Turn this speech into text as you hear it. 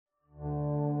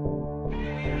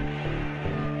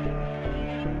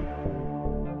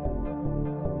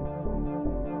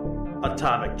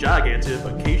atomic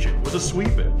gigantification was a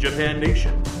sweeping Japan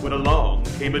nation when along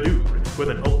came a dude with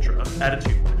an ultra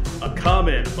attitude, a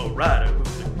Kamen Rider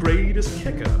who's the greatest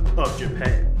kicker of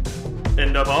Japan.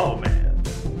 And of all, man,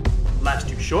 life's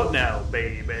too short now,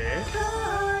 baby,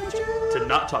 to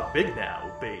not talk big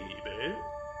now, baby.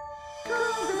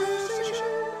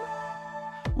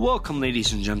 Welcome,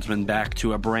 ladies and gentlemen, back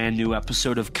to a brand new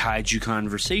episode of Kaiju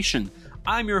Conversation.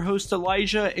 I'm your host,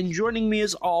 Elijah, and joining me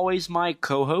as always, my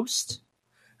co-host.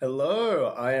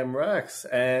 Hello, I am Rex,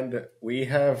 and we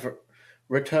have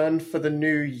returned for the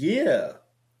new year.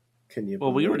 Can you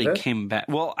Well, we believe already it? came back.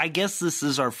 Well, I guess this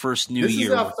is our first new This year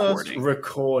is our recording. first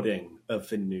recording of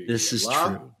the new year. This is La-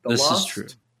 true. The This is last true.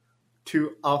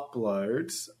 two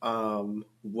uploads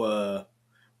were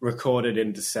recorded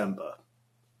in December.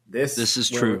 This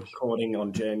is we're true. Recording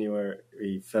on January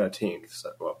 13th. So,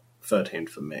 well, 13th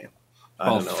for me. I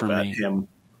 12th don't know for about me. him.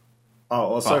 Oh,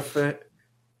 also 12th. for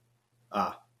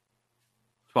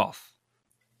 12th.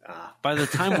 By the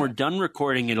time we're done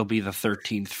recording, it'll be the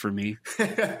 13th for me.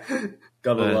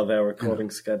 Gotta love our recording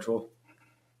schedule.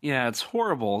 Yeah, it's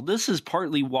horrible. This is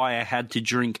partly why I had to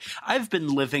drink. I've been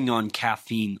living on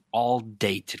caffeine all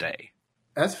day today.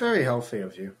 That's very healthy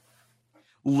of you.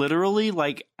 Literally,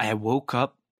 like, I woke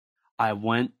up, I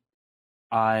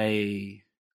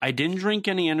didn't drink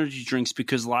any energy drinks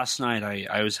because last night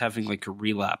I was having like a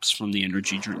relapse from the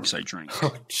energy drinks I drank.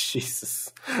 Oh,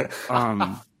 Jesus.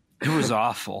 It was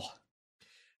awful.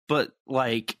 But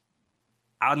like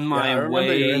on I my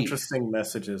remember your way, interesting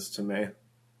messages to me.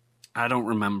 I don't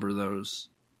remember those.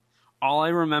 All I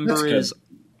remember That's good. is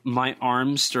my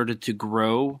arms started to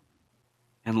grow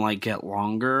and like get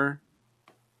longer,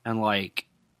 and like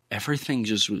everything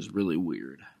just was really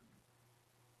weird.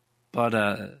 But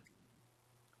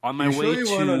on my you way sure you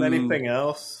to weren't on anything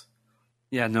else?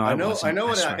 Yeah, no, I know wasn't,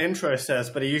 what swear. our intro says,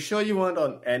 but are you sure you weren't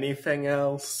on anything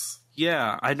else?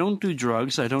 Yeah, I don't do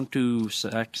drugs. I don't do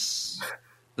sex.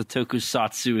 The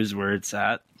tokusatsu is where it's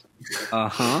at.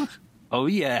 Uh-huh. Oh,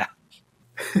 yeah.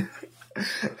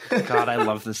 God, I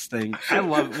love this thing.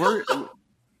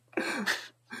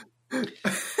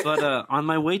 But on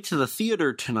my way to the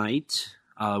theater tonight,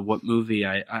 what movie?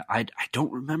 I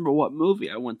don't remember what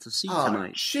movie I went to see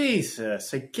tonight.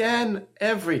 Jesus. Again,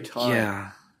 every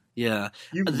time. Yeah.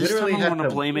 You This literally time I had want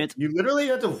to blame it. You literally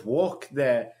had to walk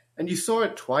there, and you saw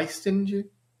it twice, didn't you?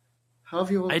 How have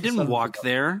you? I didn't walk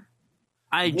there.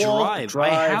 I Walk, drive.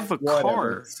 I have a whatever,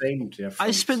 car. Same difference.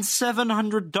 I spent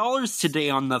 $700 today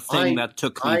on the thing that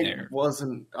took me there. I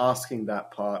wasn't asking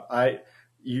that part.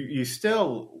 You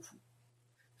still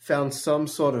found some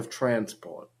sort of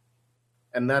transport,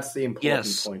 and that's the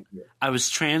important point here. I was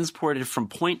transported from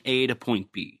point A to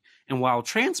point B. And while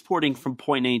transporting from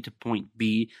point A to point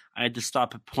B, I had to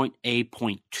stop at point A,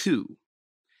 point 2,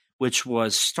 which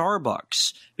was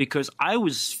Starbucks, because I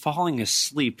was falling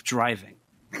asleep driving.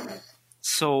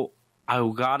 So I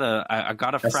got a That's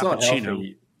not Frappuccino.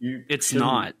 healthy. It's shouldn't-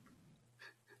 not.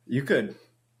 You could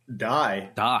die.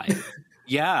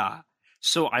 Yeah.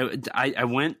 So I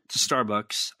went to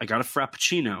Starbucks. I got a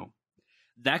Frappuccino.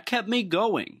 That kept me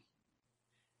going.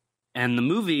 And the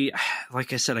movie,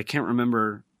 like I said, I can't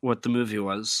remember what the movie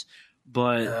was,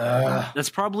 but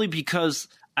that's probably because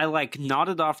I like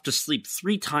nodded off to sleep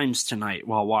 3 times tonight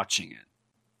while watching it.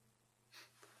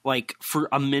 Like for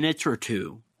a minute or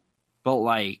two. But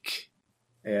like,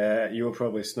 Yeah, you were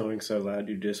probably snoring so loud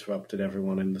you disrupted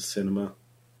everyone in the cinema.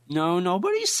 no,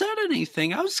 nobody said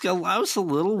anything. I was a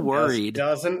little worried.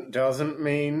 Doesn't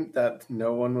mean that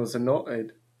no one was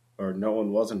annoyed, or no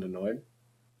one wasn't annoyed.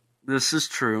 This is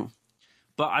true.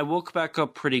 But I woke back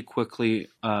up pretty quickly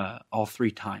all 3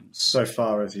 times. So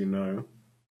far as you know.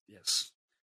 Yes.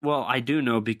 Well, I do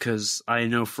know because I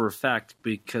know for a fact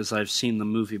because I've seen the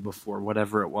movie before,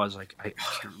 whatever it was. I can't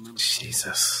remember.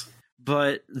 Jesus.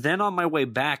 But then on my way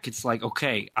back, it's like,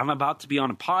 okay, I'm about to be on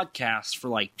a podcast for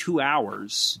like 2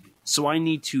 hours, so I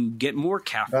need to get more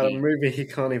About a caffeine. movie he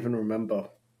can't even remember.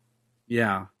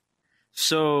 Yeah.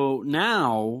 So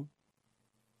now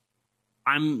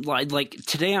I'm like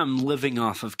today I'm living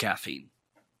off of caffeine.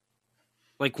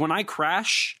 Like when I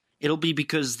crash, it'll be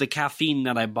because the caffeine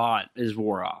that I bought is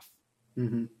wore off.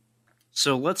 Mm-hmm.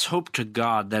 So let's hope to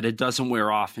God that it doesn't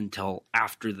wear off until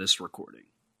after this recording.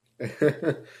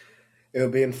 It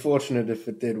would be unfortunate if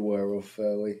it did wear off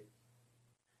early.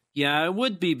 Yeah, it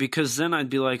would be because then I'd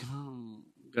be like, oh,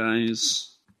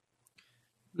 guys,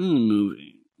 this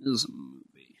is a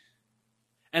movie.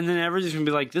 And then everybody's going to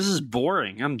be like, this is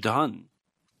boring. I'm done.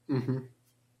 Mm-hmm.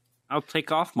 I'll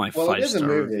take off my Well, it is a 5-star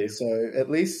movie, review. so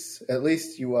at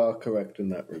least you are correct in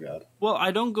that regard. Well,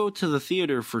 I don't go to the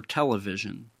theater for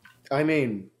television. I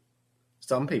mean,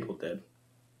 some people did.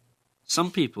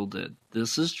 Some people did.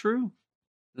 This is true.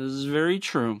 This is very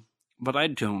true. But I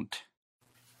don't.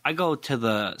 I go to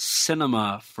the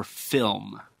cinema for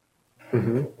film.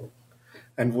 Mm-hmm.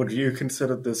 And would you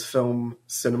consider this film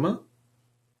cinema?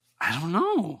 I don't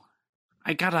know.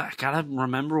 I gotta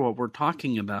remember what we're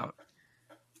talking about.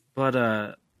 But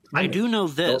I do know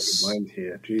this. Mind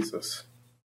here, Jesus.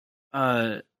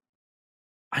 I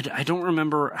don't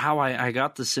remember how I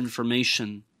got this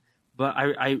information, but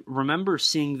I remember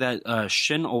seeing that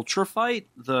Shin Ultra Fight,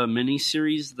 the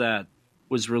miniseries that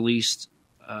was released,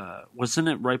 wasn't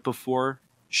it right before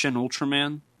Shin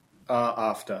Ultraman?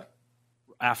 After.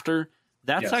 After?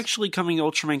 That's actually coming to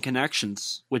Ultraman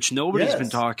Connections, which nobody's been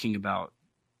talking about.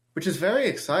 Which is very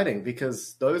exciting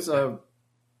because those are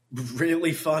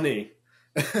really funny.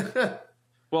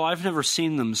 Well, I've never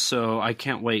seen them, so I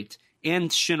can't wait.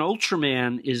 And Shin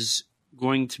Ultraman is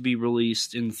going to be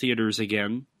released in theaters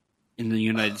again in the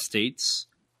United States.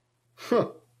 Huh.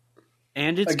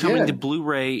 And it's coming to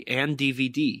Blu-ray and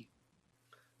DVD.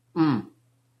 Mm.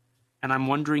 And I'm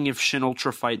wondering if Shin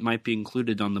Ultra Fight might be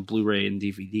included on the Blu-ray and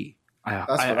DVD.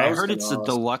 I heard it's a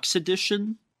deluxe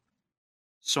edition,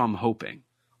 so I'm hoping.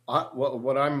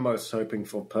 What I'm most hoping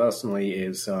for personally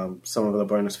is some of the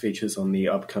bonus features on the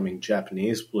upcoming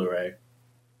Japanese Blu-ray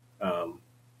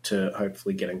to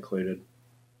hopefully get included.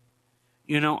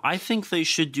 You know, I think they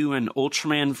should do an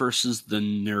Ultraman versus the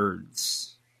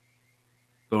Nerds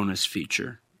bonus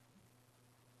feature.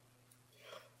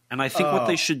 And I think what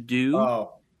they should do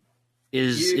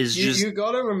is just... You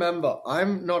gotta remember,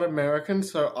 I'm not American,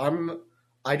 so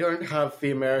I don't have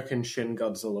the American Shin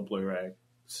Godzilla Blu-ray.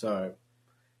 So...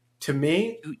 To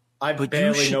me, I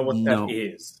barely know what that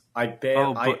is.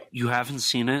 But you haven't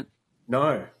seen it?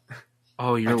 No.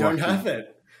 Oh, you're lucky. I don't lucky. have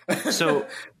it. So,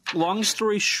 long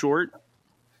story short,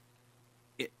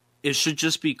 it should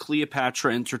just be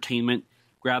Cleopatra Entertainment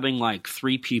grabbing like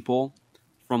 3 people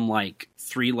from like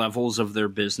 3 levels of their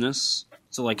business.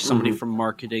 So like somebody from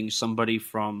marketing, somebody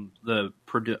from the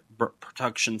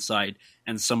production side,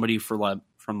 and somebody from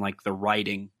like the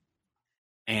writing,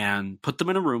 and put them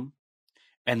in a room.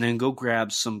 And then go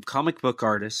grab some comic book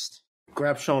artist.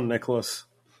 Grab Sean Nicholas.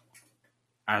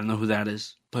 I don't know who that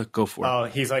is, but go for it. Oh,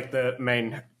 he's like the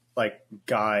main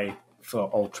guy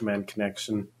for Ultraman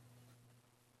Connection.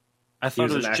 I thought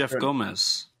it was Jeff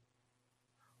Gomez.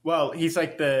 Well, he's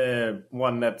like the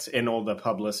one that's in all the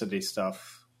publicity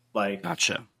stuff.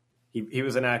 Gotcha. He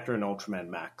was an actor in Ultraman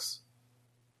Max.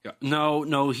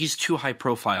 No, he's too high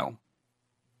profile.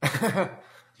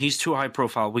 He's too high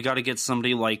profile. We got to get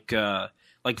somebody like the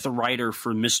writer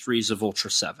for Mysteries of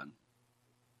Ultra 7.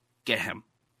 Get him.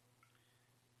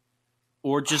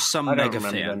 Or just some mega fan. I don't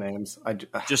remember their names.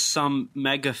 Just some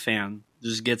mega fan.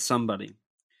 Just get somebody.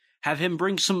 Have him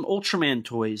bring some Ultraman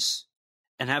toys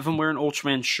and have him wear an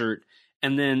Ultraman shirt,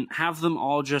 and then have them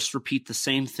all just repeat the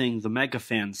same thing the mega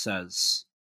fan says.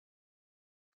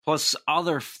 Plus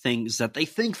other things that they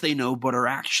think they know but are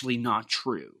actually not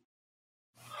true.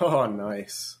 Oh,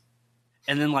 nice.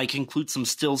 And then, include some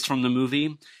stills from the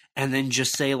movie, and then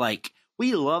just say,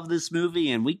 we love this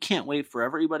movie, and we can't wait for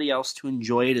everybody else to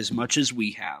enjoy it as much as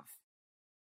we have.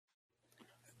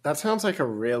 That sounds like a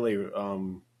really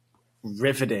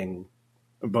riveting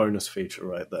bonus feature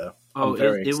right there. Oh,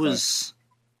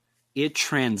 it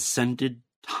transcended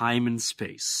time and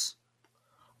space.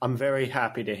 I'm very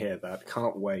happy to hear that.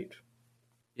 Can't wait.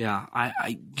 Yeah,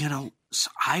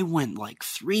 I went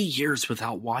 3 years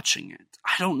without watching it.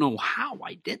 I don't know how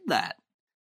I did that.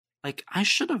 I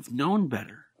should have known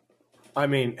better. I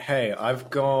mean, hey, I've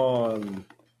gone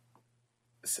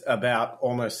about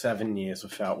almost 7 years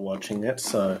without watching it,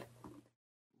 so...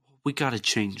 We got to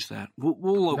change that.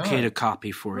 We'll locate a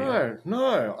copy for you.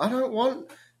 No, I don't want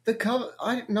the cover.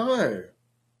 No.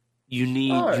 You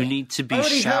need to be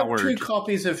showered. I already have 2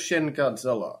 copies of Shin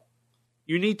Godzilla.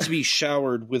 You need to be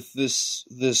showered with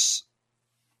this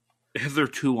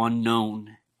hitherto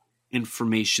unknown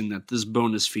information that this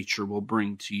bonus feature will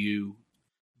bring to you.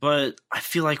 But I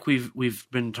feel like we've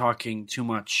been talking too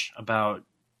much about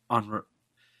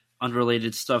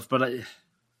unrelated stuff. But do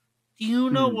you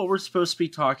know what we're supposed to be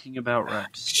talking about,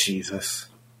 Rex? Jesus.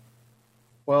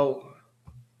 Well,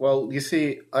 you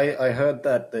see, I heard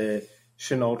that the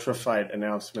Shin Ultra Fight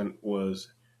announcement was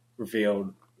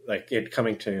revealed. It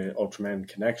coming to Ultraman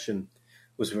Connection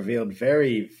was revealed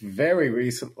very, very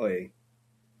recently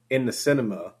in the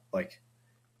cinema.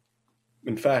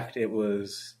 In fact, it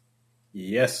was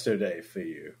yesterday for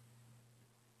you.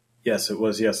 Yes, it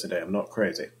was yesterday. I'm not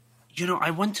crazy.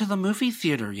 I went to the movie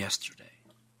theater yesterday.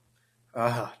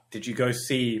 Did you go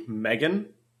see Megan?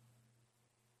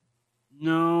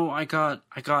 No, I got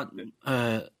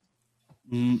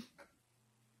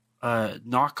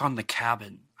Knock on the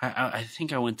Cabin. I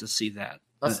think I went to see that.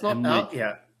 That's not out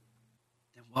yet.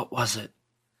 What was it?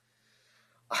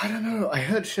 I don't know. I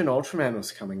heard Shin Ultraman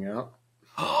was coming out.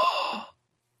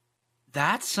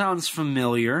 That sounds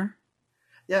familiar.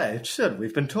 Yeah, it should.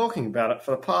 We've been talking about it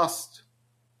for the past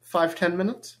 5-10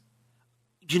 minutes.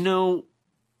 You know,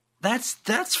 that's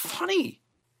funny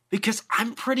because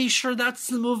I'm pretty sure that's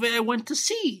the movie I went to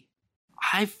see.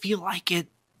 I feel like it.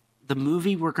 The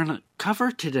movie we're gonna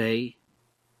cover today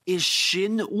is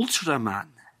Shin Ultraman.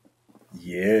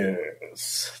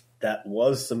 Yes, that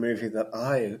was the movie that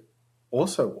I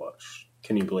also watched.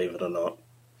 Can you believe it or not?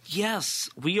 Yes,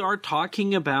 we are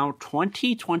talking about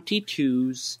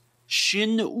 2022's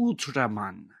Shin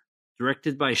Ultraman,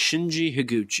 directed by Shinji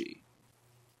Higuchi.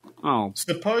 Oh,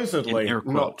 supposedly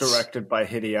not directed by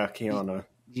Hideaki Anno.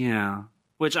 Yeah,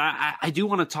 which I do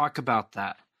want to talk about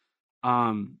that.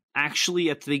 Actually,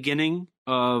 at the beginning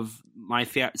of my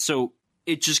so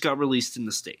it just got released in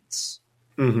the States.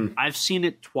 Mm-hmm. I've seen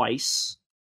it twice.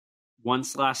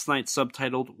 Once last night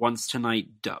subtitled, once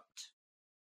tonight dubbed.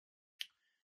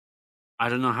 I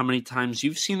don't know how many times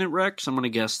you've seen it, Rex. I'm going to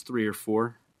guess 3 or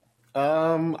 4.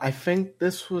 I think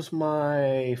this was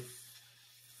my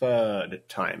 3rd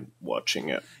time watching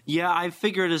it. Yeah, I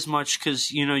figured as much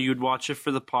because, you'd watch it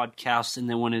for the podcast, and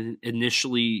then when it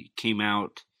initially came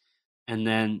out, and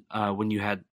then when you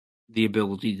had the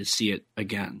ability to see it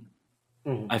again,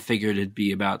 I figured it'd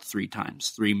be about 3 times.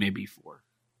 3, maybe 4.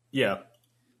 Yeah.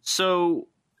 So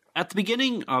at the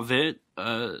beginning of it,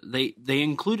 they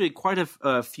included quite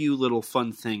a few little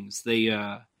fun things. They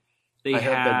did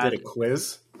a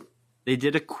quiz. They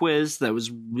did a quiz that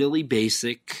was really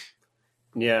basic.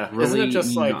 Yeah, really isn't it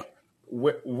just like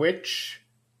which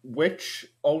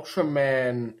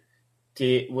Ultraman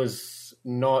was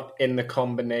not in the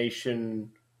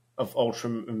combination of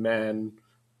Ultramen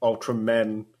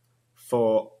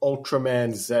for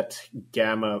Ultraman Z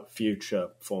Gamma Future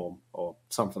form or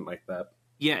something like that?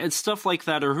 Yeah, it's stuff like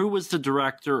that. Or who was the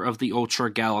director of the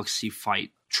Ultra Galaxy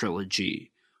Fight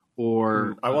trilogy?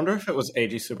 Or I wonder if it was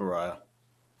Eiji Tsuburaya.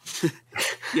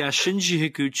 Yeah, Shinji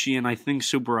Higuchi and I think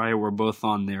Tsuburaya were both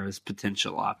on there as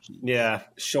potential options. Yeah,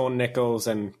 Shawn Nichols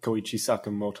and Koichi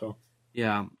Sakamoto.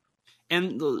 Yeah.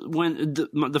 And when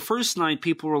the first night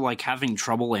people were like having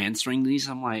trouble answering these,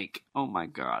 I'm like, oh my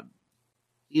God,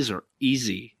 these are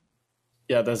easy.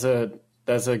 Yeah, there's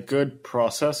a good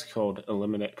process called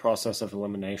process of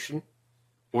elimination.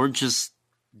 Or just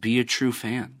be a true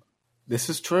fan. This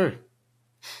is true.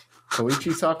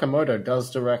 Koichi Sakamoto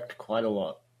does direct quite a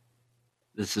lot.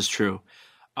 This is true.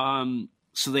 So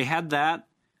they had that.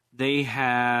 They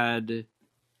had...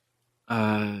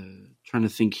 trying to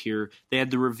think here. They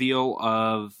had the reveal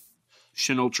of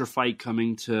Shin Ultra Fight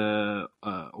coming to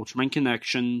Ultraman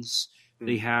Connections.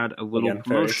 They had a little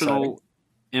promotional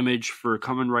image for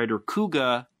Kamen Rider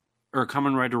Kuga, or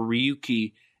Kamen Rider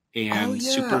Ryuki, and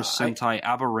Super Sentai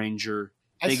Abba Ranger.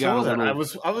 I saw that. I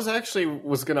was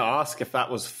going to ask if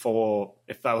that was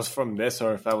from this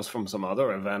or if that was from some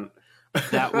other event.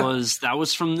 that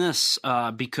was from this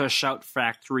because Shout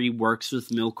Factory works with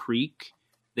Mill Creek.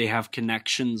 They have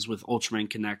connections with Ultraman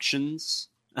Connections.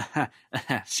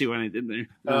 See what I did there?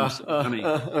 That was so funny.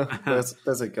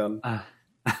 There's a gun.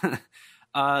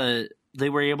 They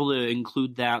were able to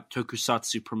include that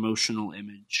Tokusatsu promotional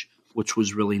image, which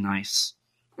was really nice.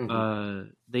 Mm-hmm.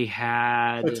 They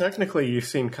had... So technically, you've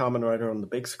seen Kamen Rider on the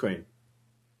big screen.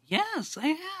 Yes,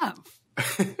 I have.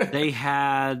 They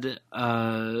had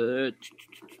a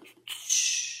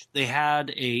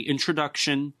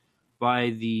introduction by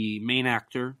the main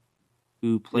actor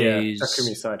who plays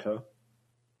Takumi Saito,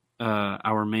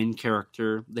 our main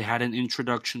character. They had an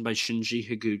introduction by Shinji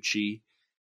Higuchi,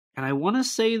 and I want to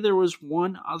say there was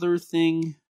one other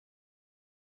thing.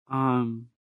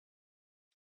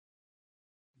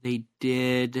 They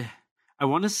did. I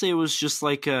want to say it was just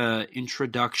like a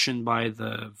introduction by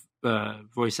the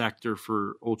voice actor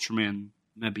for Ultraman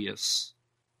Mebius,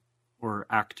 or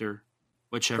actor,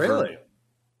 whichever. Really?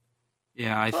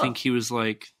 Yeah, I think he was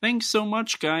like, "Thanks so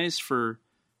much, guys, for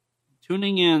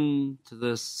tuning in to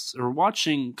this or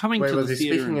watching, coming to the theater." Was he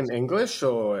speaking in English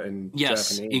or in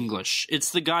Japanese? Yes, English.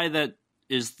 It's the guy that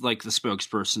is like the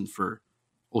spokesperson for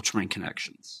Ultraman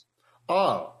Connections.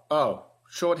 Oh,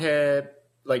 short hair,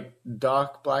 like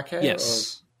dark black hair.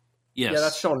 Yes. Yes. Yeah,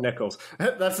 that's Shawn Nichols.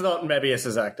 That's not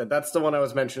Mebius's actor. That's the one I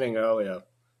was mentioning earlier.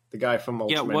 The guy from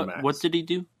Ultraman Max. What did he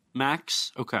do?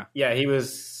 Max? Okay. Yeah, he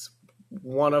was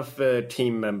one of the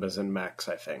team members in Max,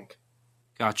 I think.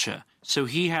 Gotcha. So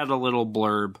he had a little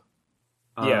blurb.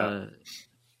 Yeah.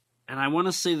 And I want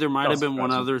to say there might have been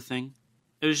one other thing.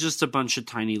 It was just a bunch of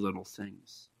tiny little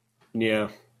things. Yeah.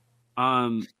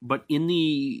 But in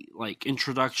the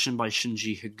introduction by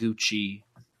Shinji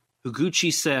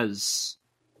Higuchi says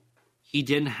he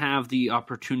didn't have the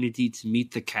opportunity to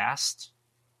meet the cast.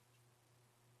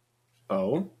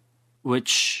 Oh?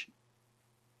 Which...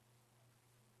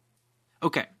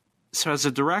 Okay, so as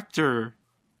a director,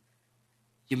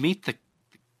 you meet the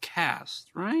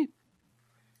cast, right?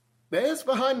 There's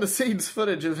behind-the-scenes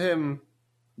footage of him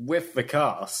with the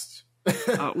cast.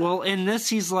 Well, in this,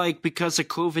 he's because of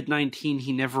COVID-19,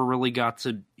 he never really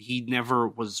he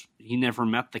never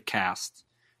met the cast,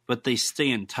 but they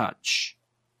stay in touch.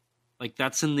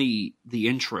 That's in the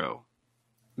intro.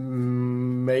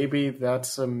 Maybe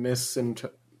that's a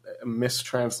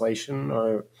mistranslation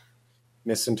or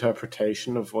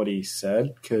misinterpretation of what he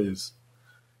said, because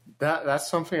that's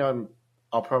something I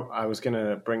was going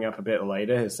to bring up a bit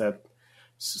later, is that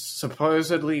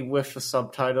supposedly with the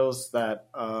subtitles that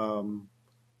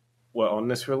were on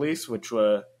this release, which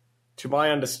were, to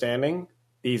my understanding,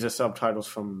 these are subtitles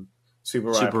from Super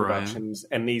Riot Productions,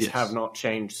 and these have not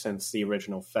changed since the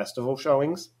original festival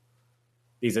showings.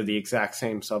 These are the exact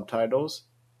same subtitles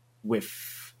with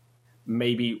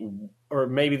maybe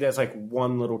there's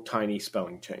one little tiny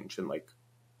spelling change in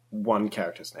one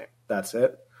character's name. That's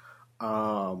it.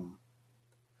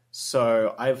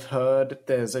 So I've heard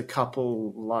there's a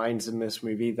couple lines in this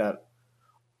movie that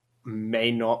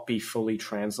may not be fully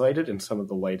translated in some of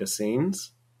the later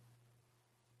scenes.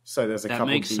 So there's a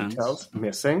couple details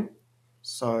missing.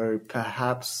 So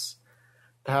perhaps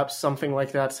something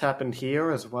like that's happened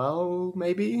here as well,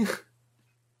 maybe?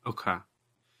 Okay.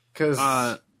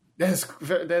 Because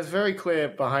there's very clear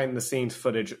behind-the-scenes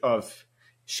footage of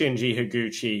Shinji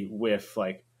Higuchi with,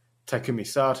 Takumi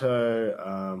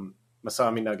Sato,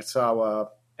 Masami Nagasawa,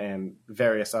 and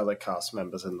various other cast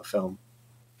members in the film.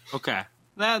 Okay.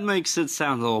 That makes it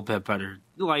sound a little bit better.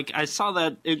 I saw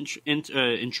that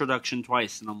introduction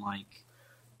twice, and I'm like...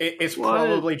 It's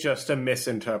probably just a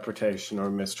misinterpretation or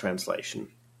a mistranslation.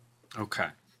 Okay,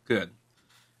 good.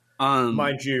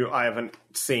 Mind you, I haven't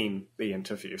seen the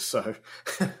interview, so...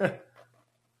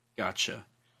 Gotcha.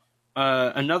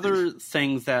 Another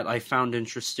thing that I found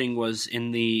interesting was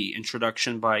in the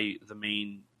introduction by the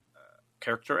main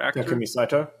character actor. Takumi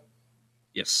Sato?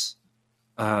 Yes.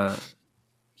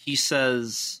 He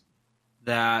says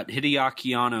that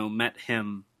Hideaki Anno met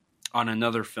him on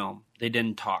another film. They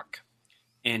didn't talk.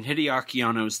 And Hideaki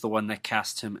Anno is the one that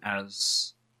cast him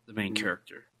as the main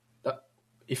character.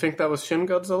 You think that was Shin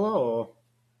Godzilla, or...?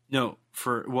 No,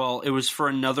 it was for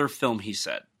another film, he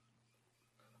said.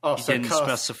 Oh, he so didn't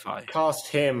specify. Cast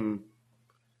him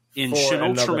in Shin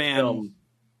Ultraman. Film.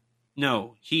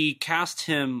 No, he cast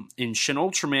him in Shin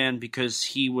Ultraman because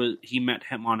he met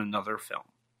him on another film.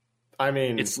 I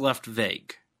mean, it's left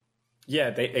vague. Yeah,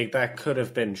 that could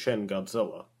have been Shin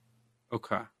Godzilla.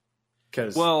 Okay.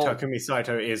 Because Takumi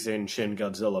Sato is in Shin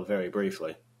Godzilla very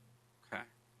briefly. Okay.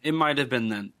 It might have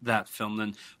been that film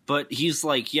then. But he's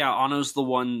Anno's the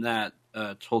one that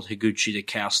told Higuchi to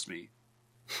cast me.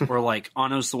 Or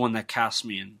Anno's the one that cast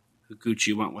me and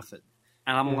Higuchi went with it.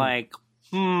 And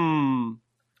I'm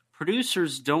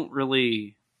producers don't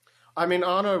really... I mean,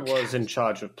 Anno was in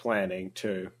charge of planning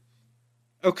too.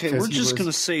 Okay, we're just going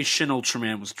to say Shin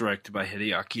Ultraman was directed by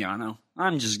Hideaki Anno.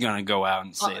 I'm just going to go out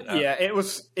and say that. Yeah,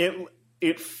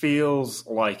 it feels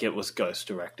like it was ghost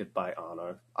directed by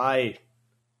Anno.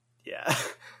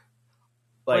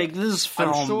 This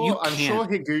film, I'm sure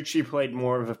Higuchi played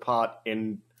more of a part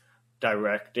in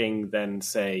directing than,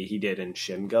 say, he did in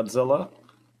Shin Godzilla.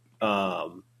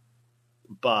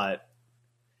 But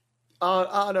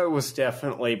Anno was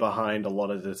definitely behind a lot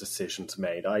of the decisions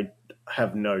made. I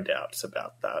have no doubts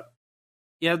about that.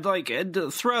 Yeah,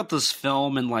 throughout this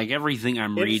film and everything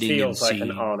I'm reading and seeing, it feels like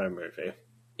an Anno movie.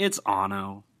 It's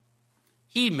Anno.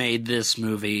 He made this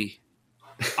movie.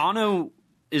 Anno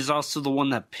is also the one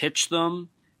that pitched them,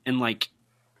 and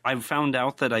I found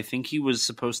out that I think he was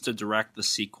supposed to direct the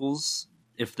sequels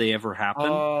if they ever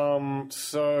happen.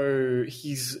 So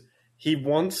he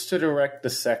wants to direct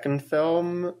the second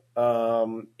film.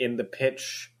 In the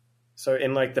pitch, so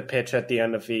in the pitch at the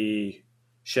end of the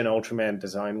Shin Ultraman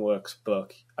Design Works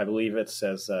book, I believe it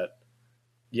says that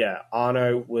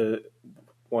Anno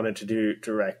wanted to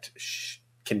direct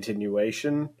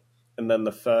continuation, and then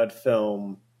the third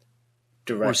film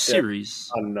or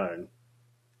series unknown.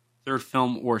 Third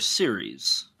film or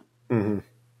series. Mm-hmm.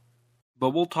 But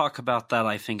we'll talk about that,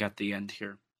 I think, at the end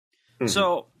here. Mm-hmm.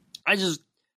 So I just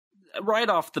right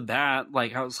off the bat,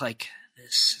 I was like,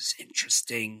 this is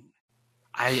interesting.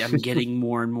 I am getting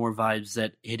more and more vibes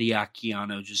that Hideaki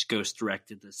Anno just ghost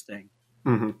directed this thing.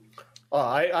 Mm-hmm. Oh,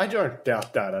 I don't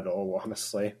doubt that at all,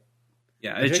 honestly.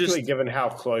 Yeah, it particularly just given how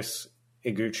close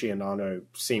Higuchi and Anno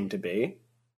seem to be.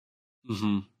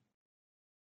 mm-hmm.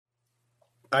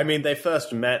 I mean, they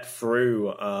first met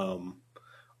through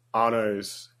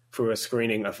through a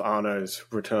screening of Anno's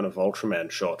Return of Ultraman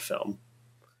short film.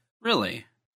 Really.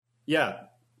 Yeah,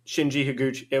 Shinji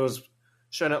Higuchi. It was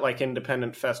shown at like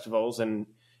independent festivals, and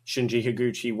Shinji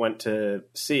Higuchi went to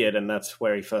see it, and that's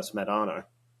where he first met Anno.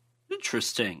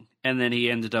 Interesting. And then he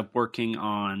ended up working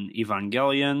on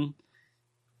Evangelion.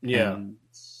 Yeah, and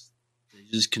they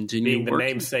just continued being the working.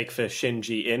 namesake for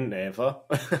Shinji in Neva.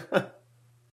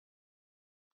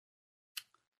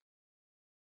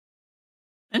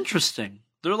 Interesting.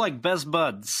 They're like best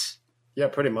buds. Yeah,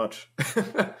 pretty much.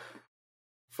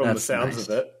 From the sounds nice.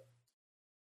 of it.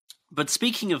 But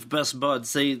speaking of best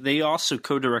buds, they also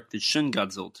co-directed Shin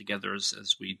Godzilla together,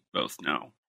 as we both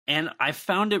know. And I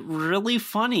found it really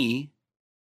funny.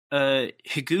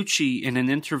 Higuchi, in an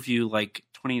interview like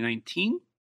 2019,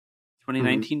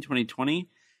 2020,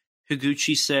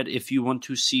 Higuchi said, if you want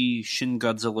to see Shin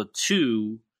Godzilla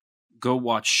 2, go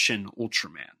watch Shin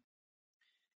Ultraman.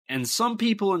 And some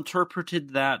people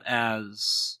interpreted that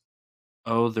as,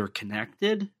 oh, they're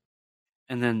connected.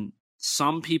 And then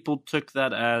some people took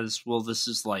that as, well, this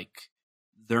is like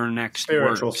their next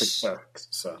Spiritual works. success.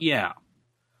 So. Yeah.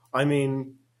 I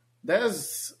mean,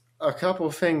 there's a couple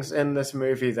of things in this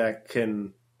movie that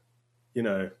can,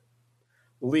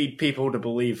 lead people to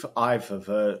believe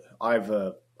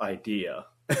either idea.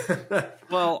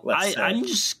 Well,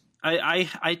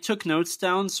 I took notes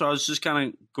down, so I was just kind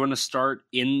of going to start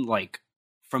in like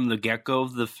from the get-go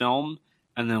of the film,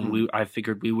 and then I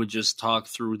figured we would just talk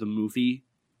through the movie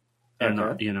and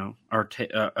our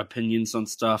opinions on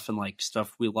stuff and like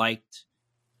stuff we liked.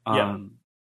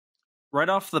 Right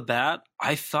off the bat,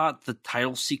 I thought the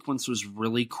title sequence was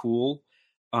really cool.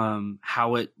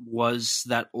 How it was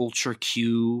that Ultra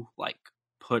Q like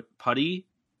putty,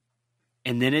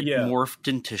 and then it morphed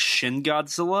into Shin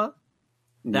Godzilla.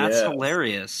 That's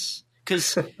hilarious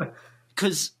because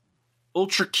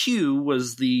Ultra Q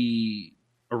was the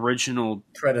original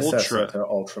predecessor to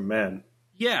Ultraman.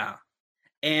 Yeah,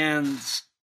 and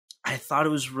I thought it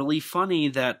was really funny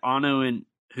that Anno and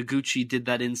Higuchi did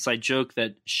that inside joke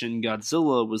that Shin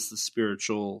Godzilla was the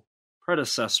spiritual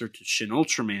predecessor to Shin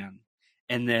Ultraman.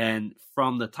 And then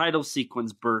from the title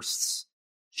sequence bursts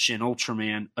Shin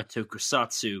Ultraman, a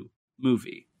tokusatsu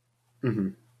movie.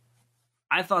 Mm-hmm.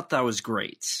 I thought that was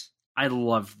great. I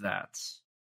loved that.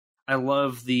 I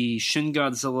love the Shin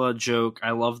Godzilla joke.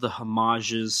 I love the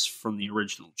homages from the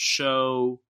original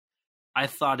show. I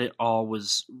thought it all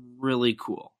was really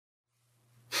cool.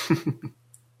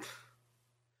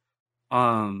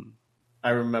 I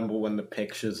remember when the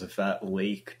pictures of that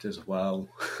leaked as well.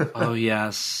 Oh,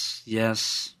 yes.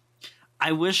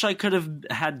 I wish I could have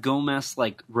had Gomez,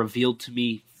 like, revealed to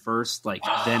me first, like,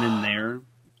 then and there.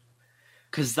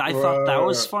 Because I thought that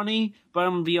was funny, but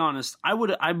I'm going to be honest, I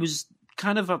was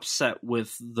kind of upset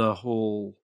with the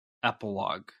whole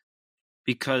epilogue.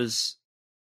 Because,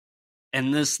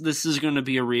 and this is going to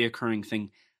be a reoccurring thing,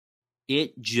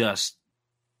 it just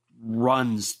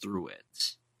runs through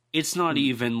it. It's not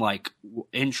even like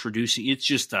introducing, it's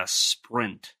just a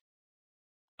sprint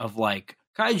of like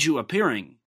kaiju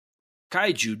appearing,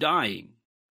 kaiju dying.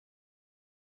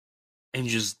 And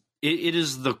just, it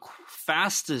is the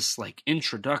fastest like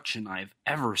introduction I've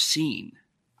ever seen.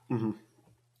 Mm-hmm.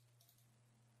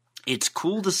 It's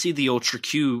cool to see the Ultra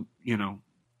Q, kaiju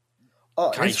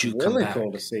it's really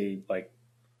cool to see like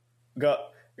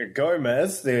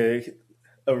Gomez,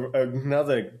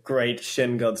 another great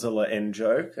Shin Godzilla in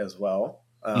joke as well,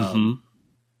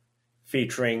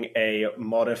 featuring a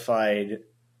modified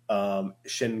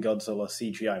Shin Godzilla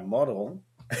CGI model.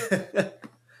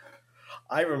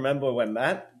 I remember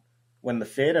when the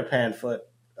theater pamphlet,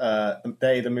 the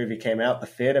day the movie came out, the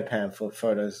theater pamphlet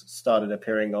photos started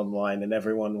appearing online, and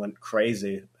everyone went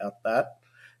crazy about that.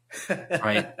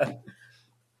 Right.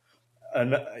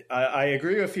 And I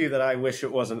agree with you that I wish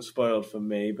it wasn't spoiled for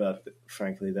me, but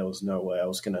frankly, there was no way I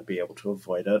was going to be able to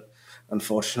avoid it,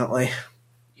 unfortunately.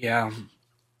 Yeah.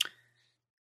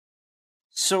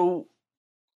 So,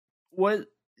 what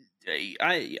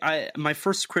my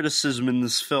first criticism in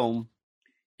this film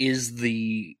is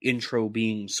the intro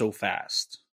being so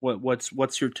fast.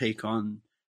 What's your take on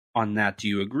that? Do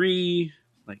you agree?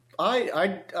 Like,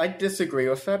 I disagree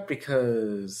with that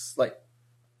because, like,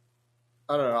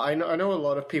 I don't know. I know a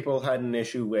lot of people had an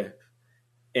issue with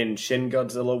in Shin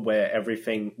Godzilla where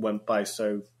everything went by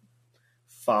so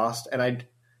fast, and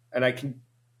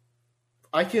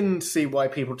I can see why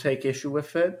people take issue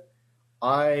with it.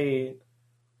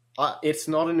 It's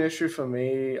not an issue for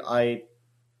me.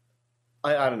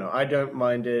 I don't know. I don't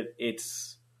mind it.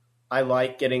 I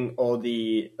like getting all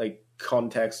the like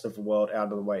context of the world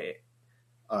out of the way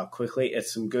quickly.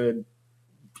 It's some good,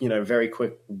 very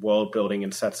quick world building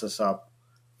and sets us up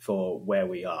for where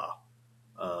we are.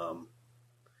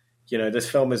 This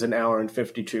film is an hour and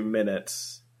 52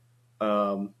 minutes.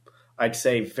 I'd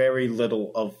say very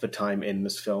little of the time in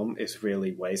this film is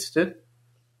really wasted.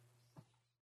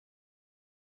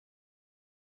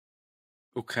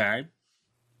 Okay.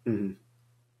 Mm-hmm.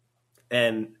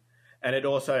 And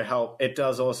it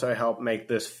does also help make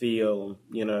this feel,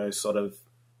 sort of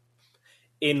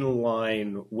in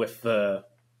line with the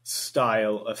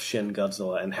style of Shin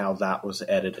Godzilla and how that was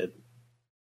edited.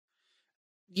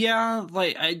 Yeah,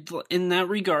 in that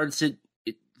regards, it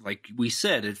like we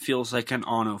said, it feels like an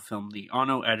Ono film. The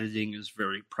Ono editing is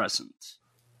very present.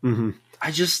 Mm-hmm.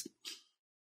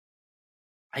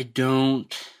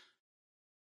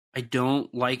 I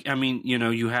don't like. I mean,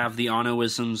 you have the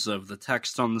Onoisms of the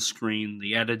text on the screen,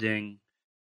 the editing,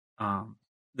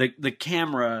 the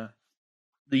camera,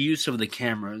 the use of the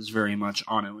camera is very much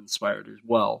Ono inspired as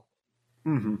well.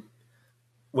 Mm-hmm.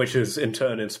 Which is in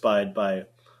turn inspired by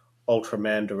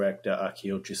Ultraman director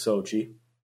Akio Jisoji.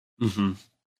 Mm-hmm.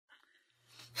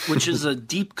 Which is a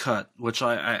deep cut, which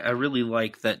I really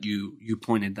like that you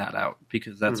pointed that out,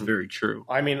 because that's very true.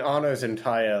 I mean, Ono's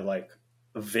entire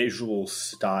visual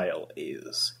style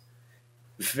is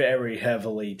very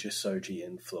heavily Jisoji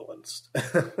influenced.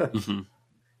 Mm-hmm.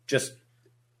 Just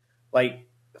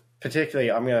particularly,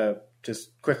 I'm gonna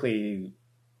just quickly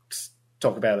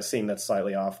talk about a scene that's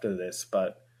slightly after this,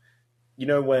 but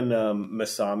when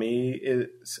Asami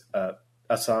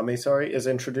is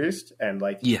introduced, and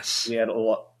yes, we had a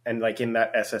lot, and in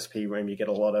that SSP room you get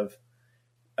a lot of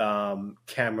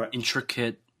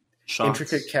intricate shots.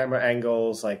 Intricate camera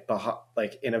angles,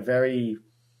 in a very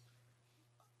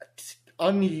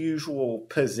unusual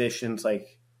positions,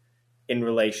 in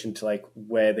relation to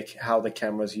how the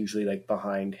camera's usually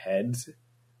behind heads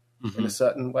in a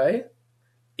certain way.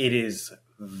 It is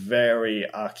very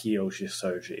Akio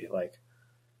Jisoji.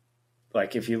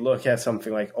 If you look at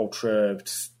something like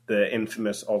the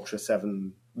infamous Ultra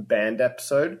 7 band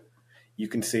episode, you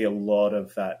can see a lot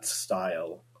of that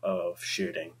style of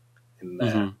shooting in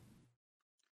there. Mm-hmm.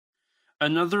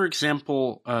 Another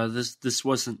example, this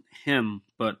wasn't him,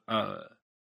 but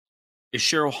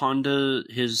Ishiro Honda,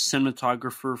 his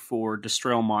cinematographer for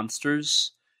Destroy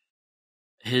Monsters.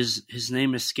 His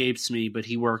name escapes me, but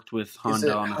he worked with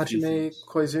Honda on a few things. Hajime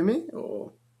Koizumi?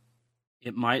 Or?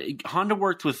 Honda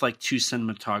worked with 2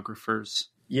 cinematographers.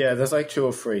 Yeah, there's 2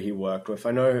 or 3 he worked with.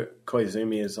 I know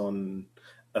Koizumi is on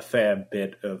a fair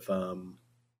bit of the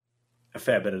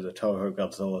Toho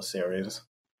Godzilla series.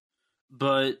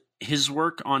 But his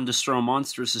work on Destroy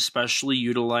Monsters especially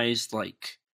utilized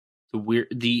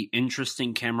the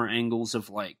interesting camera angles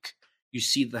of you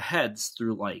see the heads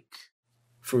through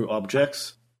through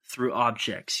objects. Through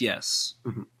objects, yes.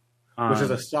 Mm-hmm. Which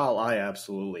is a style I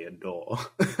absolutely adore.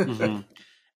 Mm-hmm.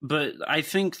 But I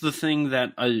think the thing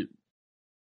that Shinya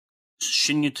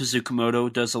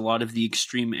Tsukamoto does a lot of the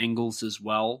extreme angles as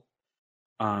well.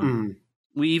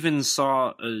 We even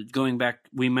saw, going back,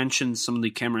 we mentioned some of the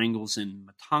camera angles in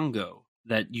Matango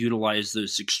that utilize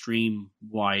those extreme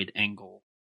wide angle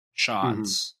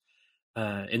shots.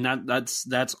 And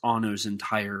that's Ono's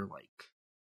entire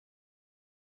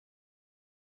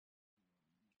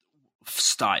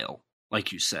style,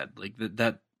 like you said,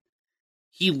 that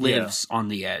he lives on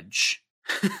the edge.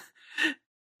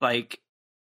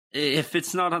 If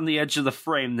it's not on the edge of the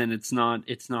frame, then it's not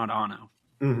Ono.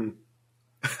 Mm-hmm.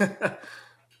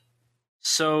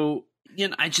 So he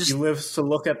lives to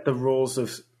look at the rules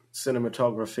of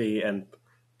cinematography and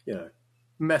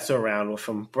mess around with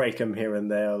them, break them here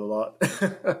and there a lot.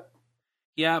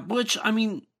 Yeah, which I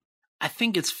mean, I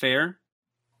think it's fair,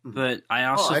 but I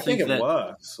also think it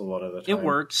works a lot of the time. It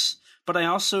works, but I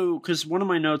also, because one of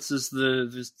my notes is the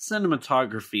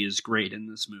cinematography is great in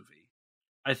this movie.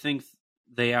 I think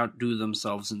they outdo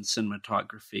themselves in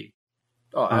cinematography.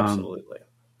 Oh, absolutely.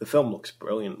 The film looks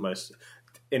brilliant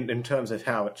in terms of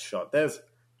how it's shot. There's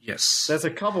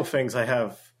a couple things I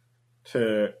have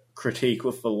to critique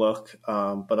with the look,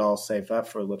 but I'll save that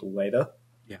for a little later.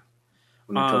 Yeah.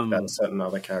 When we talk about a certain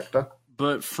other character.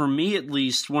 But for me, at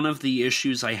least, one of the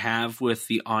issues I have with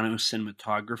the Ono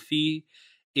cinematography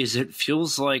is it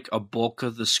feels like a bulk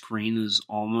of the screen is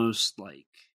almost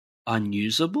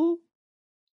unusable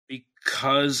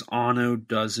because Ono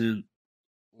doesn't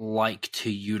like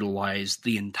to utilize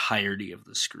the entirety of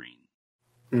the screen.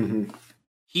 Mm-hmm.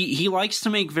 He likes to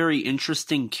make very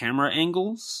interesting camera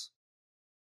angles,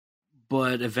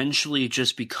 but eventually it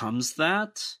just becomes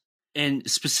that. And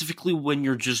specifically when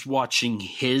you're just watching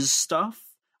his stuff,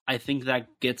 I think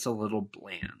that gets a little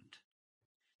bland.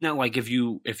 Now, like if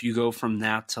you go from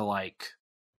that to like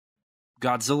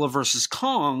Godzilla versus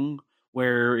Kong,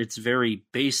 where it's very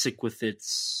basic with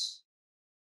its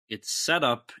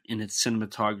setup and its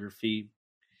cinematography,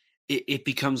 it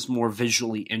becomes more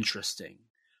visually interesting.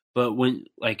 But when,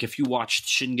 like, if you watched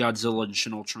Shin Godzilla and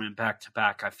Shin Ultraman back to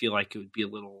back, I feel like it would be a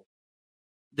little.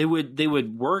 They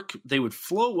would work. They would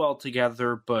flow well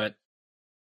together, but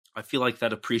I feel like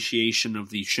that appreciation of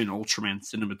the Shin Ultraman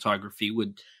cinematography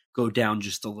would go down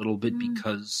just a little bit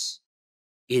because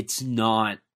it's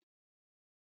not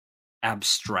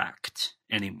abstract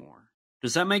anymore.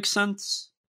 Does that make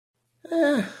sense?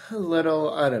 A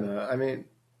little. I don't know. I mean,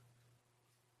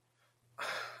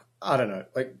 I don't know.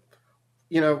 Like,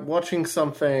 watching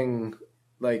something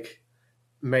like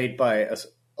made by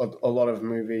a lot of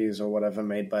movies or whatever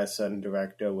made by a certain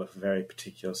director with a very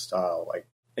particular style, like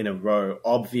in a row,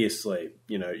 obviously,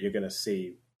 you're going to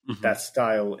see that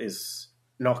style is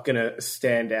not going to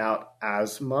stand out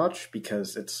as much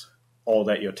because it's all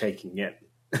that you're taking in.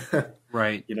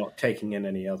 Right. You're not taking in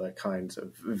any other kinds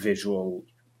of visual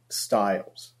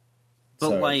styles. But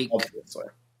so, like, obviously.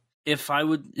 if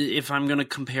I'm going to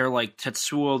compare like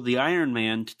Tetsuo the Iron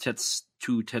Man to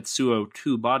Tetsuo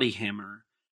 2 Body Hammer,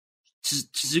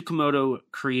 Tsukamoto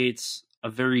creates a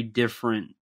very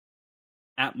different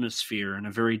atmosphere and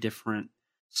a very different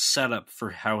setup for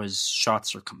how his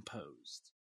shots are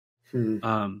composed.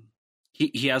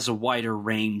 He has a wider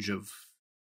range of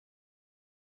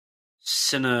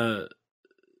cinematic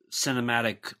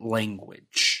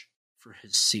language for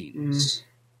his scenes.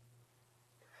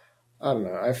 I don't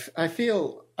know. I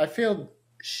feel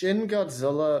Shin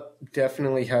Godzilla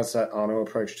definitely has that Anno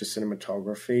approach to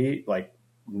cinematography, like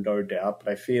no doubt.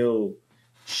 But I feel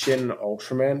Shin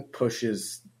Ultraman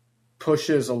pushes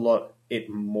a lot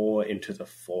more into the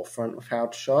forefront of how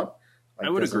it's shot. Like,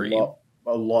 I would agree.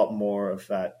 A lot more of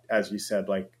that, as you said,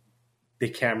 like the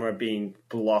camera being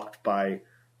blocked by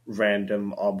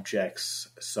random objects,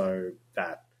 so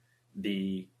that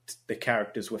the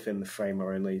characters within the frame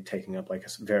are only taking up like a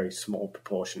very small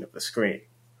proportion of the screen.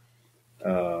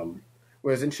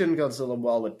 Whereas in Shin Godzilla,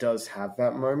 while it does have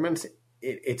that moment,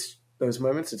 it's those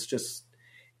moments.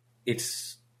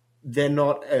 They're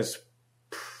not as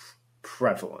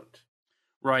prevalent,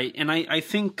 right? And I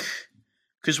think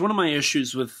because one of my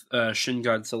issues with Shin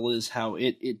Godzilla is how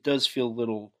it does feel a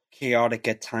little chaotic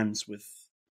at times with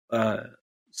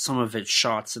some of its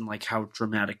shots and like how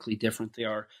dramatically different they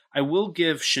are. I will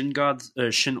give Shin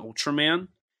Ultraman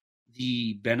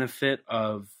the benefit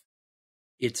of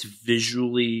it's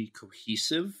visually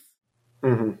cohesive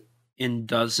and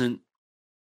doesn't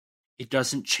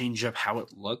change up how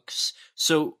it looks.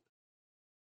 So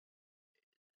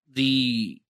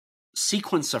the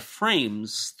sequence of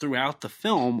frames throughout the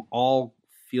film all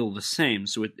feel the same.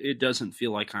 So it doesn't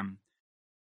feel like I'm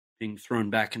being thrown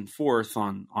back and forth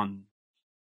on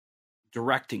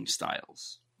directing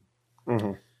styles,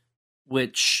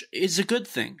 which is a good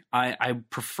thing. I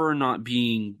prefer not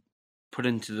being put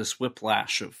into this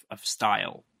whiplash of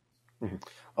style.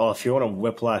 Oh, if you want a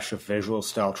whiplash of visual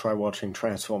style, try watching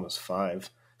Transformers 5.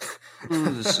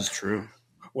 This is true.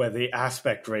 Where the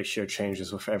aspect ratio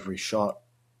changes with every shot.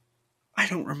 I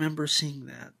don't remember seeing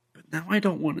that, but now I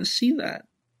don't want to see that.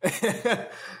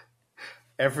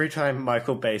 Every time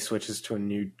Michael Bay switches to a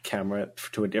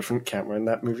different camera in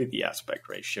that movie, the aspect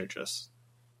ratio just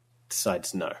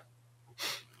decides no.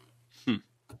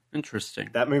 Interesting.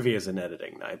 That movie is an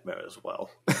editing nightmare as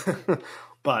well.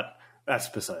 But that's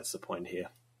besides the point here.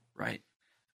 Right.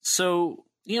 So,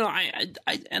 I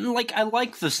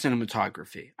like the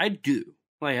cinematography. I do.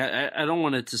 Like, I don't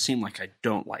want it to seem like I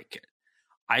don't like it.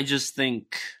 I just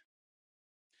think,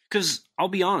 because I'll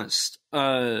be honest,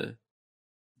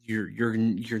 you're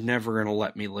never gonna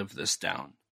let me live this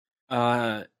down.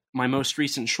 My most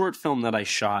recent short film that I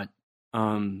shot,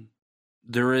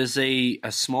 there is a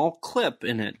small clip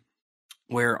in it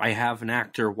where I have an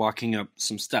actor walking up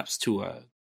some steps to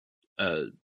a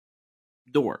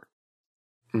door.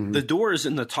 The door is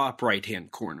in the top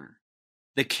right-hand corner.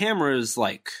 The camera is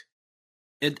like,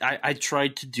 I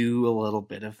tried to do a little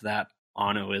bit of that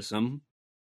Annoism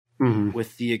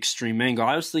with the extreme angle.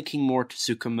 I was thinking more to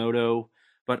Tsukamoto,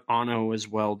 but Anno as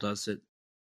well does it.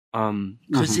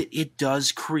 Because it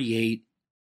does create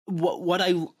what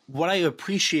I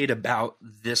appreciate about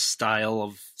this style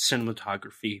of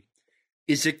cinematography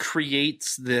is it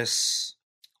creates this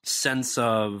sense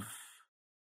of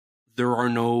there are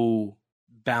no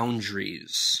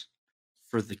boundaries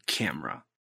for the camera.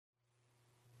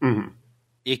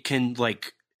 It can,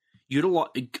 like,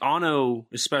 Anno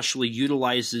especially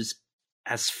utilizes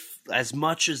as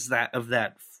much as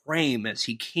that frame as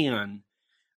he can,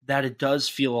 that it does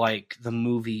feel like the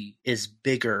movie is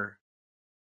bigger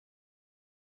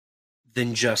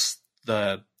than just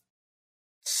the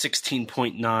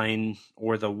 16.9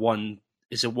 or the 1.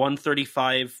 Is it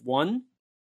 135:1?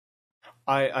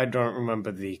 I don't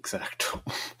remember the exact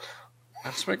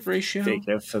Aspect ratio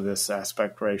figure for this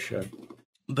aspect ratio,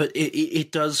 but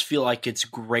it does feel like it's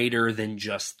greater than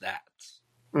just that.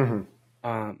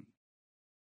 Mm-hmm.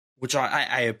 Which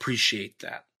I appreciate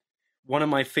that. One of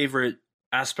my favorite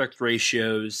aspect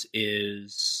ratios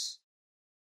is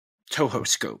Toho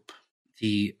Scope.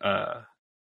 I'm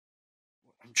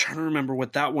trying to remember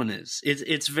what that one is.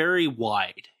 It's very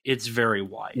wide. It's very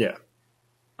wide. Yeah.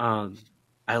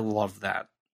 I love that.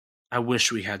 I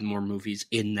wish we had more movies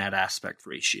in that aspect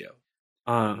ratio.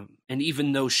 And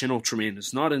even though Shin Ultraman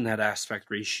is not in that aspect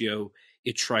ratio,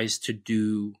 it tries to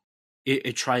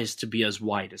be as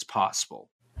wide as possible.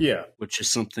 Yeah. Which is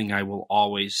something I will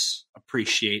always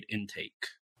appreciate and take.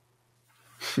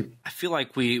 I feel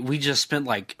like we just spent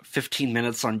like 15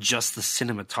 minutes on just the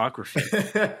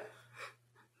cinematography.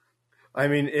 I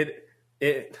mean,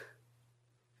 it's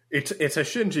a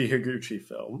Shinji Higuchi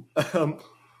film,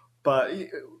 but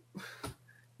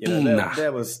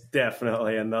there was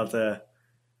definitely another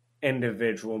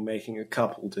individual making a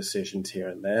couple decisions here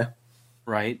and there.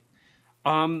 Right.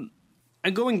 And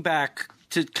going back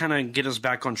to kind of get us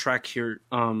back on track here,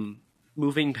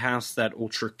 moving past that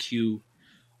Ultra Q,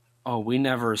 we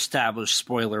never established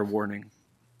spoiler warning.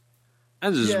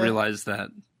 I just realized that.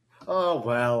 Oh,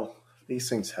 well, these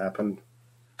things happen.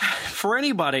 For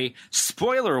anybody,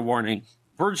 spoiler warning.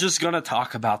 We're just going to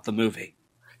talk about the movie.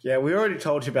 Yeah, we already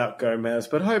told you about Gomez,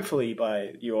 but hopefully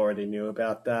you already knew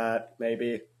about that,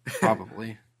 maybe.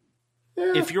 Probably.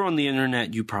 Yeah. If you're on the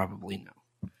internet, you probably know.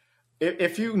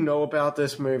 If you know about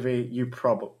this movie,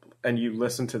 and you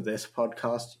listen to this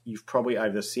podcast, you've probably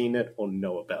either seen it or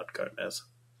know about Gomez.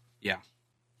 Yeah.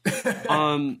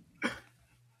 I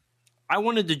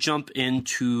wanted to jump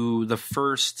into the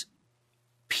first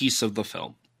piece of the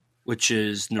film, which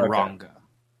is Naranga. Okay.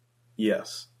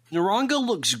 Yes. Naranga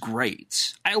looks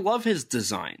great. I love his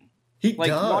design. He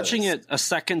does. Watching it a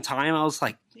second time, I was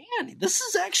like, man, this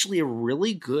is actually a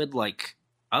really good,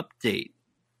 update.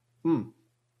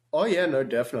 Oh, yeah, no,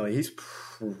 definitely. He's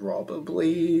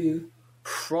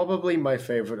probably my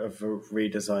favorite of the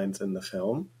redesigns in the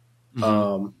film.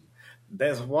 Mm-hmm.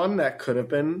 There's one that could have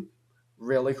been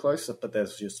really close, but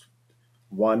there's just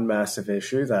one massive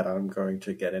issue that I'm going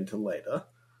to get into later.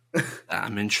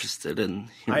 I'm interested in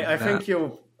hearing I that.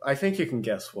 I think you can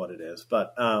guess what it is,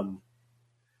 but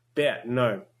yeah,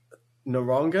 no,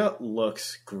 Naranga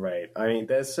looks great. I mean,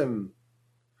 there's some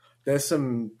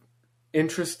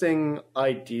interesting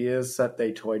ideas that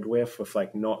they toyed with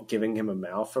not giving him a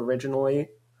mouth originally,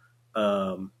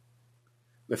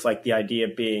 with the idea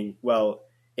being, well,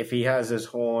 if he has his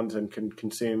horns and can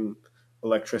consume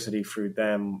electricity through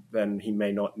them, then he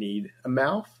may not need a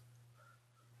mouth.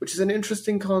 Which is an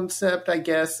interesting concept, I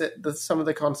guess. Some of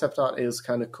the concept art is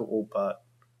kind of cool, but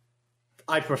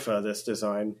I prefer this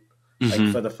design.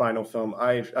 Mm-hmm. For the final film,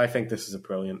 I think this is a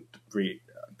brilliant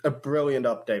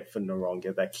update for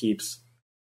Naranga that keeps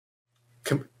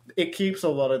a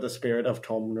lot of the spirit of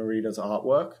Tom Narita's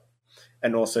artwork,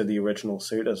 and also the original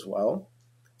suit as well.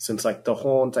 Since the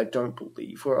horns, I don't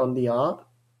believe were on the art.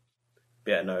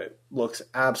 Yeah, no, it looks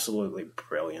absolutely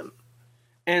brilliant.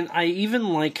 And I even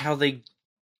like how they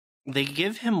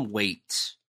give him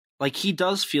weight. He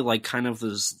does feel like kind of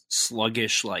this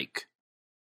sluggish,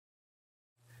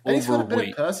 and he's got a bit overweight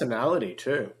of personality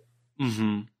too.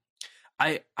 Mm-hmm.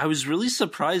 I was really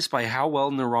surprised by how well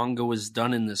Naranga was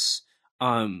done in this.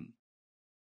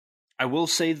 I will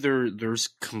say there's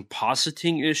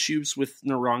compositing issues with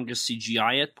Naranga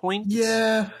CGI at points.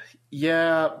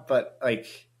 Yeah, but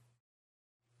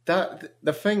that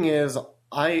the thing is,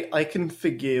 I can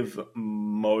forgive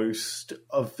most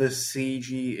of the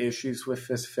CG issues with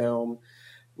this film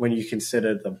when you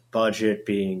consider the budget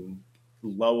being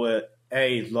lower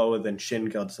than Shin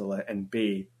Godzilla, and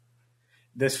B,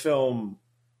 this film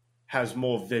has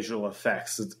more visual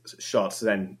effects shots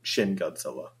than Shin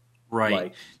Godzilla.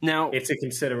 Right. Now, it's a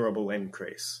considerable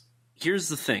increase. Here's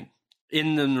the thing.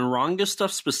 In the Naranga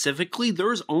stuff specifically,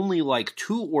 there's only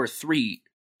 2 or 3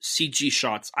 CG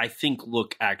shots I think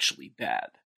look actually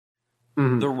bad.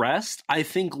 Mm-hmm. The rest I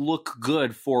think look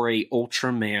good for a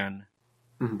Ultraman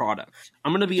product.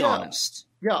 I'm going to be honest.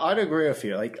 Yeah, I'd agree with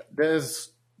you.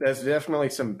 There's definitely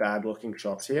some bad looking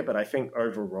shots here, but I think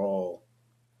overall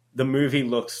the movie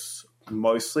looks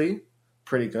mostly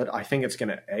pretty good. I think it's going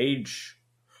to age.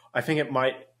 I think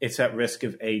it's at risk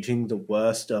of aging the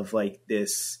worst of like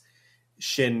this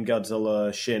Shin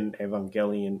Godzilla, Shin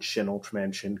Evangelion, Shin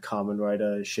Ultraman, Shin Kamen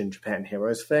Rider, Shin Japan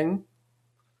Heroes thing.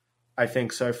 I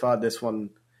think so far this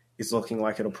one is looking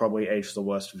like it'll probably age the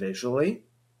worst visually.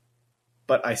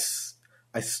 But I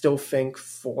still think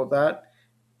for that,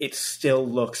 it still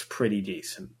looks pretty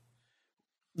decent.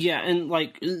 Yeah, and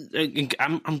like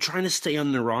I'm trying to stay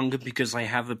on Naranga because I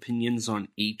have opinions on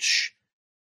each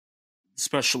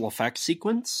special effects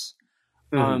sequence.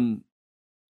 The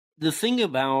thing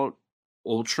about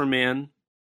Ultraman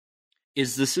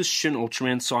is this is Shin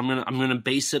Ultraman, so I'm gonna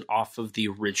base it off of the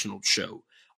original show.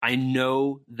 I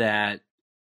know that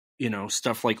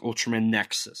stuff like Ultraman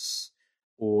Nexus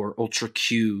or Ultra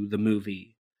Q, the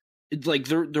movie, like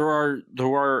there's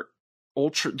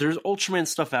Ultraman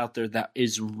stuff out there that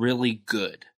is really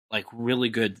good, like really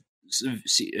good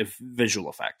visual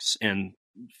effects and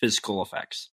physical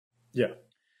effects. Yeah.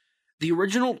 The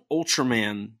original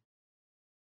Ultraman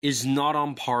is not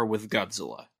on par with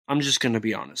Godzilla. I'm just going to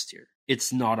be honest here.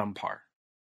 It's not on par.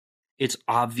 It's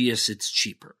obvious it's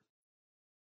cheaper.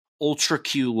 Ultra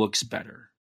Q looks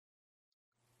better.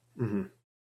 Mm-hmm.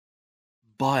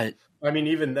 But I mean,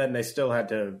 even then, they still had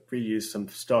to reuse some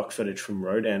stock footage from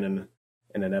Rodan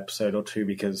in an episode or two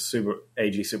because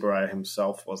Eiji Tsuburaya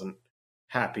himself wasn't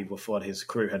happy with what his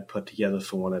crew had put together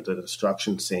for one of the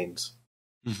destruction scenes.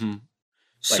 Mm-hmm.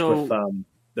 With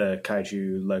the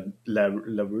kaiju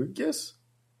Larugus,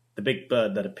 the big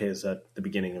bird that appears at the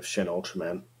beginning of Shin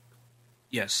Ultraman.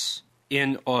 Yes,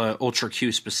 in Ultra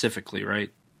Q specifically, right?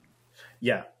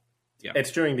 Yeah.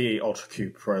 It's during the Ultra Q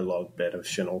prologue bit of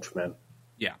Shin Ultraman.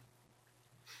 Yeah.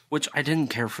 Which I didn't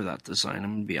care for that design,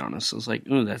 I'm going to be honest. I was like,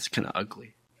 ooh, that's kind of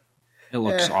ugly. It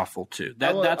looks awful, too.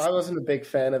 I wasn't a big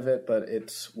fan of it, but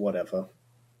it's whatever.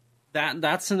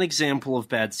 That's an example of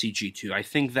bad CG, too. I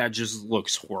think that just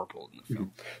looks horrible in the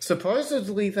film.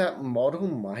 Supposedly, that model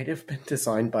might have been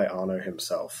designed by Anno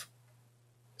himself.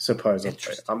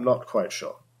 Supposedly. I'm not quite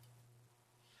sure.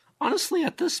 Honestly,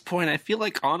 at this point, I feel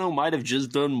like Anno might have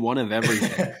just done one of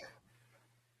everything.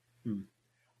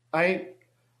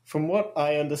 From what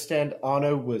I understand,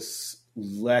 Anno was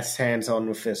less hands-on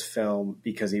with this film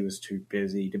because he was too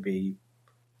busy to be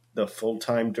the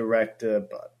full-time director,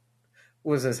 but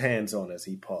was as hands-on as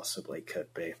he possibly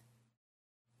could be.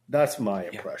 That's my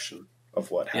impression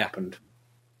of what happened.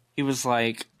 He was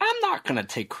like, I'm not going to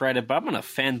take credit, but I'm going to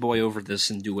fanboy over this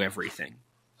and do everything.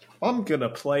 I'm going to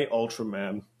play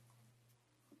Ultraman.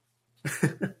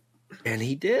 And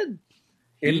he did.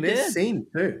 In this scene,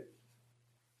 too.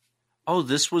 Oh,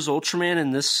 this was Ultraman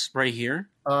in this right here?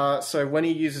 So when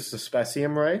he uses the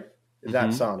Specium Ray,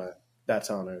 that's Anno. That's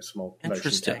Anno's motion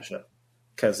capture.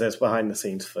 Because there's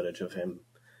behind-the-scenes footage of him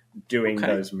doing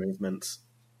those movements.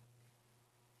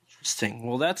 Interesting.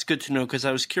 Well, that's good to know, because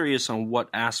I was curious on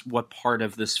what part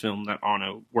of this film that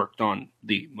Anno worked on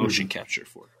the motion capture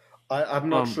for. I'm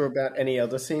not sure about any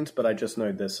other scenes, but I just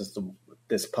know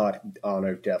this part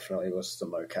Anno definitely was the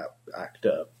mocap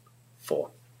actor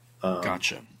for.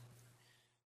 Gotcha.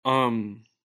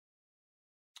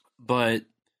 But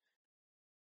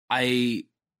I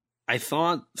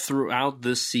thought throughout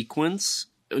this sequence,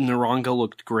 Naranga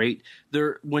looked great.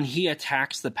 When he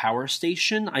attacks the power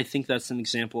station, I think that's an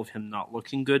example of him not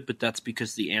looking good, but that's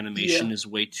because the animation is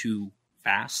way too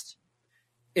fast.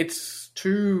 It's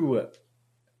too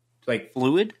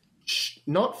fluid?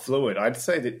 Not fluid. I'd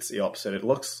say that it's the opposite. It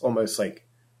looks almost like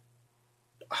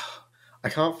I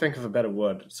can't think of a better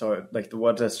word. So the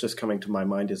word that's just coming to my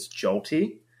mind is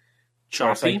jolty.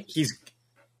 Choppy?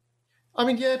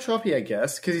 Choppy, I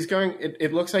guess, because he's going.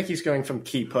 It looks like he's going from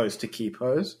key pose to key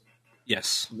pose.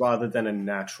 Yes, rather than a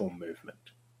natural movement.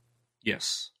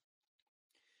 Yes,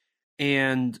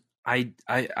 and I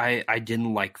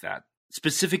didn't like that.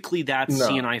 Specifically, that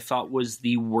scene I thought was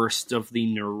the worst of the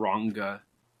Naranga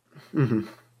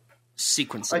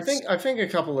sequences. I think a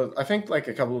couple of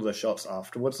the shots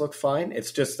afterwards look fine.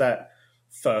 It's just that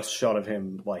first shot of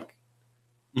him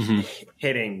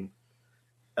hitting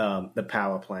the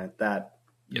power plant that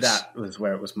was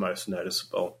where it was most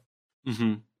noticeable.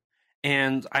 Mm-hmm.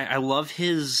 And I love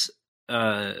his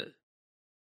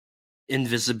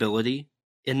invisibility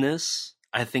in this.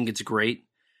 I think it's great.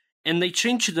 And they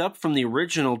changed it up from the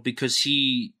original because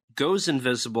he goes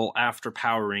invisible after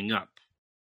powering up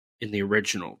in the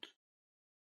original.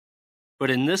 But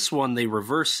in this one, they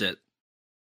reverse it,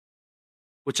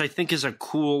 which I think is a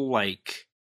cool,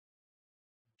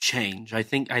 change. I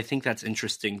think that's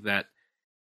interesting that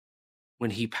when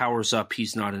he powers up,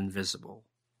 he's not invisible.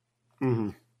 Mm-hmm.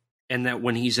 And that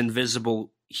when he's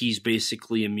invisible, he's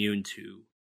basically immune to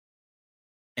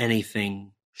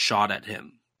anything shot at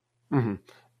him.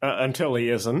 Until he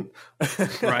isn't.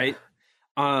 right?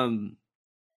 And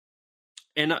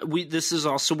this is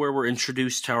also where we're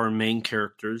introduced to our main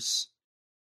characters,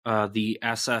 the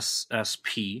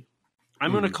SSSP.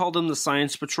 I'm going to call them the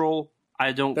Science Patrol.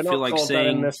 I don't They're feel not like called that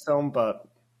saying in this film, but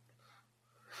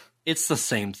it's the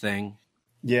same thing.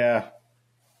 yeah.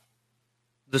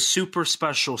 The Super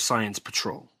Special Science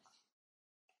Patrol.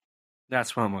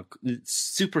 That's what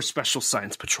Super Special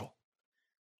Science Patrol.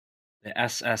 The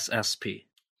SSSP.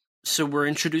 So we're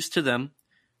introduced to them.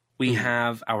 We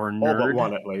have our nerd. All but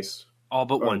one, at least. All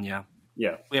but one, yeah.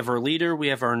 Yeah. We have our leader. We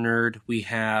have our nerd. We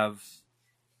have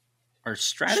our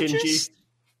strategist. Shinji.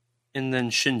 And then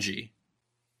Shinji.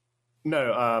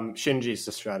 No, Shinji's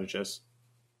the strategist.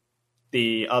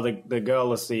 The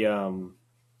girl is the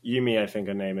Yumi, I think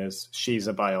her name is. She's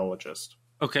a biologist.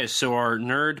 Okay, so our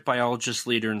nerd, biologist,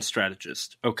 leader, and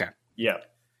strategist. Okay. Yeah.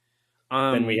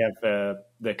 Then we have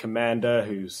the commander,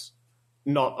 who's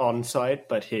not on site,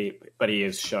 but he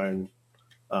is shown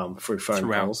through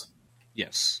phone calls.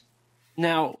 Yes.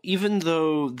 Now, even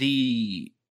though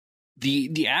the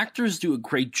actors do a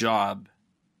great job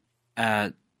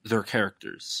at their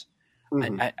characters,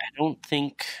 I don't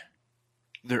think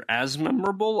they're as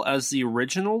memorable as the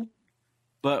original.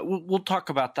 But we'll talk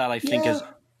about that, I think, as we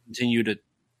continue to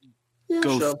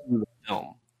go through the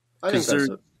film. I think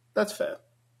that's fair.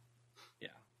 Yeah.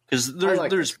 Because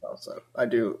there's also. I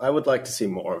would like to see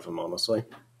more of them, honestly.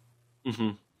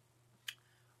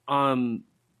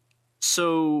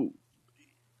 So,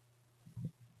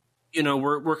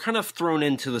 we're kind of thrown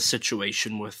into the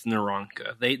situation with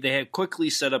Naranka. They have quickly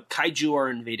set up kaiju are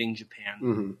invading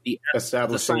Japan.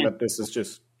 Establishing that this is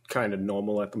just kind of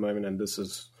normal at the moment, and this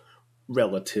is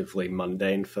relatively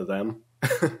mundane for them.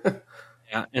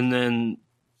 Yeah, and then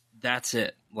that's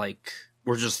it. Like,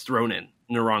 we're just thrown in.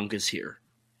 Naranka's here.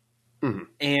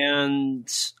 And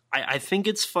I think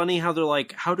it's funny how they're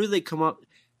like, how do they come up?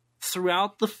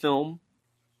 Throughout the film,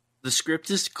 the script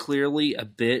is clearly a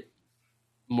bit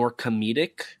more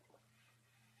comedic.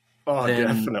 Oh,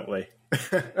 definitely.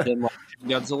 than like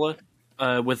Godzilla.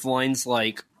 With lines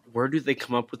like, where do they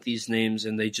come up with these names?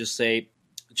 And they just say,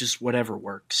 just whatever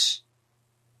works.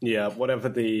 Yeah, whatever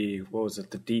the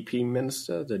DP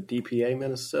minister, the DPA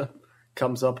minister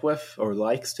comes up with or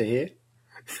likes to hear.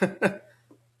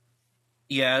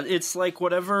 Yeah, it's like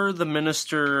whatever the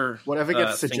minister... Whatever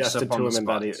gets suggested to him and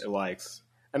that he likes.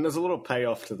 And there's a little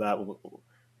payoff to that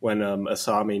when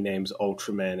Asami names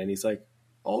Ultraman, and he's like,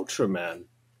 Ultraman,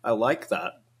 I like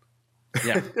that.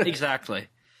 Yeah, exactly.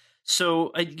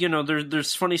 So,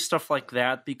 there's funny stuff like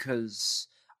that because...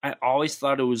 I always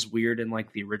thought it was weird in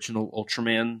like the original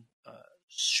Ultraman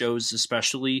shows,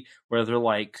 especially where they're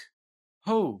like,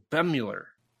 "Oh, Bemuller.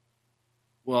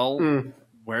 Well,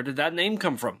 where did that name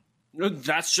come from?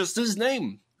 That's just his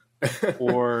name."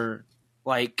 Or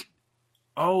like,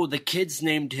 "Oh, the kids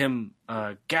named him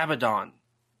Gabadon."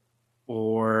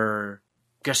 Or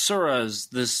Gasura's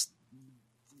this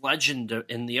legend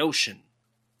in the ocean,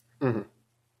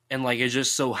 and like it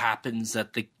just so happens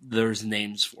that there's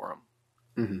names for him.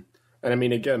 And I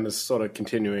mean, again, this sort of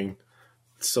continuing,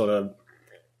 sort of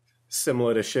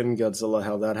similar to Shin Godzilla,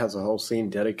 how that has a whole scene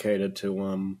dedicated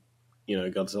to,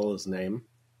 Godzilla's name.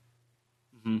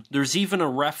 There's even a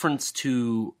reference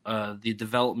to the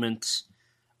development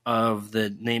of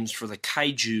the names for the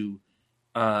kaiju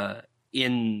from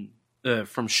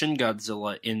Shin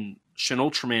Godzilla in Shin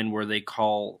Ultraman, where they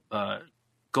call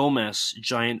Gomez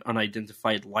giant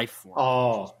unidentified life form.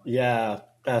 Oh, yeah,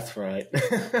 that's right.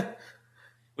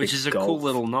 Which is a cool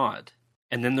little nod.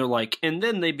 And then they're like, and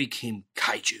then they became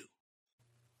kaiju.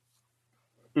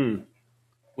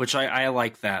 Which I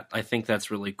like that. I think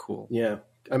that's really cool. Yeah.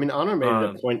 I mean, Anno made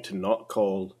it a point to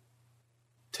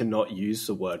not use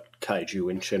the word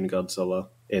kaiju in Shin Godzilla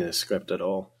in a script at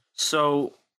all.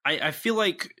 So I feel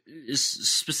like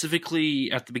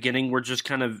specifically at the beginning, we're just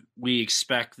we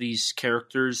expect these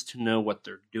characters to know what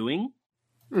they're doing.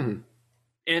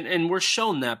 And we're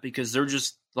shown that because they're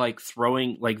just like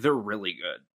throwing, like they're really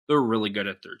good. They're really good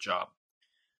at their job.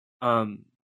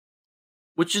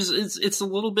 Which is it's a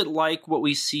little bit like what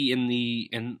we see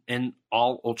in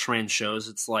all Ultraman shows.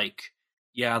 It's like,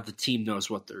 yeah, the team knows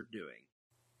what they're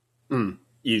doing.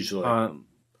 Usually.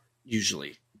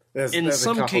 Usually. There's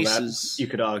some cases you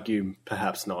could argue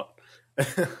perhaps not.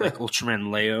 Like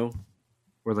Ultraman Leo,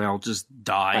 where they all just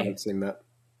die. I haven't seen that.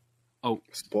 Oh.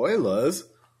 Spoilers.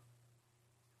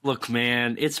 Look,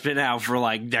 man, it's been out for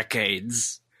like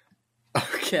decades.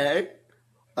 Okay.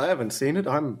 I haven't seen it.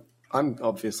 I'm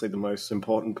obviously the most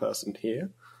important person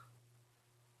here.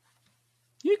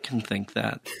 You can think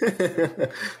that.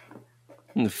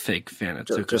 I'm a fake fan of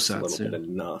Just a little Tokusatsu. bit of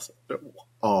nasty.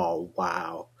 Oh,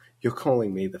 wow. You're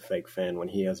calling me the fake fan when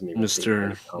he hasn't even seen Mister,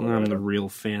 any Kamen I'm the Rider. real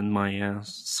fan, my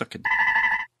ass. Suck it.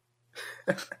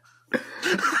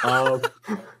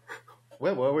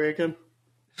 Where were we again?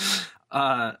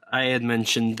 I had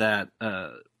mentioned that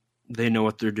they know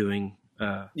what they're doing,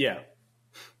 Yeah.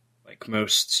 like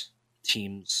most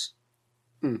teams.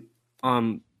 Hmm.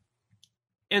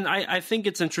 And I think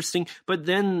it's interesting, but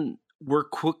then we're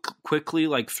quickly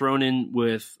like thrown in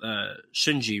with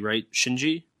Shinji, right?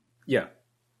 Shinji? Yeah.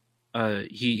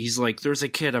 He's like, there's a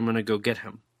kid, I'm gonna go get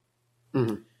him.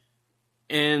 Mhm.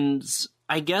 And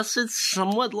I guess it's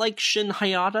somewhat like Shin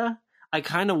Hayata. I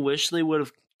kind of wish they would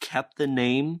have kept the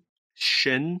name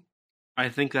Shin. I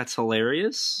think that's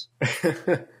hilarious,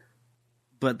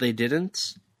 but they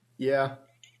didn't. Yeah.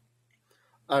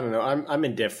 I don't know. I'm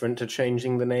indifferent to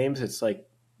changing the names. It's like,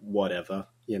 whatever,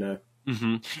 you know?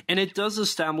 Hmm. And it does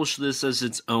establish this as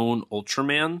its own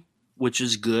Ultraman, which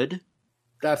is good.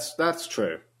 That's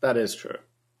true. That is true.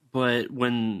 But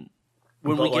when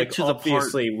we But, get like, to the part,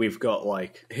 obviously we've got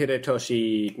like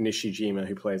Hidetoshi Nishijima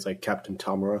who plays like Captain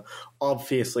Tamura.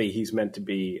 Obviously he's meant to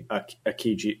be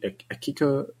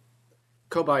Akiko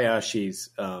Kobayashi's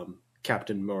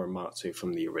Captain Muramatsu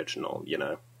from the original, you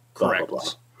know. Blah, correct. blah,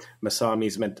 blah.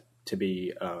 Masami's meant to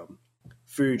be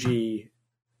Fuji,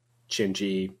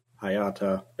 Shinji,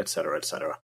 Hayata, etc.,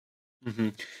 etc. Hmm.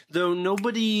 Though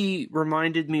nobody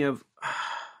reminded me of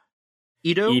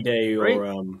Ito, Ide right?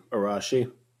 or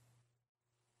Arashi.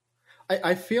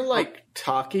 I feel like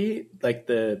Taki, like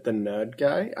the nerd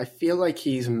guy, I feel like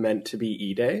he's meant to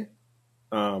be Ide.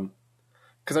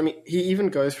 Because, I mean, he even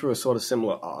goes through a sort of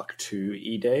similar arc to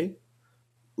Ide.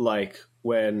 Like,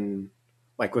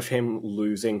 with him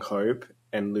losing hope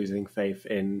and losing faith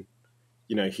in,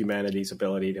 you know, humanity's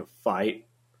ability to fight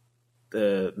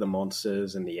the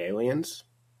monsters and the aliens.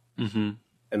 Mm-hmm.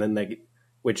 And then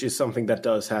which is something that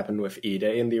does happen with Ide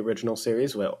in the original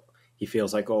series, where he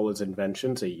feels like all his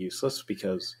inventions are useless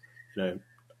because, you know,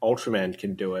 Ultraman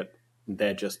can do it.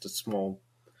 They're just a small,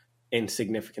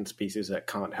 insignificant species that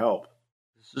can't help.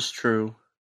 This is true.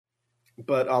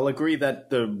 But I'll agree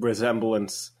that the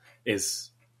resemblance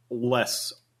is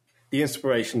less. The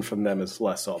inspiration from them is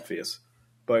less obvious.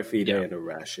 Both Ide and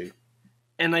Arashi.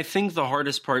 And I think the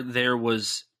hardest part there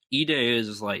was Ide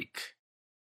is like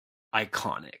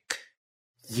iconic.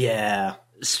 Yeah.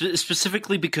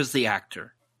 Specifically because the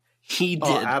actor. He did.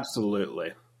 Oh,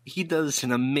 absolutely. He does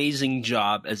an amazing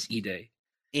job as Ide.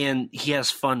 And he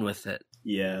has fun with it.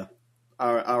 Yeah.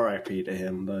 R.I.P. to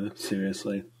him, though,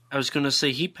 seriously. I was going to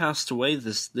say, he passed away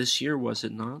this year, was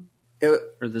it not?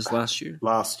 Or this last year?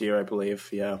 Last year, I believe,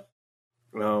 yeah.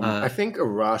 I think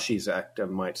Arashi's actor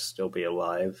might still be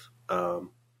alive,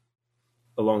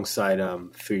 alongside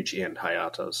Fuji and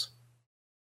Hayata's.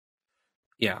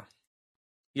 Yeah.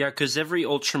 Yeah, because every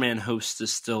Ultraman host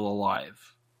is still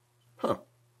alive. Huh.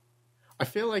 I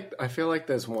feel like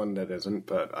there's one that isn't,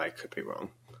 but I could be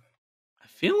wrong. I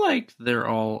feel like they're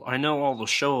all... I know all the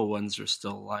Showa ones are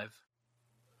still alive.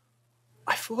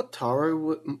 I thought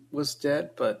Taro was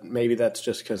dead, but maybe that's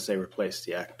just because they replaced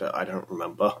the actor. I don't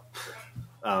remember.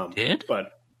 Did?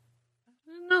 But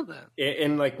I didn't know that.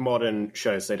 in like modern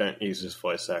shows, they don't use his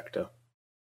voice actor.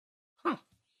 Huh.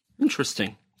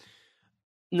 Interesting.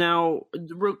 Now,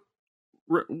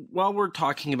 while we're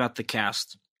talking about the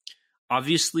cast,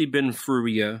 obviously Ben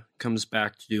Furuya comes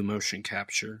back to do motion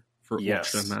capture for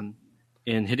Ultraman.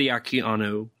 And Hideaki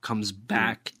Anno comes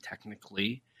back,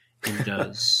 technically, and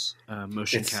does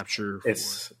motion capture.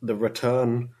 It's the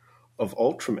return of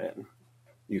Ultraman,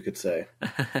 you could say.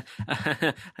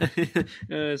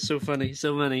 So funny,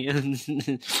 so funny.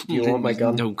 Do you want my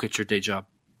gun? Don't quit your day job.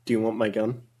 Do you want my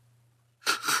gun?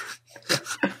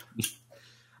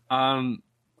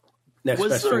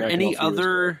 Was there any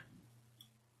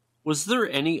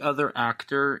other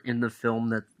actor in the film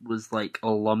that was like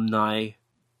alumni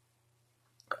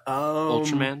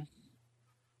Ultraman?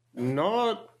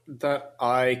 Not that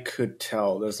I could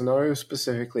tell. There's no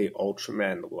specifically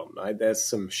Ultraman alumni. There's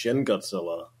some Shin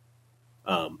Godzilla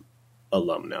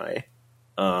alumni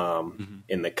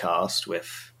in the cast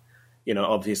with, you know,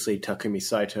 obviously Takumi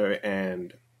Saito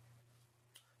and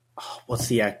what's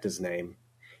the actor's name?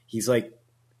 He's like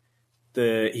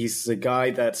he's the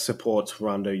guy that supports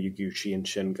Rando Yaguchi in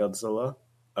Shin Godzilla.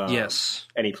 Yes.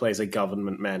 And he plays a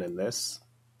government man in this.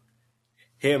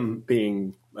 Him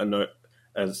being a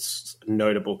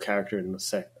notable character in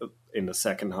the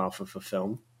second half of the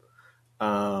film.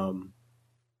 But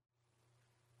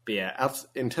yeah,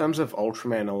 in terms of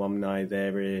Ultraman alumni,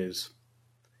 there is,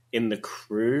 in the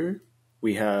crew,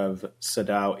 we have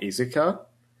Sadao Izuka,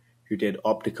 who did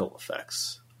optical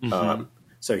effects. Mm-hmm.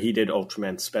 So he did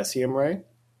Ultraman Specium Ray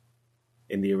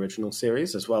in the original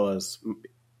series, as well as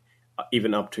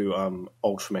even up to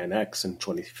Ultraman X in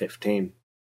 2015.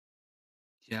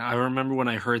 Yeah, I remember when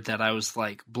I heard that, I was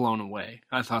like blown away.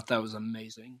 I thought that was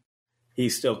amazing.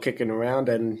 He's still kicking around,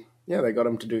 and yeah, they got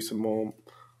him to do some more.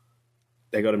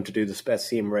 They got him to do the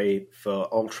Specium Ray for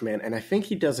Ultraman, and I think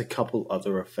he does a couple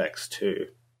other effects too.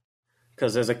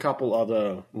 Because there's a couple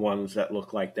other ones that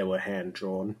look like they were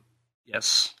hand-drawn.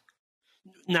 Yes.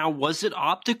 Now, was it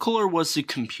optical or was it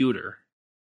computer?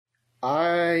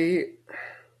 I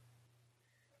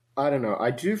don't know. I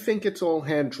do think it's all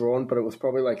hand-drawn, but it was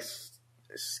probably like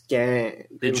scanned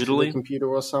digitally, the computer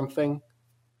or something.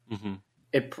 Mm-hmm.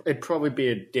 It'd probably be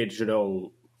a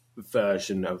digital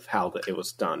version of how it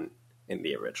was done in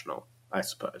the original, I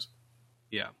suppose.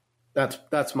 Yeah.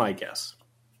 That's my guess.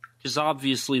 Because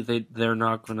obviously they're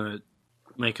not going to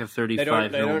make a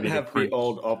 35 They don't have print. the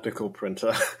old optical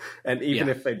printer, and even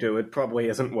if they do, it probably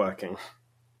isn't working.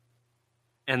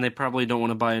 And they probably don't want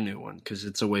to buy a new one because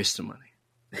it's a waste of money.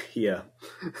 Yeah.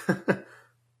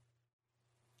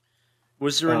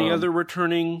 Was there any other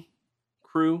returning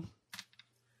crew?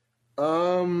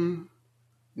 Not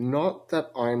that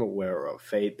I'm aware of.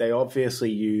 They obviously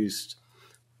used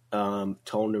Toll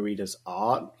Narita's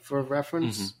art for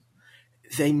reference. Mm-hmm.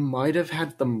 They might have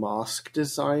had the mask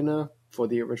designer for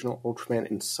the original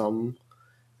Ultraman in some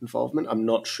involvement. I'm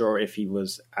not sure if he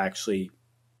was actually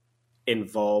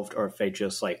involved or if they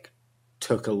just like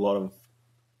took a lot of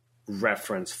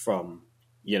reference from,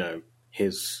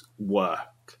 his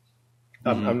work.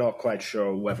 Mm-hmm. I'm not quite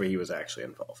sure whether he was actually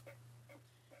involved.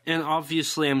 And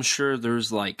obviously, I'm sure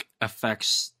there's like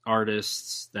effects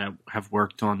artists that have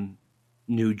worked on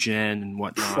New Gen and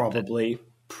whatnot. Probably.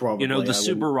 The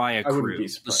Tsuburaya crew.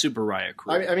 The Tsuburaya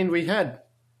crew. I mean, we had,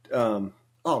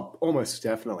 almost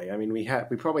definitely. I mean, we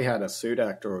probably had a suit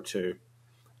actor or two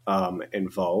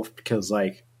involved because,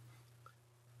 like,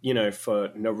 for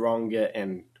Noronga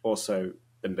and also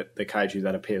the kaiju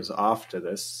that appears after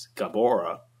this,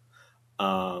 Gabora,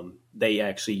 they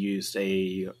actually used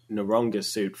a Noronga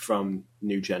suit from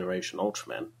New Generation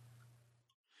Ultraman.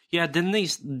 Yeah, didn't they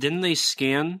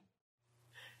scan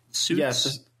suits?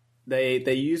 Yes,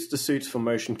 they used the suits for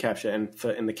motion capture, and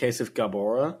in the case of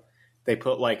Gabora, they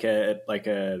put like a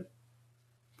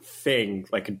thing,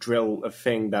 like a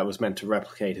thing that was meant to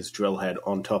replicate his drill head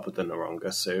on top of the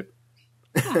Noronga suit.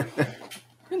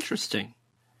 Interesting.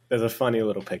 There's a funny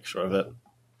little picture of it.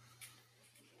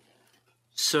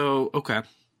 So, okay.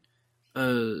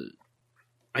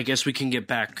 I guess we can get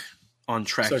back on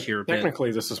track here a bit.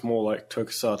 Technically, this is more like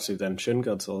Tokusatsu than Shin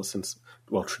Godzilla, since,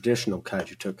 traditional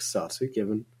kaiju Tokusatsu,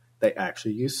 given they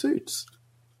actually use suits.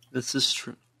 This is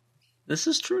true.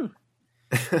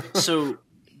 So,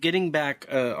 getting back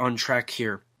on track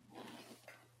here,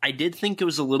 I did think it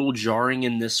was a little jarring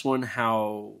in this one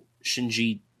how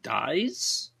Shinji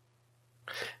dies.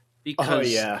 Because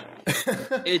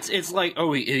it's like,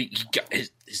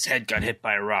 his head got hit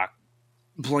by a rock.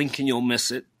 Blink and you'll miss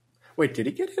it. Wait, did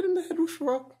he get hit in the head with a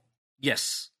rock?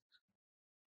 Yes.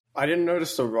 I didn't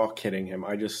notice the rock hitting him.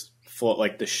 I just thought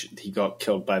like he got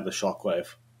killed by the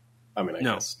shockwave. I mean, I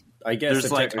guess there's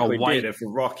it like technically a white did if a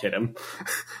rock hit him.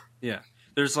 Yeah,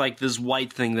 there's like this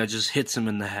white thing that just hits him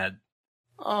in the head.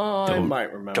 Oh, I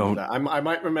might remember that. I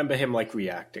might remember him like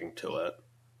reacting to it.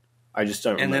 I just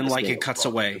don't. And remember then like it cuts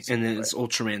away, and then it's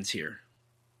Ultraman's here.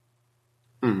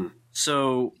 Mm-hmm.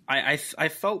 So I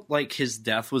felt like his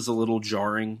death was a little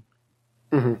jarring.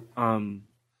 Mm-hmm.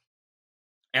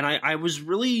 And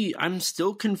I'm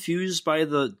still confused by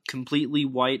the completely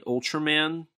white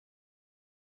Ultraman,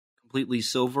 completely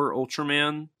silver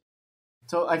Ultraman.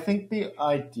 So I think the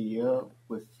idea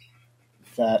with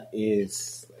that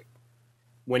is like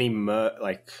when he when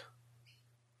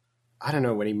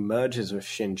he merges with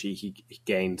Shinji, he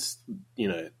gains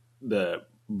the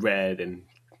red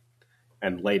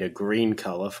and later green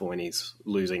color for when he's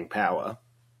losing power.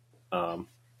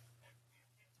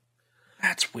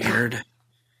 That's weird.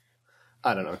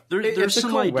 I don't know. There's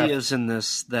some ideas in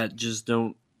this that just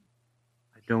I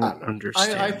don't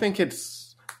understand.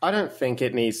 I don't think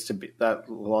it needs to be that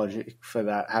logic for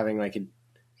that, having like a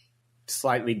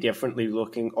slightly differently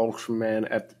looking Ultraman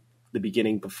at the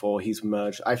beginning before he's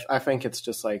merged. I think it's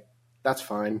just like, that's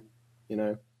fine,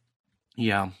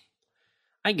 Yeah.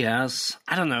 I guess.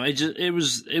 I don't know. It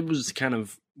was kind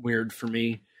of weird for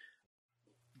me.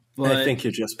 But I think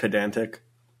you're just pedantic.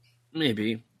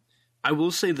 Maybe. I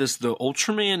will say this, though.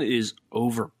 Ultraman is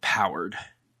overpowered.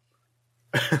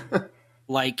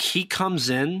 Like, he comes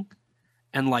in,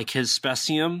 and, like, his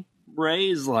Specium Ray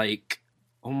is like,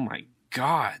 oh my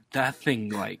god, that thing,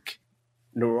 like,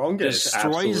 Noronga is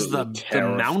destroys the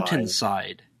terrifying.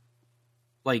 mountainside.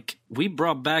 Like, we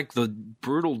brought back the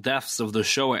brutal deaths of the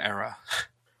Showa era.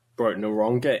 Bro,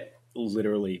 Noronga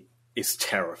literally is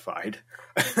terrified.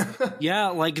 Yeah,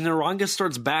 like, Noronga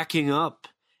starts backing up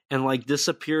and, like,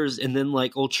 disappears, and then,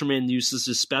 like, Ultraman uses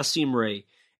his Specium Ray.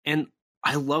 And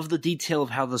I love the detail of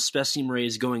how the Specium Ray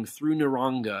is going through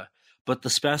Noronga, but the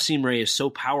Specium Ray is so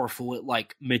powerful, it,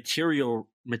 like,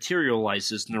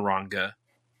 materializes Noronga.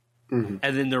 Mm-hmm.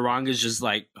 And then Noronga's just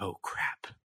like, oh, crap.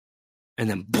 And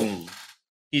then, boom.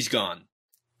 He's gone.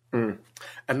 Mm.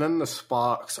 And then the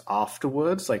sparks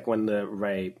afterwards, like when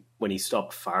he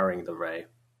stopped firing the ray,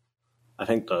 I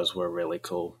think those were really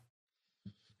cool.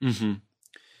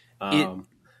 Mm-hmm.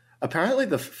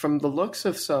 Apparently, from the looks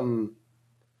of so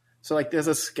like there's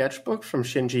a sketchbook from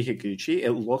Shinji Higuchi.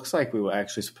 It looks like we were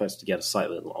actually supposed to get a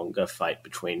slightly longer fight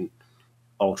between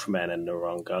Ultraman and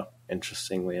Noronga,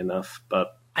 interestingly enough.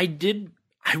 But I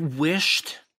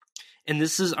wished, and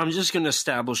I'm just going to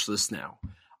establish this now.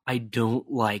 I don't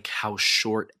like how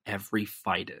short every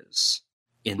fight is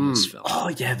in this film.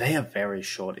 Oh yeah, they are very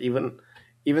short. Even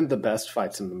the best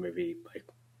fights in the movie, like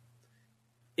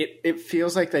it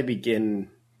feels like they begin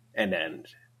and end.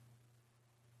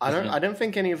 I don't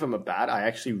think any of them are bad. I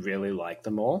actually really like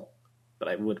them all, but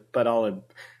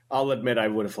I'll admit I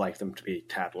would have liked them to be a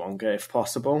tad longer if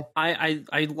possible. I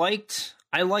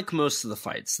like most of the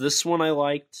fights. This one I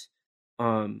liked.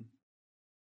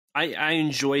 I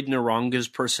enjoyed Noronga's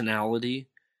personality,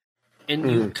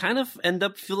 and you kind of end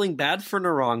up feeling bad for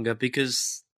Noronga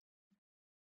because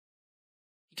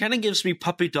he kind of gives me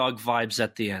puppy dog vibes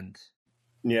at the end.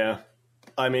 Yeah.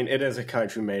 I mean, it is a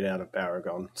kaiju made out of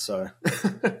Baragon, so...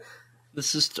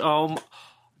 This is...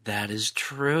 that is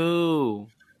true.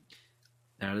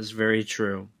 That is very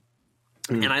true.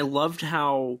 And I loved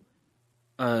how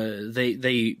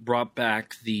they brought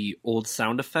back the old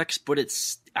sound effects, but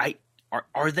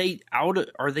are they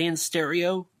in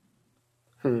stereo?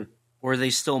 Or are they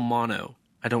still mono?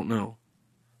 I don't know.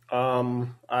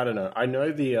 I don't know. I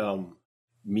know the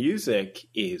music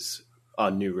is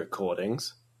on new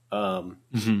recordings. I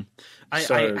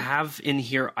have in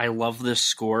here, I love this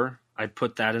score. I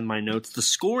put that in my notes. The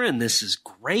score in this is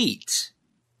great.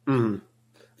 Oh,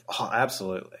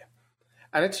 absolutely.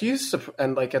 And it's used,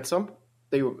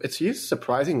 it's used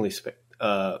surprisingly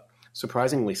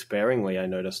sparingly, I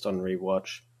noticed on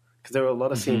rewatch. Because there were a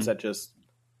lot of scenes that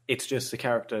it's just the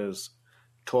characters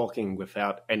talking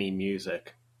without any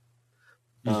music.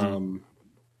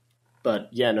 But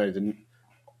yeah, no,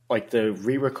 the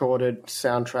re-recorded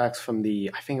soundtracks from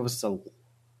I think it was the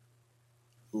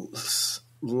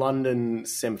London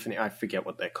Symphony, I forget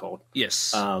what they're called.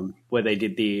 Yes. Where they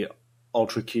did the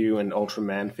Ultra Q and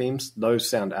Ultraman themes. Those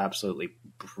sound absolutely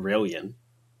brilliant.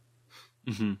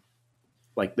 Mm-hmm.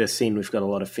 Like this scene, we've got a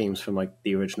lot of themes from like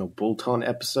the original Bulton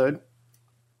episode.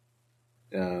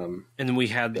 And then we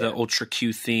had the Ultra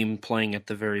Q theme playing at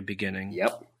the very beginning.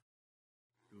 Yep.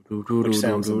 Which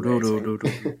sounds amazing.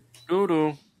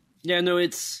 Yeah, no,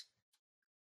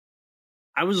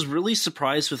 I was really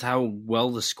surprised with how well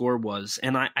the score was,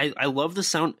 and I love the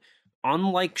sound.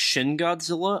 Unlike Shin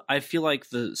Godzilla, I feel like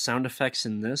the sound effects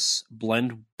in this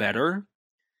blend better.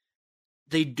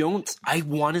 I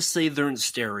want to say they're in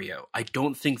stereo. I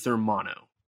don't think they're mono,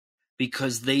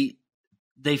 because it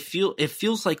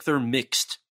feels like they're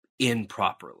mixed in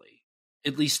properly.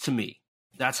 At least to me.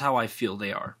 That's how I feel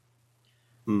they are.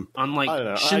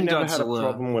 Unlike Shin I never Godzilla, had a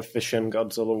problem with the Shin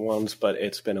Godzilla ones, but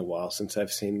it's been a while since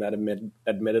I've seen that,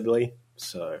 admittedly.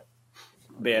 So,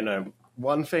 but yeah, no,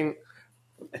 one thing,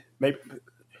 maybe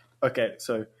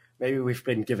we've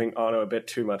been giving Arno a bit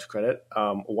too much credit.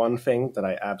 One thing that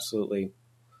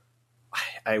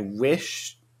I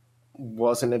wish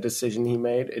wasn't a decision he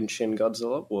made in Shin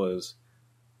Godzilla was,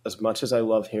 as much as I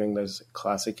love hearing those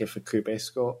classic Ifukube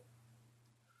score,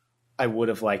 I would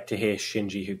have liked to hear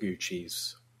Shinji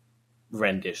Higuchi's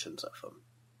renditions of them.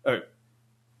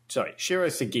 Shiro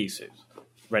Sagisu's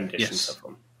renditions of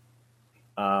them.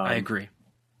 I agree.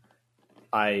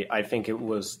 I think it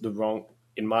was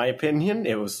in my opinion,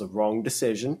 it was the wrong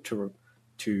decision to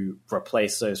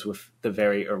replace those with the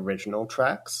very original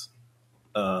tracks.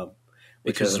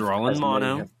 Because they're all in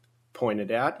mono. Have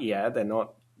pointed out, yeah, they're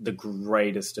not the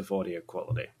greatest of audio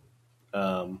quality.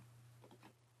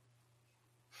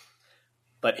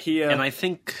 But here, and I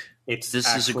think this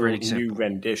is a great example. New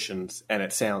renditions, and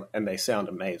they sound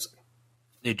amazing.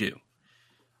 They do.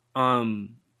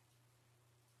 And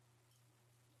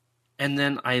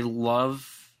then I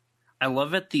love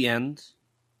at the end.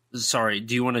 Sorry,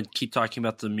 do you want to keep talking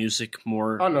about the music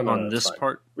more on this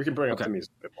part? We can bring up the music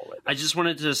a bit more later. I just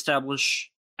wanted to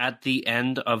establish at the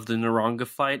end of the Naranga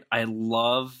fight, I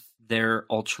love their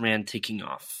Ultraman taking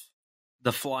off.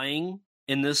 The flying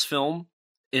in this film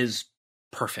is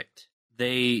perfect.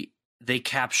 They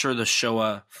capture the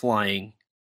Showa flying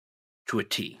to a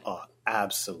T. Oh,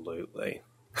 absolutely.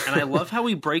 And I love how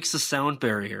he breaks the sound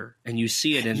barrier, and you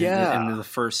see it in the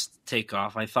first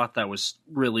takeoff. I thought that was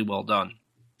really well done.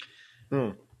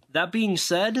 That being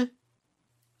said,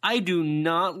 I do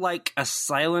not like a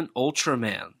silent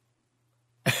Ultraman.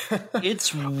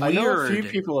 It's weird. I know a few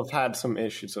people have had some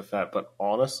issues with that, but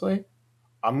honestly,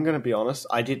 I'm going to be honest,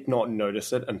 I did not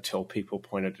notice it until people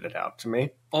pointed it out to me.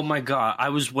 Oh my god, I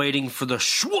was waiting for the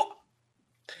shwa!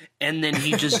 And then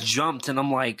he just jumped, and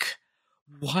I'm like,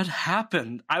 what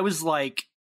happened? I was like,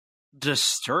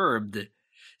 disturbed. This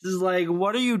is like,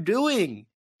 what are you doing?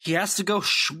 He has to go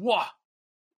shwa.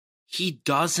 He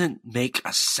doesn't make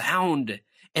a sound.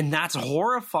 And that's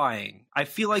horrifying. I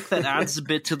feel like that adds a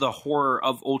bit to the horror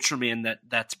of Ultraman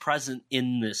that's present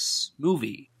in this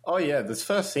movie. Oh yeah, this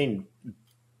first scene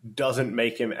doesn't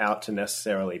make him out to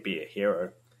necessarily be a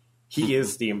hero. He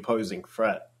is the imposing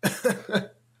threat.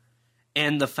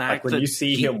 And the fact like when that you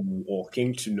see him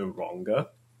walking to Naranga.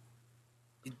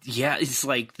 Yeah, it's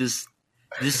like this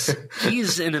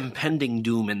he's an impending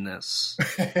doom in this.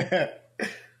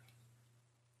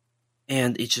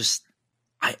 And it just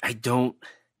I don't.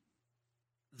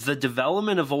 The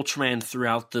development of Ultraman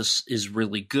throughout this is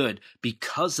really good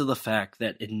because of the fact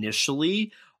that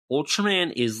initially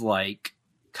Ultraman is like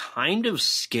kind of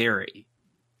scary.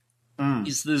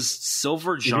 He's this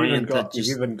silver giant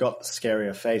you've even got the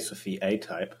scarier face with the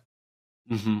A-type,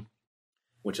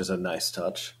 which is a nice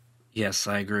touch. Yes,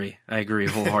 I agree. I agree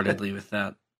wholeheartedly with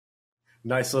that.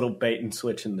 Nice little bait and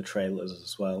switch in the trailers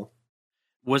as well.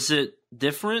 Was it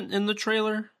different in the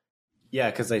trailer? Yeah,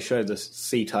 because they showed the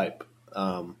C-type,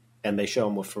 and they show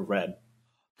him with the red.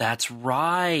 That's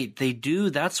right. They do.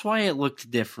 That's why it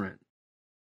looked different.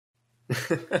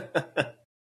 Okay.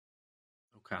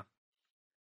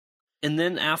 And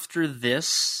then after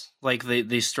this, like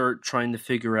they start trying to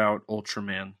figure out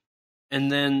Ultraman.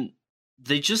 And then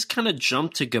they just kind of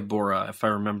jump to Gabora, if I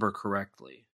remember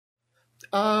correctly.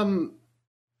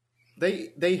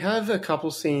 They have a couple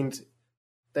scenes.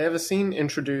 They have a scene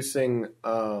introducing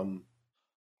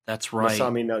That's right.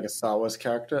 Masami Nagasawa's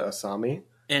character, Asami.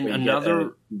 And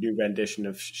another new rendition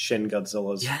of Shin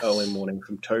Godzilla's Early Morning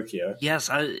from Tokyo. Yes,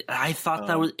 I thought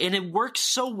that was, and it works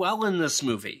so well in this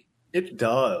movie. It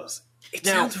does. It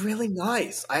sounds really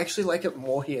nice. I actually like it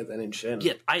more here than in Shin.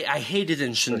 Yeah, I hate it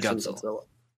in Shin Godzilla.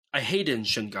 I hate it in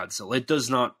Shin Godzilla. It does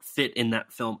not fit in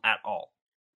that film at all.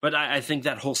 But I think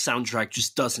that whole soundtrack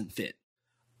just doesn't fit.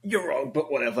 You're wrong,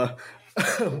 but whatever.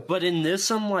 But in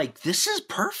this, I'm like, this is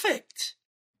perfect.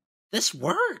 This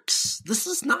works. This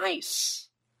is nice.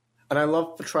 And I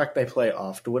love the track they play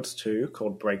afterwards, too,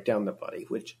 called Break Down the Body,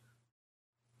 which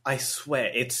I swear,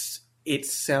 it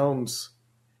sounds...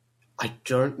 I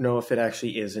don't know if it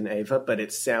actually is in Eva, but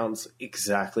it sounds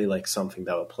exactly like something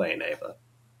that would play in Eva.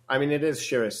 I mean, it is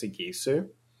Shiro Sagisu.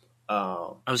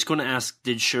 I was going to ask,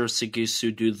 did Shiro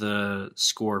Sagisu do the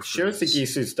score for Shiro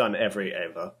Sagisu's done every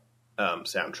Eva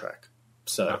soundtrack.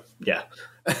 So, yeah.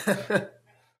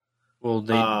 Well,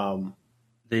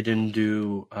 they didn't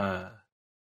do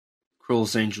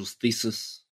Cruel's Angel's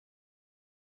Thesis.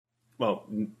 Well,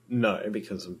 no,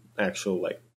 because of actual,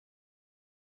 like,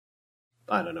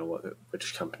 I don't know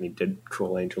which company did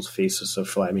Cruel Angel's Thesis or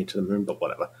Fly Me to the Moon, but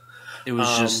whatever. It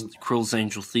was just Cruel's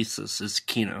Angel Thesis. It's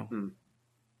Kino.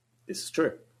 This is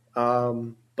true.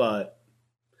 But,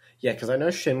 yeah, because I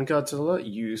know Shin Godzilla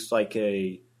used, like,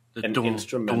 an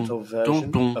instrumental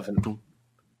version of an...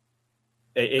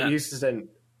 It uses an...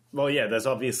 Well, yeah, there's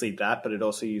obviously that, but it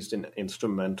also used an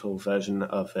instrumental version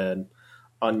of an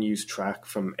unused track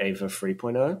from Eva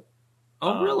 3.0.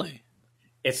 Oh, really?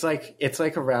 It's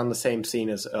like around the same scene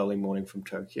as Early Morning from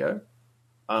Tokyo.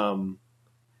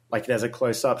 Like there's a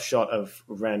close-up shot of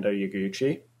Rando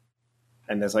Yaguchi,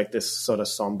 and there's like this sort of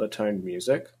somber toned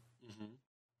music.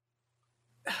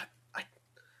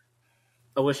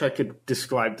 I wish I could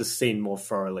describe the scene more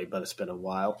thoroughly, but it's been a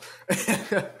while.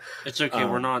 It's okay.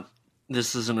 We're not.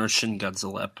 This isn't our Shin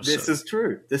Godzilla episode. This is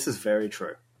true. This is very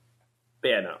true. But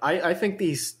yeah, no, I think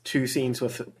these two scenes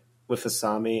with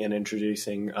Asami and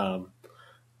introducing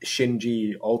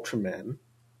Shinji Ultraman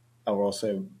are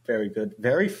also very good.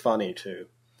 Very funny, too.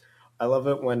 I love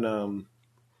it when,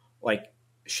 like,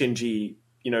 Shinji,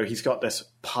 you know, he's got this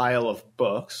pile of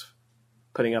books,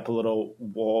 putting up a little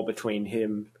wall between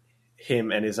him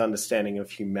and his understanding of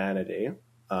humanity.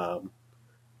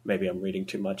 Maybe I'm reading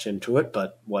too much into it,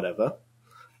 but whatever.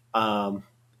 And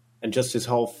just his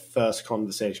whole first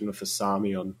conversation with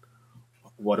Asami on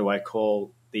what do I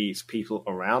call these people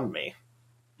around me?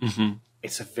 Mm-hmm.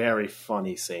 It's a very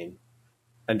funny scene.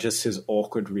 And just his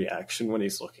awkward reaction when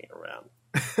he's looking around.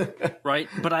 Right?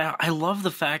 But I love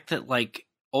the fact that, like,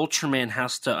 Ultraman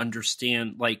has to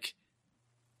understand, like,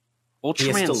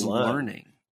 Ultraman's learning.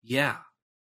 Yeah.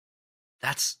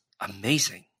 That's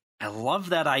amazing. I love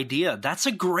that idea. That's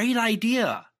a great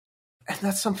idea. And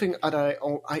that's something that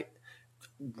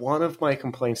one of my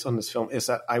complaints on this film is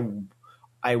that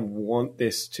I want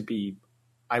this to be,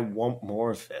 I want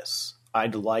more of this. I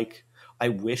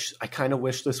kind of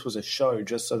wish this was a show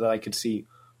just so that I could see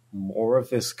more of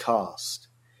this cast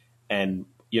and,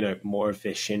 you know, more of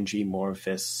this Shinji, more of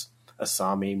this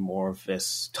Asami, more of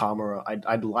this Tamura.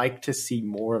 I'd like to see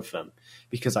more of them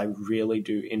because I really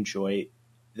do enjoy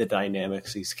the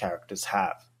dynamics these characters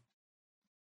have.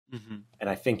 Mm-hmm. And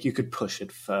I think you could push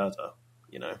it further,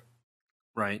 you know?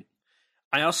 Right.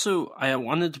 I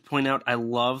wanted to point out I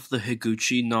love the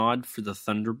Higuchi nod for the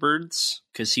Thunderbirds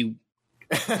because he...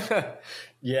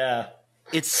 Yeah.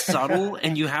 It's subtle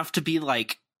and you have to be,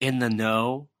 like, in the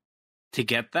know to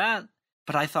get that,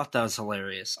 but I thought that was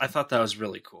hilarious. I thought that was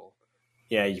really cool.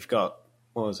 Yeah, you've got,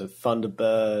 what was it,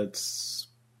 Thunderbirds,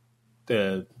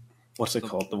 what's it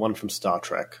called? The one from Star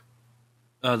Trek.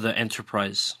 The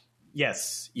Enterprise.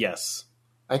 Yes.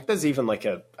 I think there's even I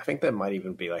think there might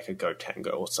even be like a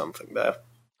Gotengo or something there.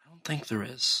 I don't think there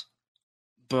is.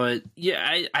 But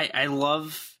yeah, I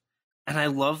love, and I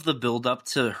love the build up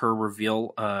to her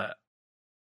reveal.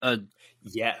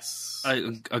 Yes.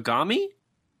 Agami?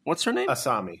 What's her name?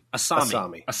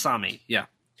 Asami. Yeah.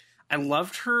 I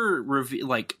loved her reveal.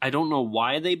 Like, I don't know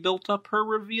why they built up her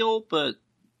reveal, but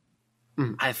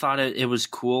I thought it was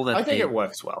cool that I think it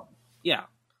works well. Yeah.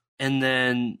 And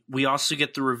then we also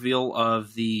get the reveal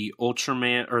of the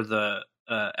Ultraman or the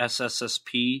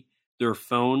SSSP, their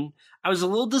phone. I was a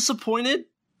little disappointed.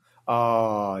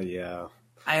 Oh, yeah.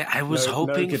 I was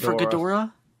hoping for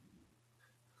Ghidorah.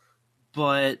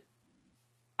 But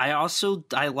I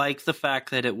like the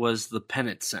fact that it was the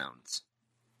pennant sounds.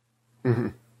 Mm-hmm.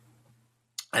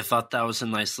 I thought that was a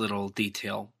nice little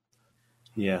detail.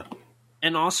 Yeah.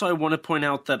 And also I want to point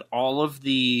out that all of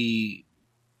the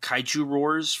kaiju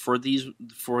roars for the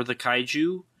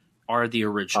kaiju are the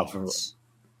originals.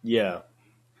 Yeah.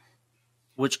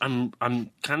 Which I'm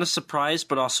kind of surprised,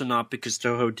 but also not, because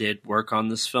Toho did work on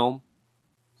this film.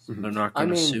 So they're not going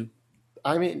to sue.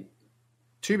 I mean,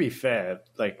 to be fair,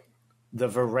 like, the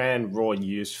Varan roar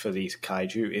used for these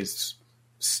kaiju is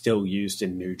still used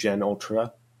in New Gen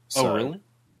Ultra. So, oh, really?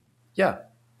 Yeah.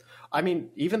 I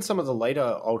mean, even some of the later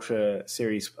Ultra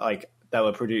series, like, that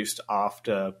were produced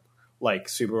after, like,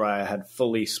 Subaraya had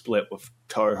fully split with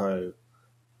Toho,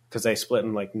 because they split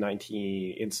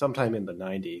in sometime in the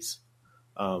 90s.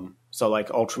 So, like,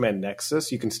 Ultraman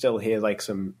Nexus, you can still hear, like,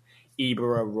 some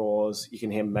Ibara roars. You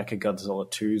can hear Mechagodzilla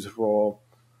 2's roar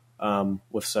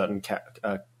with certain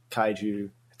kaiju,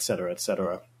 etc.,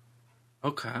 etc.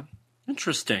 Okay.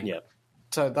 Interesting. Yeah.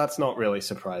 So that's not really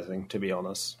surprising, to be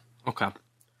honest. Okay.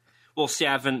 Well, see,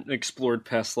 I haven't explored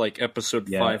past, like, episode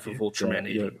 5 of Ultraman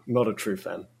 80. You're not a true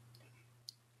fan.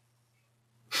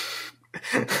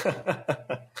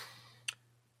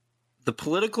 The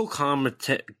political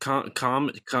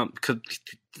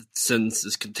sentence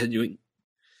is continuing.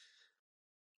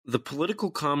 The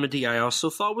political comedy I also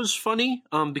thought was funny,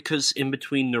 because in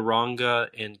between Naranga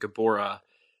and Gabora,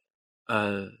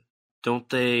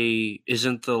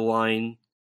 isn't the line,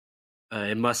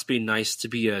 it must be nice to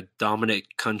be a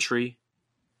dominant country?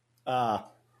 I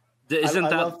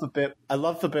love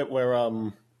the bit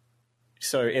where,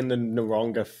 so in the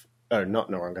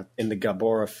in the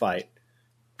Gabora fight,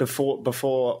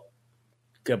 before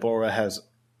Gabora has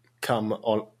come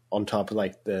on top of,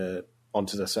 like,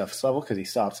 onto the surface level, because he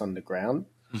starts underground.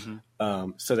 Mm-hmm.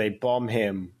 So they bomb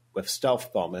him with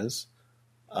stealth bombers.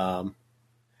 And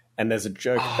there's a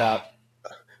joke about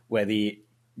where the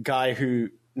guy who,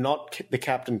 not the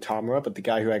Captain Tamura, but the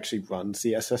guy who actually runs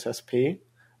the SSSP,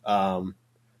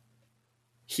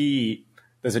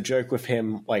 there's a joke with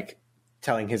him, like,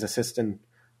 telling his assistant,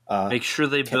 make sure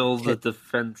they build the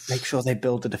defense. Make sure they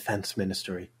build the defense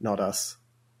ministry, not us.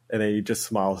 And then he just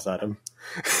smiles at him.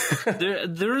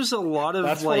 There's a lot of,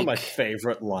 that's one of my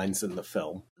favorite lines in the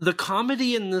film. The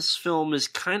comedy in this film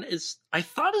I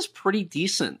thought is pretty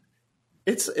decent.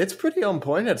 It's pretty on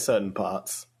point at certain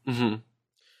parts. Mm-hmm.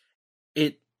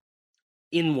 It,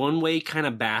 in one way, kind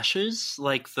of bashes,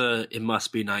 like, it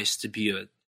must be nice to be a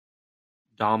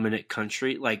dominant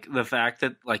country. Like, the fact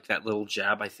that, like, that little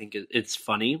jab, I think it's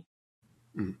funny.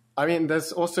 I mean,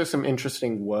 there's also some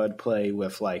interesting wordplay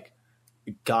with, like,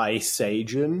 Gai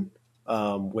Seijin,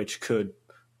 which could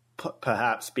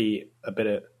perhaps be a bit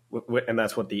of, and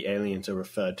that's what the aliens are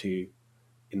referred to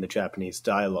in the Japanese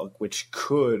dialogue, which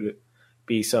could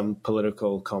be some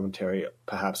political commentary,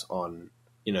 perhaps on,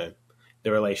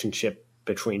 the relationship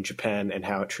between Japan and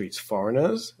how it treats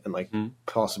foreigners, and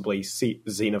possibly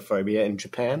xenophobia in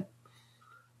Japan.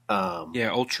 Yeah,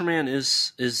 Ultraman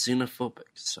is xenophobic,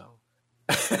 so.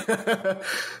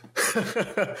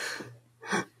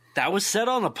 That was said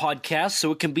on a podcast,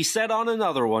 so it can be said on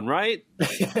another one, right?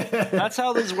 That's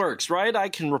how this works, right? I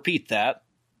can repeat that.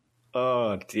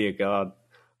 Oh, dear God.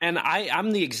 And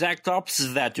I'm the exact opposite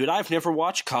of that, dude. I've never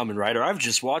watched Kamen Rider. I've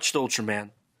just watched Ultraman.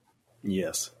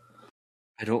 Yes.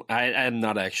 I'm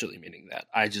not actually meaning that.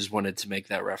 I just wanted to make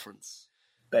that reference.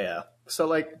 Yeah.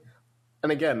 So,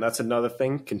 and again, that's another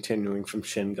thing, continuing from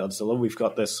Shin Godzilla. We've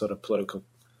got this sort of political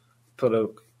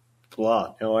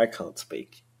I can't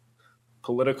speak.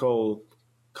 Political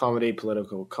comedy,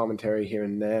 political commentary here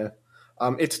and there.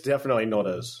 It's definitely not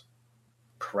as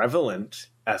prevalent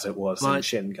as it was in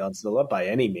Shin Godzilla by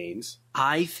any means.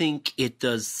 I think it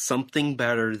does something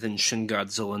better than Shin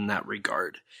Godzilla in that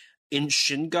regard. In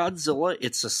Shin Godzilla,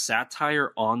 it's a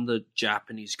satire on the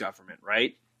Japanese government,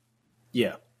 right?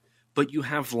 Yeah. But you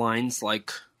have lines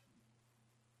like,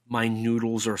 "My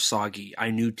noodles are soggy.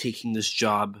 I knew taking this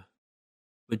job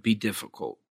would be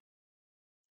difficult."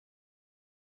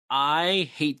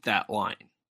 I hate that line.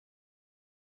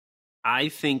 I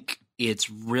think it's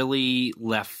really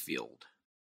left field.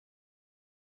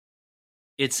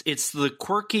 It's the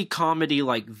quirky comedy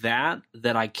like that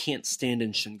I can't stand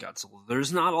in Shin Godzilla.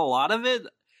 There's not a lot of it,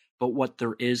 but what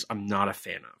there is, I'm not a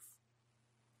fan of.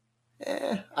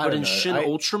 But in Shin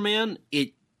Ultraman,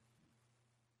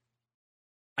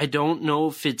 I don't know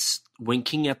if it's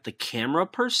winking at the camera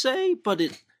per se, but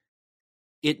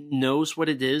it knows what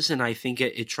it is, and I think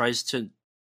it tries to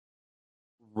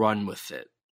run with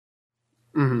it.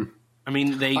 Mm-hmm. I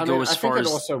mean, I think it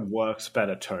also works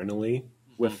better tonally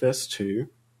with this, too.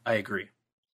 I agree.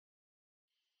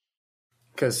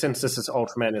 Because since this is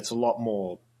Ultraman, it's a lot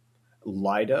more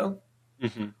lighter,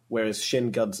 whereas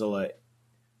Shin Godzilla,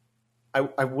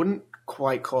 I wouldn't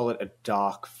quite call it a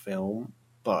dark film,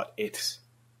 but it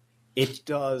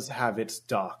does have its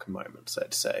dark moments,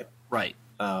 I'd say. Right.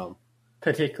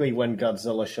 Particularly when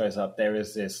Godzilla shows up, there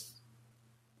is this,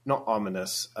 not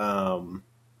ominous,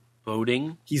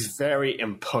 boding? He's very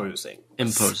imposing.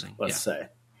 Let's say.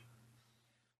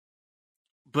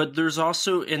 But there's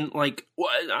also,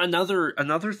 another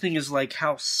thing is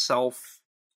how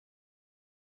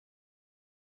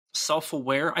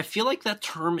self-aware. I feel like that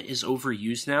term is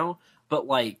overused now, but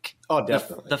oh,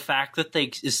 definitely. The fact that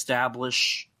they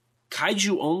establish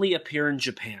kaiju only appear in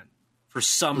Japan for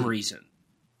some reason.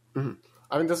 Mm-hmm.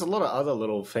 I mean, there's a lot of other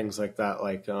little things like that,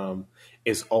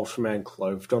 is Ultraman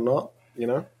clothed or not,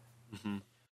 Mm-hmm.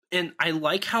 And I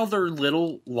like how they're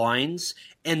little lines,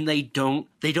 and they don't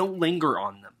linger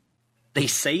on them. They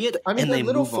say it, and they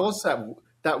little move on. Force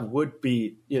that would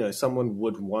be, someone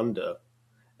would wonder.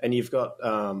 And you've got,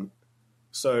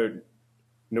 so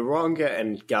Noronga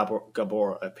and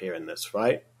Gabora appear in this,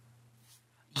 right?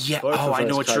 Yeah. I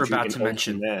know what you're about to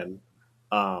mention.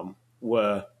 Ultraman,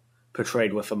 were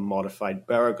portrayed with a modified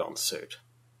Baragon suit.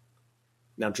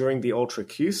 Now, during the Ultra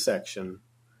Q section,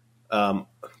 the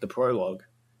prologue,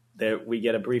 we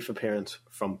get a brief appearance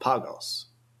from Pagos,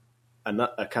 a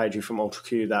kaiju from Ultra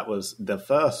Q that was the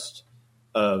first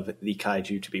of the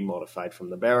kaiju to be modified from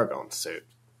the Baragon suit.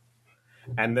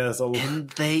 And they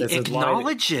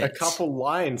acknowledge it. A couple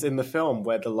lines in the film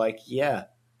where they're like, yeah,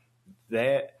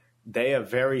 they are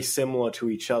very similar to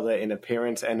each other in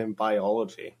appearance and in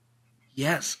biology.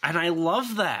 Yes, and I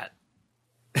love that.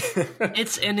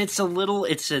 It's a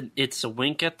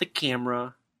wink at the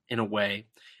camera in a way,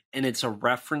 and it's a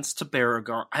reference to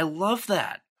Baragon. I love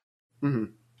that.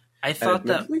 Mm-hmm. I thought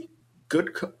that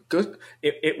good.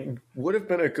 It would have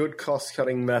been a good cost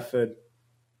cutting method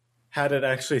had it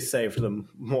actually saved them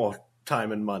more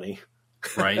time and money,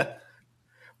 right?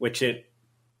 Which it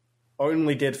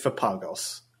only did for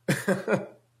Pagos.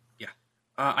 Yeah,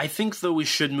 I think though we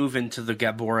should move into the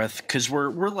Gaborath because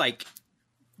we're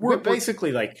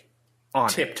basically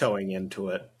tiptoeing into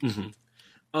it. Mm-hmm.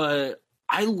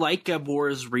 I like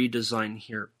Gabora's redesign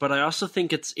here, but I also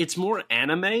think it's more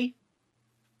anime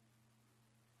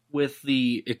with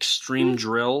the extreme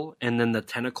drill and then the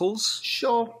tentacles.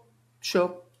 Sure.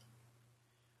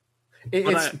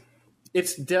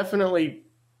 It's definitely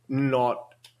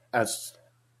not as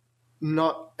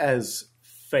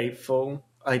faithful,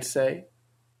 I'd say,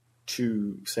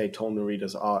 to say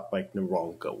Tonarida's art like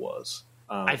Noronga was.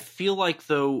 I feel like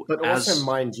though, but also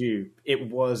mind you, it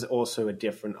was also a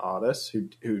different artist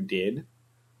who did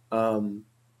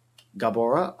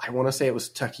Gabora. I want to say it was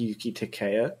Takayuki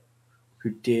Takea who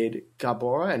did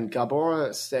Gabora, and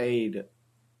Gabora stayed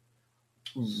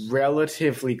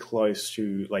relatively close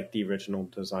to like the original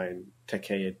design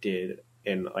Takea did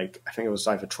in like I think it was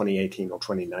either 2018 or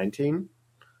 2019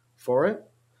 for it.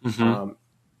 Mm-hmm.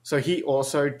 So he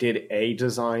also did a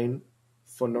design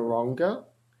for Noronga.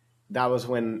 That was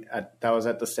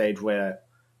at the stage where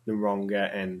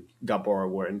Noronga and Gabora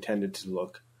were intended to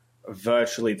look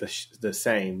virtually the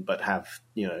same, but have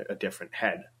a different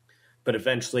head. But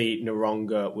eventually,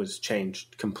 Noronga was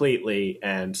changed completely,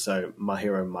 and so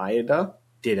Mahiro Maeda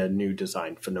did a new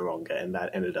design for Noronga, and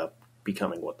that ended up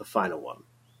becoming what the final one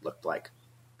looked like.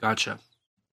 Gotcha.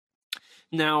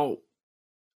 Now,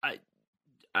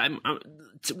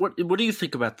 what do you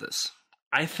think about this?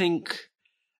 I think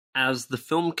as the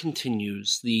film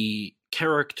continues, the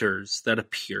characters that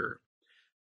appear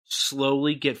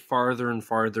slowly get farther and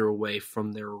farther away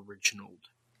from their original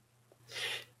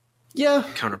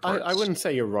counterparts. I wouldn't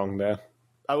say you're wrong there.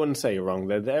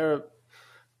 They're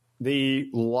the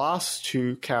last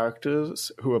two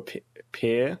characters who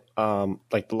appear,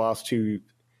 like the last two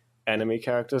enemy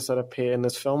characters that appear in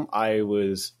this film, I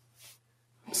was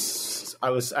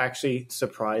actually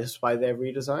surprised by their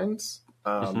redesigns.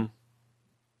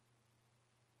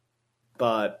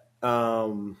 But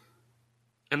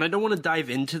and I don't want to dive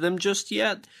into them just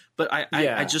yet, but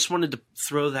I just wanted to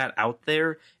throw that out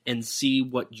there and see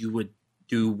what you would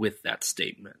do with that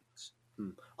statement.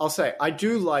 I'll say I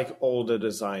do like older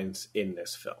designs in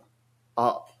this film.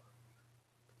 I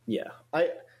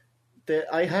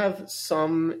have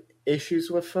some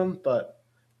issues with them, but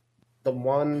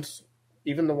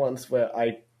even the ones where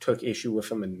I took issue with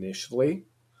them initially,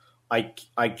 I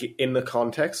in the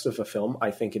context of a film,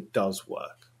 I think it does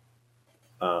work.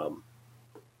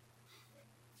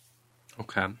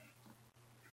 Okay.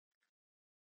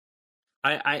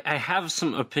 I have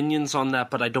some opinions on that,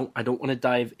 but I don't want to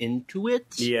dive into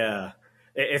it. Yeah.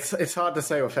 It's hard to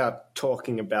say without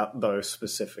talking about those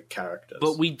specific characters.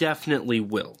 But we definitely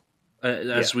will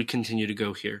as we continue to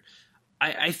go here.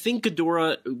 I think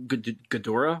Ghidorah?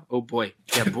 Oh boy,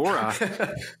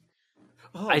 Gabora.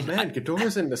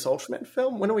 Ghidorah's in this Ultraman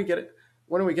film? When are we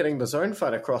getting the Zone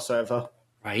Fighter crossover?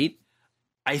 Right?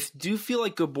 I do feel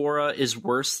like Gabora is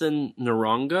worse than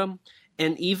Noronga,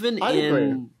 and even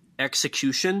in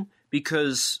execution,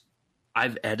 because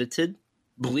I've edited.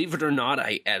 Believe it or not,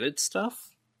 I edit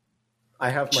stuff.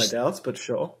 I have my doubts, but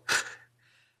sure.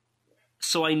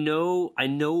 So I know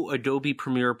Adobe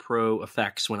Premiere Pro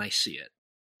effects when I see it.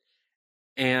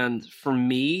 And for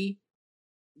me,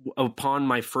 upon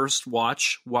my first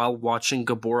watch, while watching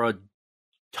Gabora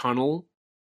tunnel,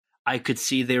 I could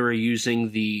see they were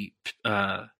using the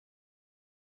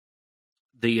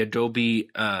Adobe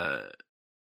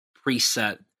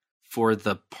preset for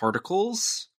the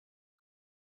particles.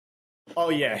 Oh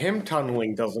yeah, him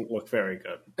tunneling doesn't look very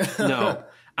good. No,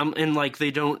 and like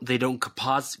they don't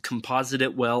composite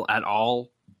it well at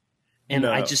all. And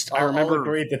no, I remember. I'll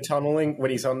agree. The tunneling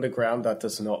when he's underground, that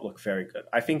does not look very good.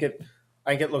 I think it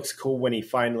looks cool when he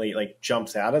finally like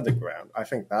jumps out of the ground. I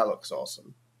think that looks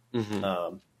awesome.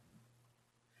 Mm-hmm.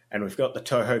 And we've got the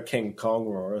Toho King Kong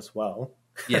roar as well.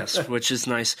 Yes, which is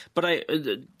nice. But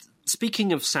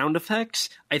speaking of sound effects,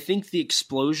 I think the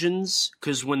explosions,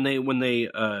 because when they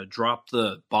drop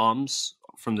the bombs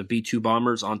from the B-2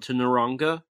 bombers onto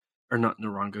Gabora.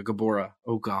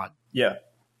 Oh God. Yeah.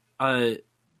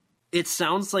 It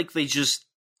sounds like they just,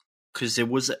 because it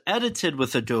was edited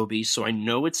with Adobe, so I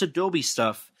know it's Adobe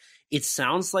stuff. It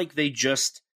sounds like they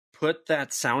just put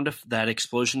that that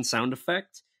explosion sound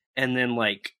effect and then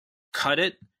like cut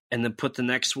it and then put the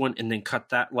next one and then cut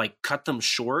them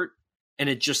short. And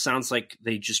it just sounds like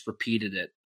they just repeated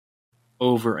it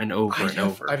over and over and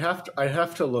over. I'd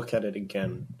have to look at it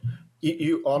again.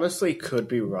 You honestly could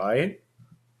be right.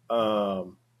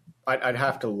 I'd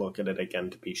have to look at it again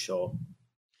to be sure.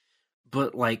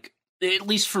 But like, at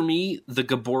least for me, the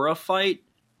Gabora fight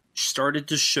started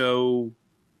to show,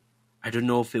 I don't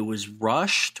know if it was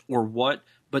rushed or what,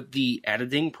 but the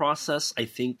editing process, I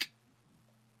think,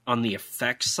 on the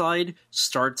effects side,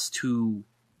 starts to,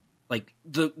 like,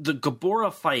 the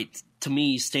Gabora fight, to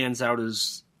me, stands out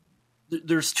as,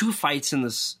 there's two fights in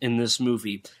this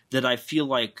movie that I feel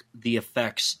like the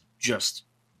effects just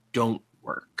don't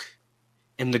work.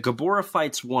 And the Gabora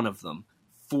fight's one of them,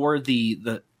 for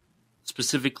the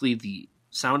specifically the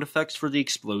sound effects for the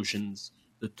explosions,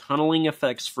 the tunneling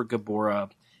effects for Gabora,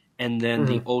 and then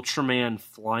the Ultraman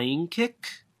flying kick.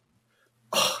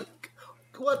 Oh,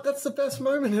 what? That's the best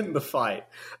moment in the fight.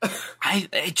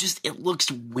 It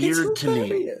looks weird to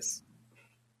me.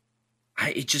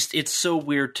 It's so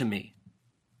weird to me.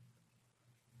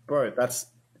 bro,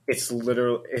 it's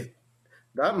literally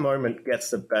that moment gets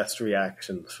the best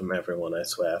reactions from everyone. I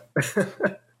swear.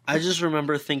 I just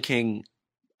remember thinking,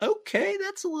 okay,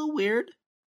 that's a little weird.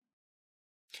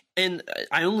 And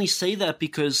I only say that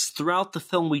because throughout the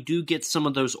film, we do get some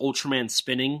of those Ultraman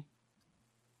spinning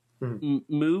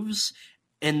moves,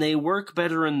 and they work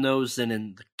better in those than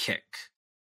in the kick.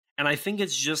 And I think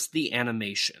it's just the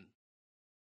animation.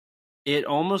 It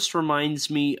almost reminds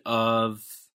me of...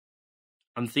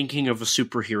 I'm thinking of a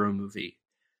superhero movie.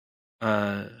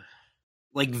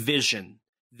 Like Vision.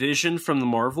 Vision from the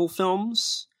Marvel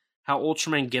films. How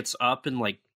Ultraman gets up and,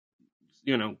 like,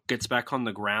 you know, gets back on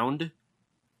the ground.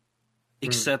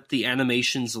 Except the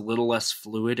animation's a little less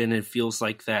fluid, and it feels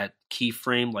like that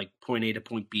keyframe, like point A to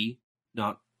point B,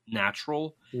 not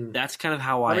natural. That's kind of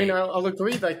how I mean, I'll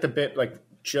agree, like, the bit, like,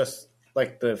 just,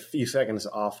 like, the few seconds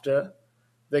after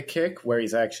the kick, where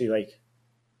he's actually, like,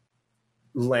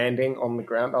 landing on the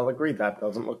ground, I'll agree that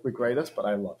doesn't look the greatest, but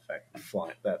I love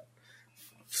that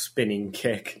spinning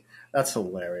kick. That's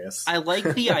hilarious. I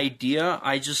like the idea,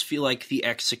 I just feel like the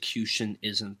execution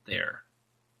isn't there.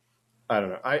 I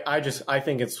don't know. I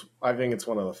think it's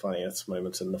one of the funniest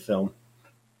moments in the film.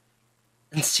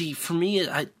 And see, for me,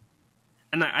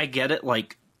 I get it,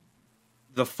 like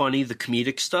the funny, the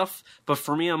comedic stuff, but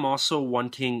for me, I'm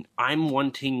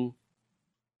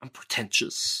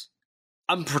pretentious.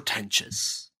 I'm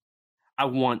pretentious. I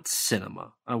want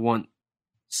cinema. I want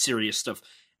serious stuff.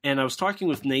 And I was talking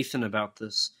with Nathan about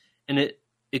this, and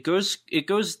it goes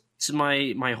to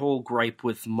my whole gripe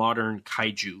with modern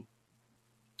kaiju,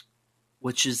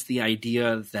 which is the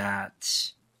idea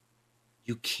that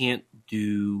you can't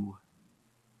do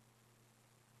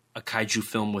a kaiju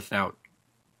film without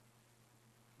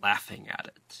laughing at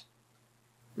it.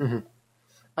 Mm-hmm.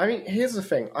 I mean, here's the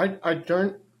thing. I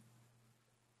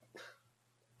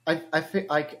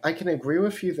think I can agree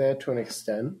with you there to an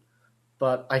extent,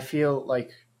 but I feel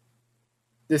like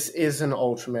this is an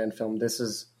Ultraman film. This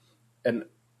is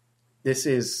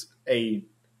a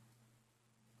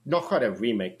not quite a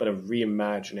remake, but a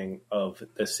reimagining of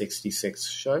the 66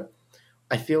 show.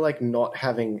 I feel like not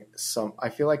having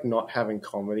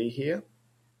comedy here,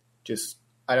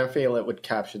 I don't feel it would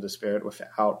capture the spirit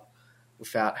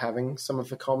without having some of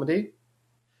the comedy.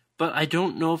 But I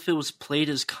don't know if it was played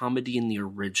as comedy in the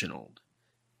original.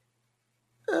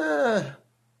 I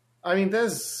mean,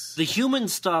 there's... The human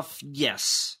stuff,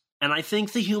 yes. And I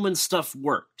think the human stuff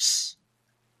works.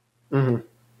 Mm-hmm.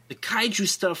 The kaiju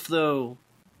stuff, though...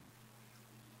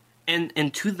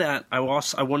 And to that, I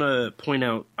want to point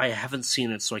out, I haven't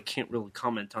seen it, so I can't really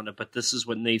comment on it, but this is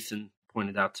what Nathan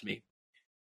pointed out to me.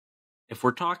 If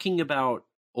we're talking about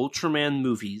Ultraman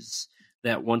movies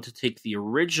that want to take the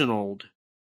original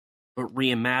but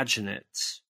reimagine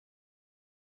it,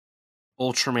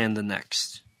 Ultraman the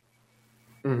Next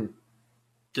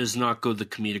does not go the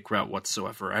comedic route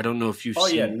whatsoever. I don't know if you've seen...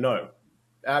 Oh, yeah, no.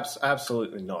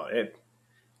 Absolutely not.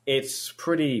 It's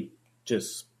pretty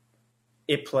just...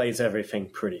 It plays everything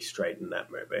pretty straight in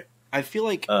that movie. I feel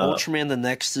like Ultraman the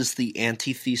Next is the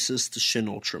antithesis to Shin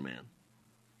Ultraman.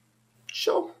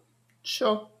 Sure.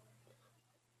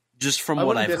 Just from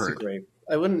what I've heard.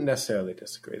 I wouldn't necessarily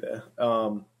disagree there.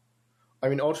 I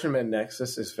mean, Ultraman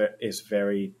Nexus is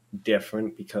very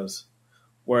different because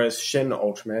whereas Shin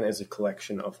Ultraman is a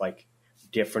collection of like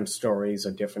different stories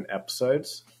or different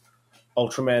episodes,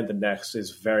 Ultraman the Next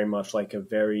is very much like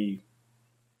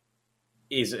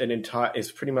is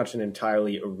pretty much an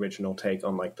entirely original take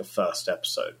on like the first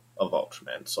episode of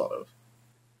Ultraman, sort of.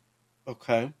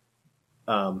 Okay.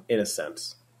 In a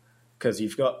sense, because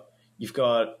you've got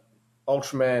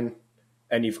Ultraman,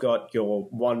 and you've got your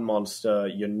one monster,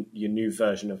 your new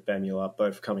version of Benula,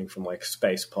 both coming from like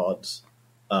space pods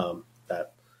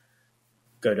that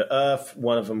go to Earth.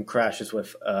 One of them crashes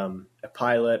with a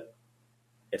pilot,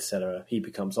 etc. He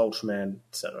becomes Ultraman,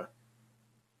 etc.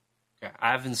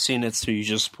 I haven't seen it, so you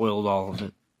just spoiled all of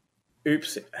it.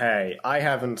 Oops! Hey, I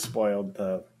haven't spoiled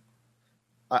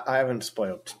I haven't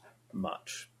spoiled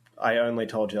much. I only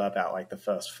told you about like the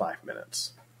first 5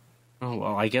 minutes. Oh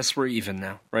well, I guess we're even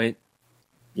now, right?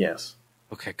 Yes.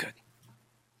 Okay, good.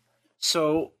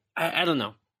 So I don't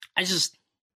know.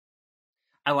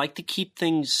 I like to keep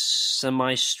things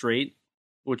semi-straight,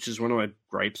 which is one of my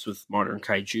gripes with modern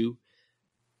kaiju.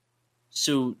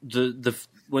 So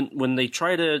when they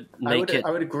try to make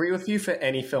I would agree with you for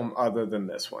any film other than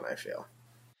this one, I feel.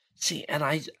 See, and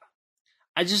I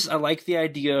like the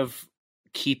idea of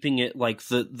keeping it like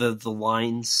the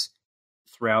lines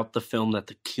throughout the film that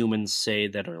the humans say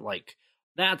that are like,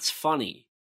 that's funny.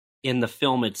 In the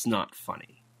film, it's not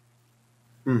funny.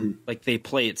 Mm-hmm. Like they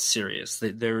play it serious.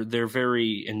 They're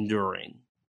very enduring.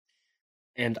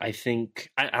 And I think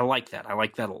I like that. I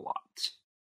like that a lot.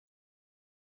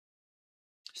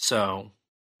 So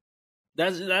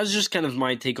that's just kind of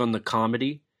my take on the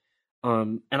comedy.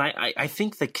 And I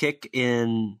think the kick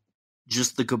in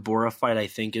just the Gamora fight, I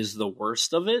think, is the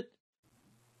worst of it.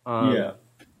 Yeah.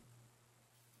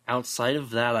 Outside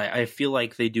of that, I feel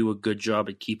like they do a good job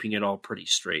at keeping it all pretty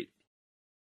straight.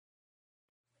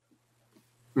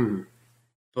 Hmm.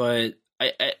 But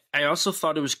I also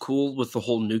thought it was cool with the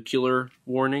whole nuclear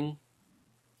warning.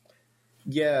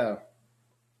 Yeah.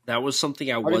 That was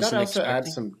something I mean, wasn't that also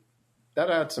expecting. that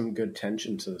adds some good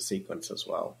tension to the sequence as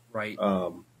well. Right.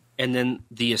 And then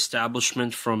the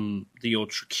establishment from the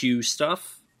Ultra Q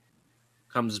stuff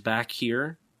comes back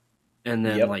here, and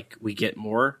then like we get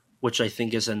more, which I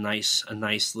think is a nice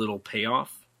little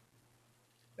payoff.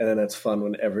 And then it's fun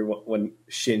when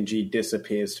Shinji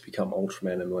disappears to become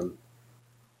Ultraman, and when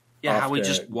how he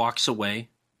just walks away.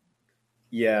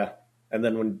 Yeah, and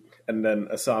then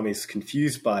Asami's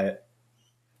confused by it,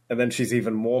 and then she's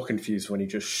even more confused when he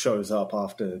just shows up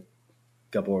after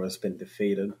Gabora's been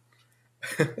defeated.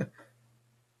 And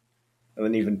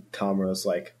then even Tamara's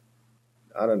like,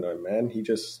 I don't know, man, he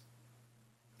just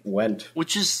went.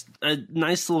 Which is a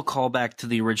nice little callback to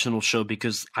the original show,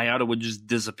 because Hayata would just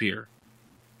disappear.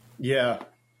 Yeah,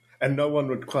 and no one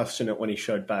would question it when he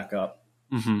showed back up.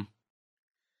 Mm-hmm.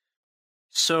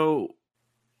 So,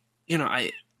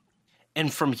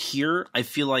 and from here, I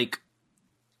feel like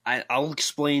I'll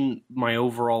explain my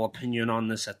overall opinion on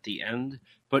this at the end,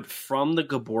 but from the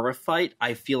Gamora fight,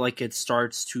 I feel like it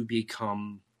starts to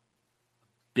become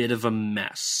a bit of a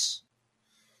mess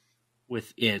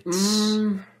with its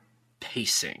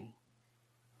pacing.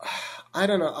 I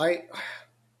don't know.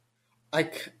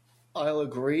 I'll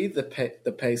agree.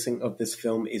 The pacing of this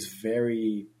film is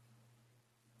very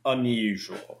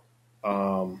unusual.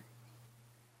 I'll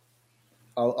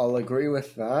agree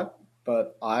with that,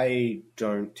 but I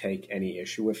don't take any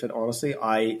issue with it. Honestly,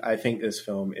 I think this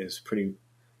film is pretty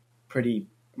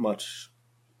much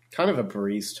kind of a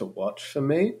breeze to watch for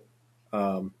me.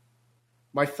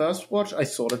 My first watch, I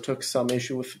sort of took some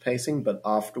issue with the pacing, but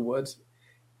afterwards,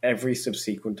 every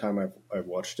subsequent time I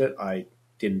watched it, I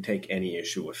didn't take any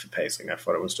issue with the pacing. I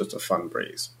thought it was just a fun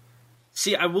breeze.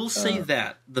 See, I will say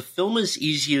that the film is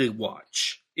easy to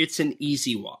watch. It's an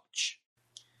easy watch.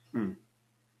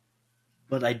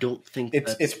 But I don't think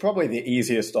it's probably the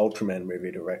easiest Ultraman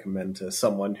movie to recommend to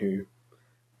someone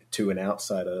to an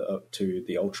outsider up to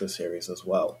the Ultra series as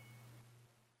well.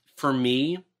 For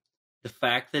me, the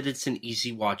fact that it's an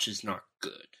easy watch is not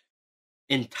good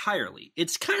entirely.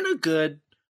 It's kind of good,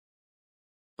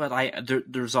 but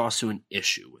there's also an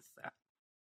issue with that.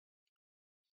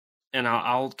 And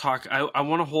I'll talk. I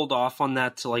want to hold off on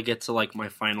that till I get to like my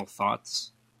final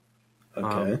thoughts.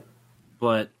 Okay,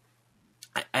 but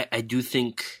I do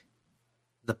think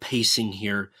the pacing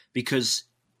here, because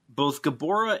both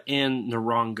Gamora and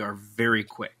Naranga are very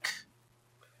quick.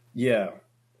 Yeah,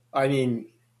 I mean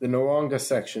the Naranga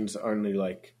section's only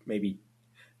like maybe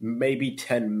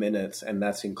 10 minutes, and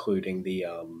that's including the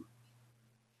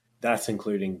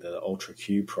Ultra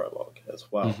Q prologue as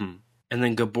well. Mm-hmm. And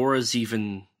then Gabora's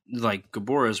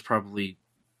probably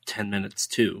 10 minutes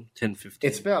too, 10, 15.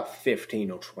 It's about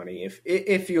 15 or 20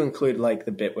 if you include like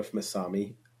the bit with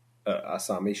Asami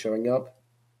showing up.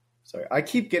 Sorry, I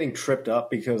keep getting tripped up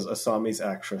because Asami's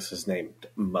actress is named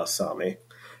Masami.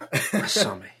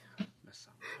 Masami.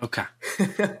 Okay.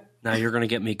 Now you're going to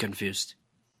get me confused.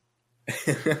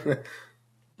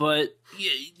 But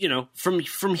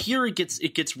from here it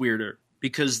gets weirder,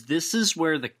 because this is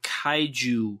where the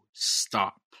kaiju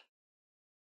stop.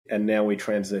 And now we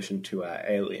transition to our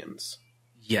aliens.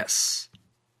 Yes.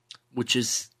 Which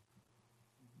is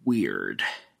weird.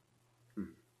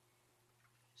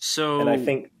 So, and I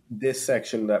think this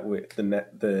section that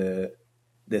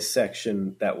this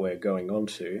section that we're going on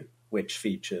to, which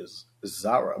features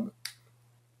Zarab,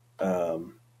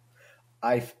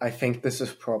 I think this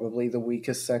is probably the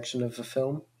weakest section of the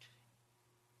film.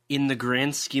 In the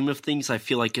grand scheme of things, I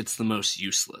feel like it's the most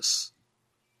useless.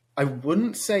 I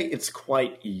wouldn't say it's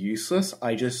quite useless.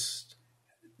 I just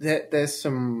there's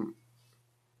some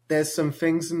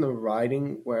things in the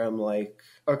writing where I'm like,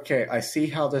 okay, I see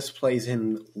how this plays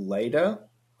in later,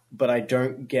 but I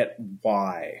don't get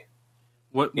why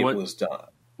it was done.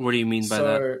 What do you mean by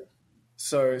that?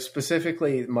 So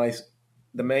specifically,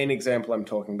 the main example I'm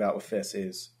talking about with this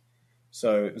is,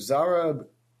 so Zarab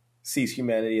sees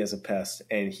humanity as a pest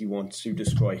and he wants to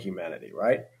destroy humanity,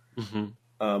 right?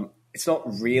 Mm-hmm. It's not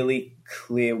really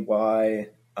clear why,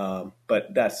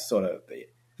 but that's sort of the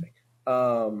thing.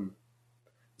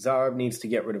 Zarab needs to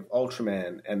get rid of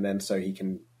Ultraman, and then so he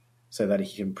can so that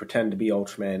he can pretend to be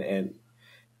Ultraman and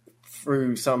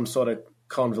through some sort of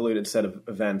convoluted set of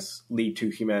events lead to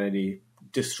humanity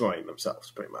destroying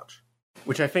themselves, pretty much.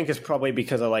 Which I think is probably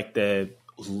because of like the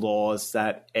laws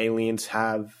that aliens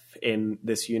have in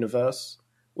this universe,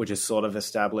 which is sort of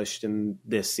established in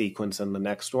this sequence and the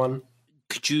next one.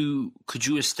 Could you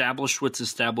establish what's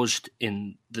established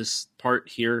in this part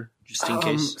here, just in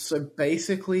case? So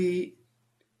basically,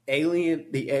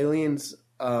 the aliens,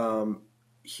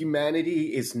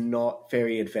 humanity is not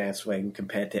very advanced when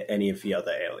compared to any of the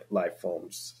other alien life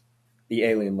forms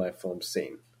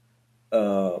seen.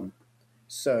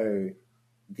 So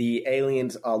the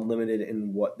aliens are limited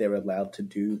in what they're allowed to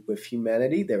do with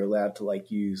humanity. They're allowed to like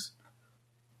use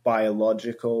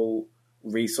biological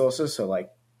resources, so like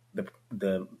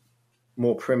the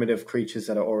more primitive creatures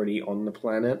that are already on the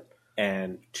planet,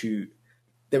 and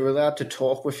they're allowed to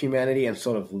talk with humanity and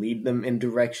sort of lead them in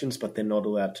directions, but they're not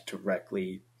allowed to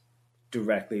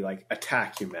directly like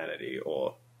attack humanity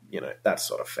or, that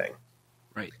sort of thing.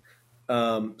 Right.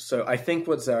 So I think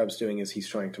what Zarab's doing is he's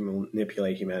trying to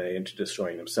manipulate humanity into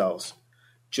destroying themselves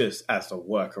just as a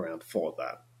workaround for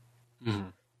that. Mm-hmm.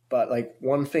 But like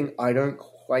one thing I don't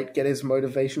quite get his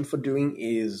motivation for doing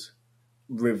is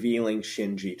revealing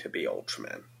Shinji to be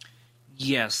Ultraman.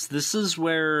 Yes, this is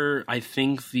where I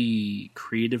think the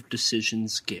creative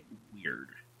decisions get weird.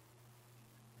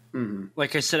 Mm-hmm.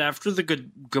 Like I said, after the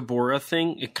Gabora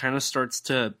thing, it kind of starts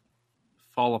to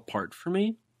fall apart for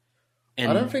me.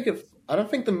 And I don't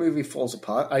think the movie falls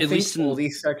apart. I think all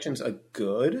these sections are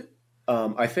good.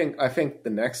 I think the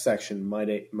next section might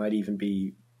even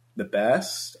be the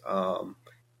best, or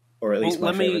at least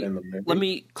my favorite in the movie. Let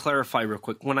me clarify real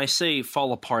quick. When I say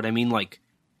fall apart, I mean like,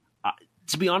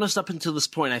 to be honest, up until this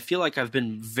point, I feel like I've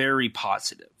been very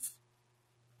positive.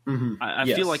 Mm-hmm. I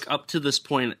feel like up to this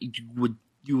point,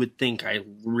 you would think I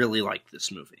really like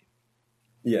this movie.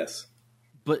 Yes,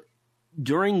 but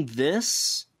during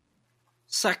this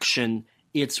section,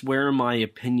 it's where my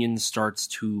opinion starts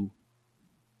to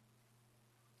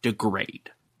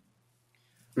degrade.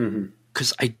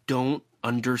 Because I don't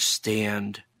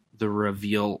understand the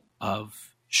reveal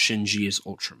of Shinji as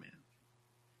Ultraman.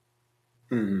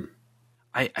 Mm-hmm.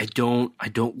 I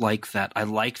don't like that. I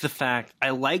like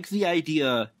the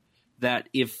idea that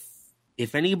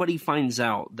if anybody finds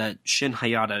out that Shin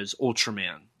Hayata is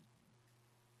Ultraman,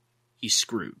 he's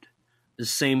screwed. The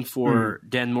same for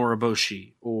Dan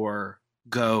Moriboshi or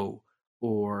Go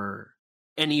or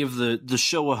any of the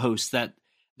Showa hosts, that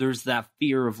there's that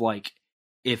fear of like,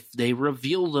 if they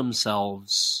reveal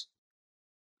themselves,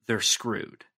 they're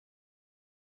screwed.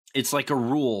 It's like a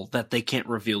rule that they can't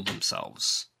reveal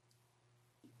themselves.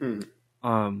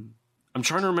 I'm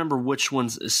trying to remember which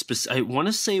ones I want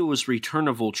to say it was Return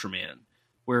of Ultraman,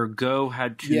 where Go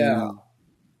had to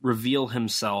reveal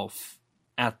himself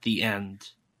at the end,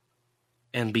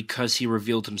 and because he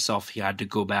revealed himself, he had to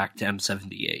go back to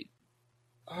M78.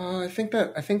 I think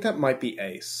that might be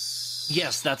Ace.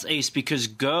 Yes, that's Ace, because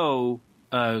Go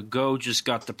just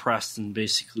got depressed and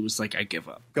basically was like, I give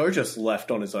up. Go just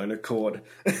left on his own accord.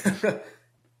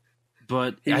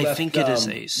 But I think it is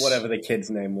Ace. Whatever the kid's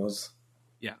name was.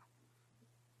 Yeah.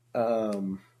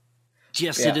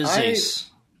 Yes, it is Ace.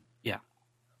 Yeah.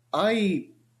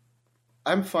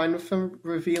 I'm fine with them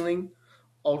revealing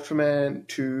Ultraman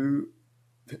to,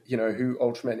 who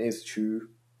Ultraman is to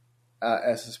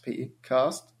SSP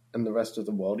cast and the rest of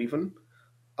the world even.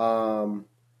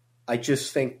 I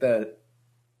just think that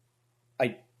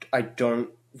I don't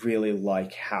really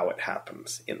like how it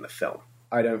happens in the film.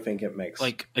 I don't think it makes...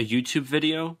 Like a YouTube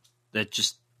video that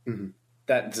just... Mm-hmm.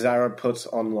 That Zara puts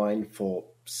online for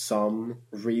some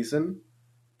reason.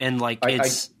 And like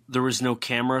there was no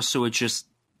camera, so it just...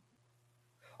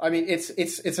 I mean, it's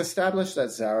established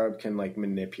that Zara can like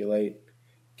manipulate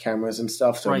cameras and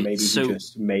stuff, so maybe he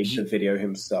just made the video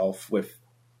himself with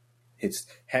his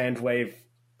handwave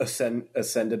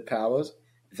ascended powers.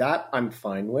 That I'm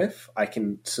fine with. I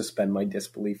can suspend my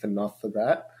disbelief enough for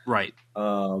that. Right.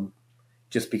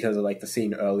 Just because of like the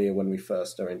scene earlier when we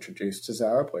first are introduced to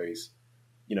Zara, where he's,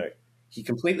 he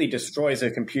completely destroys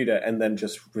a computer and then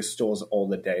just restores all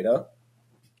the data.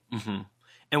 Mm-hmm.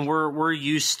 And we're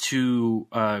used to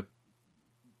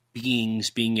beings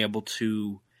being able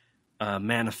to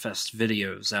manifest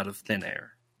videos out of thin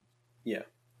air. Yeah.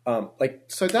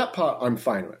 So that part I'm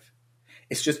fine with.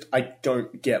 It's just I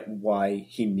don't get why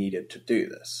he needed to do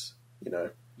this,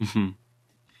 Mm-hmm.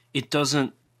 It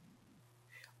doesn't...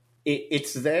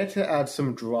 It's there to add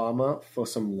some drama for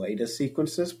some later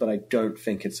sequences, but I don't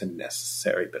think it's a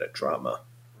necessary bit of drama.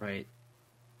 Right.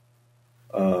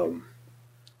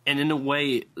 And in a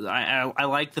way, I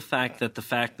like the fact that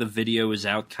the video is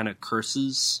out kind of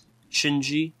curses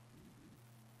Shinji.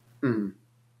 Mhm.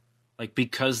 Like,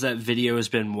 because that video has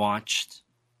been watched,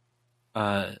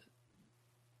 they're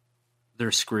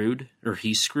screwed, or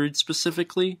he's screwed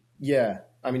specifically. Yeah,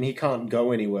 I mean, he can't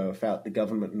go anywhere without the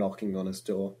government knocking on his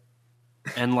door.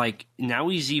 And, like, now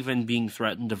he's even being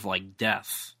threatened of, like,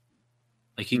 death.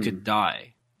 Like, he could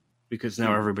die. Because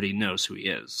now everybody knows who he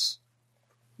is.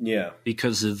 Yeah.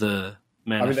 Because of the I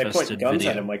mean, manifested they point guns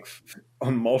video. at him, like,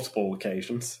 on multiple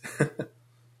occasions.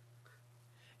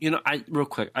 You know, real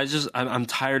quick, I'm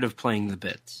tired of playing the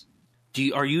bits.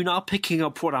 Are you not picking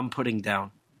up what I'm putting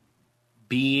down?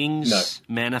 Beings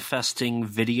manifesting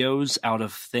videos out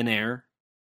of thin air,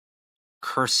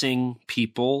 cursing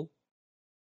people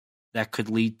that could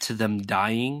lead to them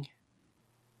dying.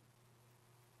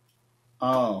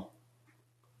 Oh.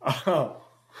 Oh.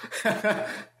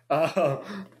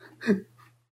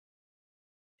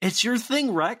 It's your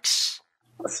thing, Rex.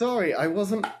 Sorry, I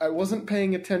wasn't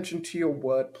paying attention to your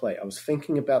wordplay. I was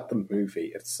thinking about the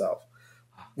movie itself.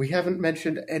 We haven't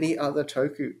mentioned any other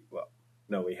Toku. Well,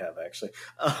 no, we have actually.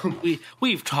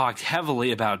 We've talked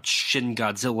heavily about Shin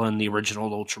Godzilla and the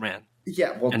original Ultraman.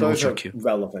 Yeah, well, and those Ultra are Q.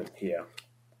 relevant here.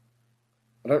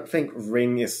 I don't think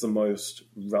Ring is the most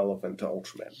relevant to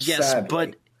Ultraman. Yes, sadly.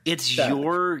 but it's Sadly.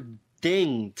 your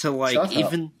thing to, like, Shut up.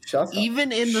 even Shut up.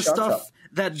 even in the Shut stuff up.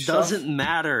 that doesn't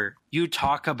matter, you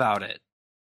talk about it.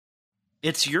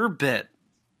 It's your bit.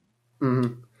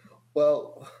 Mm-hmm.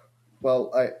 Well,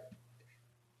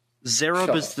 Zerub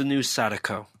Shut is up. the new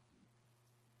Sadako.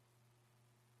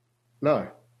 No.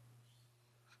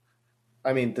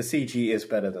 I mean, the CG is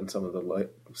better than some of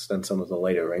the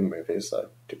later Ring movies, though.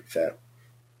 To be fair,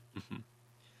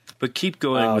 But keep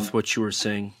going with what you were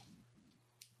saying.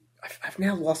 I've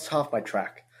now lost half my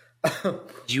track.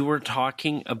 You were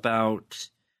talking about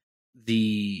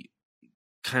the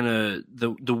kind of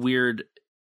the weird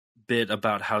bit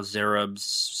about how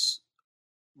Zerub's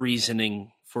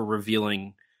reasoning for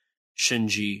revealing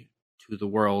Shinji to the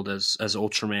world as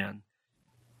Ultraman.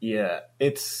 Yeah,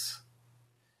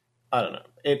 I don't know.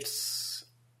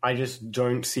 I just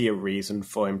don't see a reason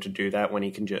for him to do that when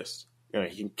he can just,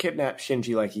 he can kidnap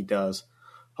Shinji like he does,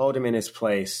 hold him in his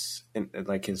place, in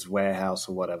like his warehouse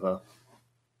or whatever,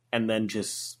 and then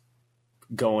just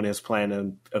go on his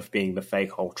plan of being the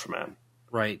fake Ultraman.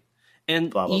 Right. And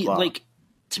Blah, blah, blah. like,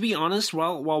 to be honest,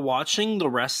 while watching the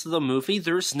rest of the movie,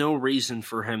 there's no reason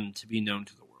for him to be known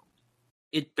to the world.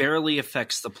 It barely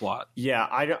affects the plot. Yeah,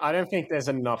 I don't think there's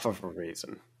enough of a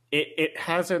reason. It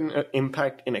has an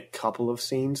impact in a couple of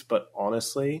scenes, but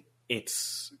honestly,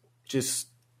 it's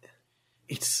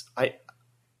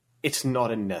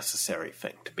not a necessary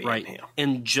thing to be in here.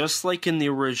 And just like in the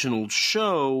original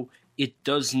show, it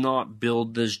does not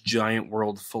build this giant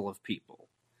world full of people.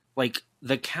 Like,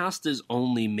 the cast is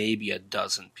only maybe a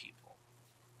dozen people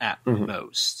at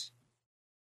most.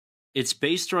 It's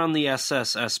based around the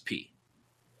SSSP.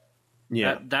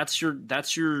 Yeah, That's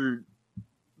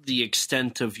the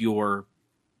extent of your,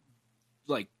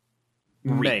 like,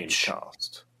 main reach.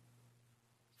 cast.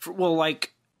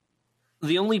 Like,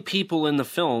 the only people in the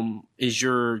film is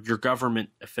your government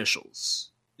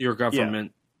officials, your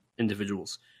government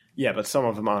individuals. Yeah, but some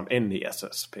of them aren't in the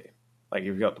SSP. Like,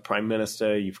 you've got the Prime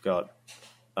Minister, you've got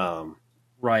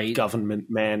Right. Government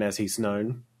Man, as he's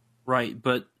known. Right,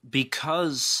 but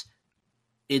because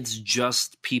it's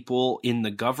just people in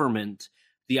the government,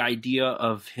 the idea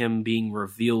of him being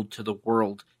revealed to the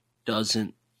world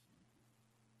doesn't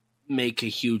make a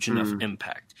huge enough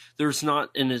impact. There's not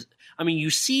you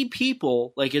see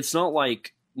people, like, it's not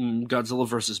like Godzilla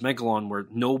versus Megalon where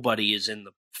nobody is in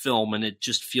the film and it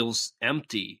just feels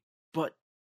empty. But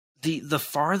the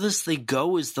farthest they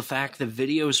go is the fact that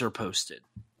videos are posted.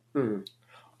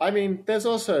 I mean, there's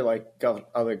also, like,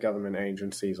 other government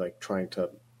agencies, like, trying to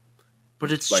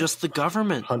But it's like, just the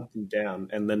government. hunt them down.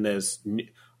 And then there's,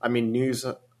 news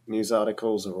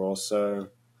articles are also...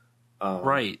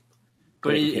 Right.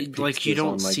 But you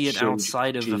don't see it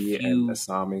outside of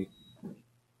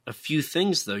a few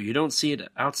things, though. You don't see it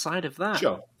outside of that.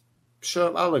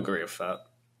 Sure, I'll agree with that.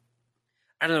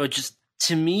 I don't know. It just,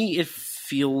 to me, it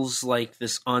feels like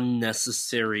this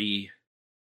unnecessary.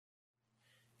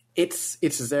 It's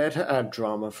there to add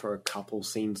drama for a couple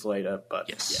scenes later, but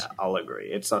yeah, I'll agree.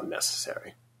 It's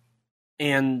unnecessary.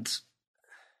 And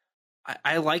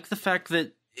I like the fact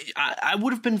that I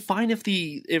would have been fine if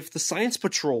the Science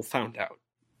Patrol found out.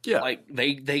 Yeah, like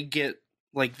they get,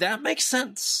 like, that makes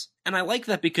sense, and I like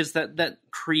that because that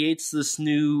creates this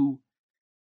new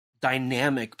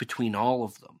dynamic between all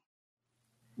of them.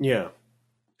 Yeah,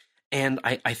 and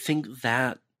I think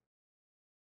that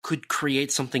could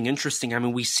create something interesting. I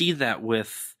mean, we see that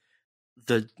with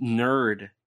the nerd.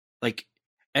 Like,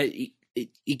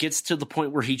 it gets to the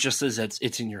point where he just says,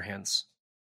 it's in your hands.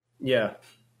 Yeah.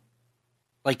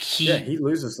 Like, he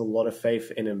loses a lot of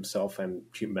faith in himself and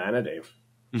humanity.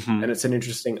 Mm-hmm. And it's an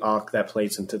interesting arc that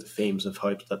plays into the themes of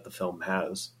hope that the film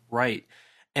has. Right.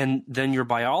 And then your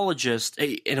biologist,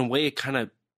 in a way, it kind of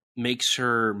makes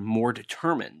her more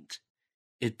determined.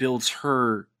 It builds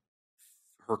her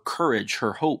courage,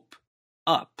 her hope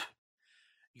up.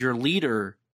 Your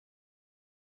leader,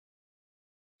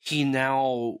 he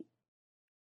now,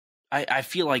 I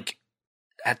feel like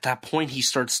at that point he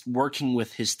starts working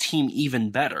with his team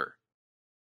even better.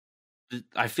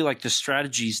 I feel like the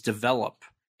strategies develop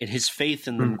and his faith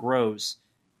in them grows.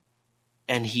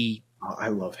 And he... Oh, I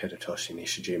love Hidetoshi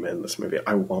Nishijima in this movie.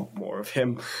 I want more of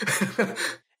him.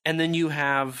 And then you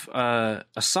have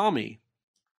Asami,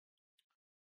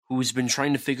 who's been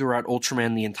trying to figure out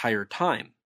Ultraman the entire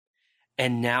time.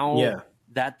 And now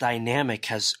that dynamic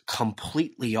has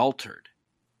completely altered.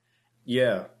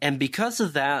 Yeah. And because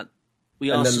of that, we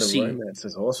and also then the see... romance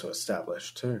is also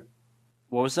established, too.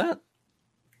 What was that?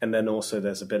 And then also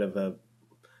there's a bit of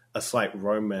a slight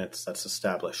romance that's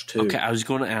established, too. Okay, I was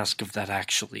going to ask if that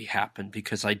actually happened,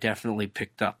 because I definitely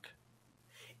picked up.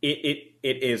 It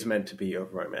is meant to be a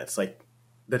romance. Like,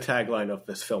 the tagline of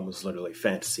this film is literally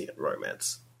fantasy and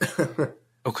romance.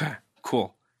 Okay,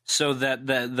 cool. So that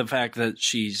the fact that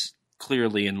she's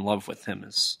clearly in love with him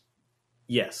is...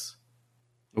 Yes.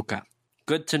 Okay.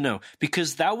 Good to know.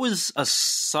 Because that was a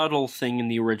subtle thing in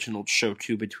the original show,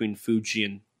 too, between Fuji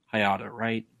and Hayata,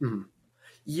 right? Mm-hmm.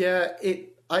 Yeah,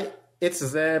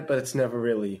 it's there, but it's never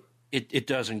really... It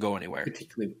doesn't go anywhere.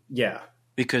 Particularly, yeah.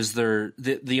 Because they're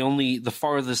the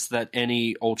farthest that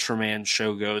any Ultraman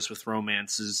show goes with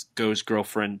romance is Go's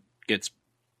girlfriend gets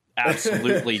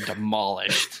absolutely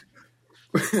demolished.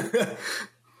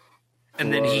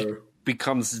 And then he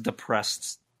becomes a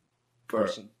depressed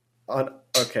person.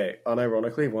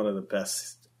 Unironically, one of the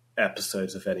best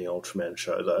episodes of any Ultraman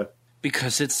show, though.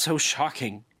 Because it's so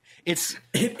shocking. It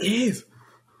is.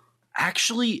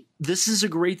 Actually, this is a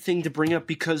great thing to bring up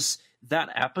because that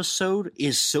episode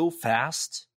is so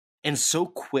fast and so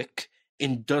quick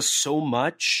and does so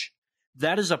much.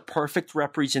 That is a perfect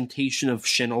representation of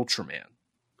Shin Ultraman.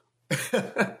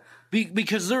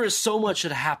 Because there is so much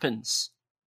that happens.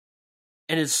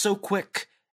 And it's so quick.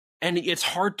 And it's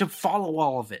hard to follow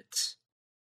all of it.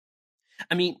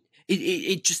 I mean,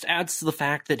 it just adds to the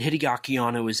fact that Hideaki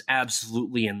Anno is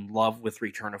absolutely in love with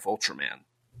Return of Ultraman.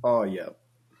 Oh, yeah.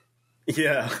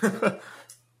 Yeah.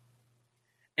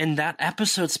 And that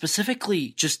episode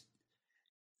specifically just...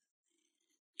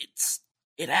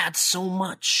 It adds so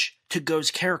much to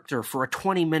Go's character for a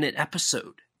 20-minute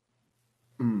episode.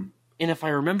 Mm. And if I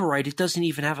remember right, it doesn't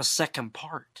even have a second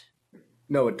part.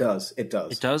 No, it does. It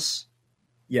does. It does?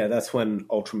 Yeah, that's when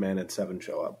Ultraman and Seven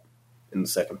show up in the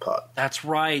second part. That's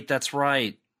right. That's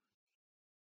right.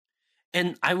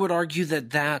 And I would argue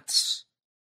that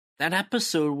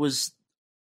episode was...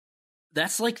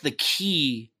 That's like the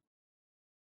key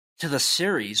to the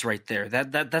series right there.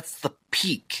 That's the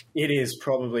peak. It is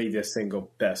probably the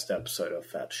single best episode of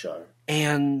that show.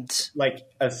 And like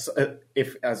as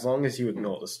long as you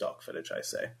ignore the stock footage, I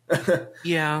say.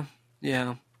 Yeah.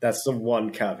 That's the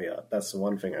one caveat. That's the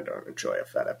one thing I don't enjoy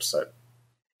of that episode.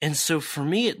 And so for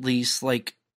me, at least,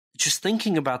 like just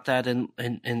thinking about that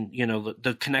and you know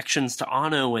the connections to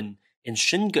Anno and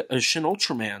Shin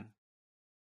Ultraman,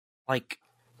 like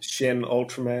Shin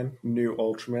Ultraman, New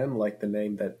Ultraman, like the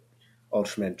name that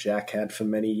Ultraman Jack had for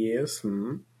many years.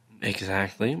 Mm-hmm.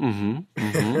 Exactly.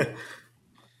 Mm-hmm.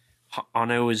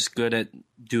 Anno is good at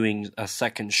doing a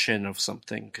second Shin of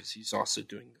something because he's also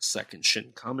doing the second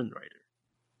Shin Kamen Rider.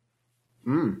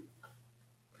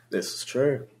 This is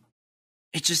true.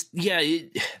 It just,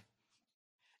 you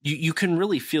can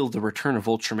really feel the Return of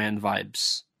Ultraman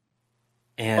vibes.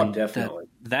 And definitely.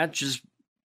 That just,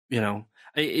 you know,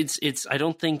 it's. I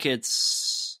don't think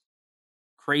it's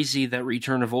crazy that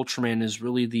Return of Ultraman is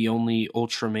really the only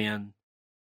Ultraman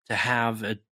to have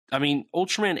a. I mean,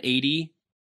 Ultraman 80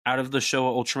 out of the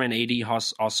show, Ultraman 80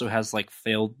 also has like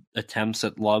failed attempts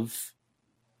at love.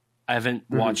 I haven't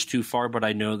watched too far, but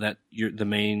I know that you're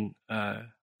the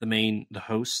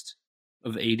host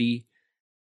of 80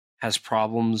 has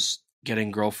problems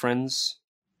getting girlfriends.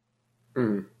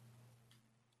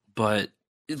 But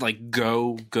like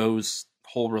Go's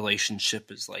whole relationship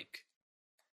is like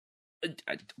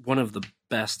one of the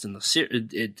best in the series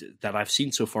that I've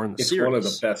seen so far in the series. It's one of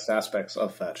the best aspects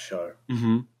of that show.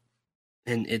 Mm-hmm.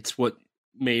 And it's what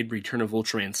made Return of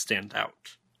Ultraman stand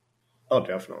out. Oh,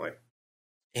 definitely.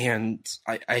 And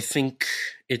I think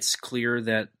it's clear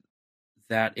that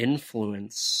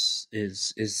influence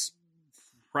is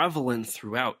prevalent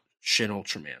throughout Shin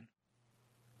Ultraman.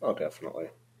 Oh, definitely.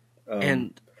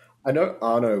 And I know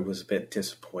Arno was a bit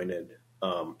disappointed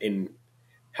in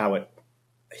how I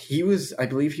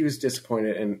believe he was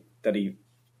disappointed in that he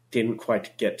didn't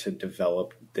quite get to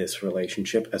develop this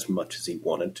relationship as much as he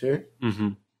wanted to. Mm-hmm.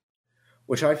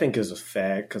 Which I think is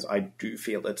fair, because I do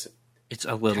feel it's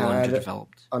a little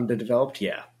underdeveloped. Underdeveloped,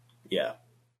 yeah. Yeah.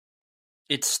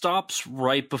 It stops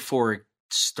right before it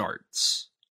starts.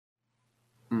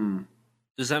 Mm.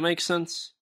 Does that make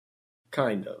sense?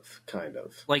 Kind of.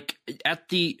 Like, at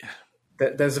the...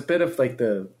 There's a bit of, like,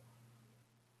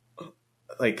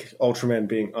 Ultraman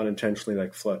being unintentionally,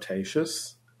 like,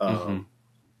 flirtatious in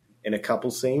a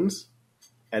couple scenes.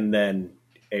 And then,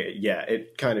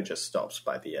 it kind of just stops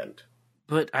by the end.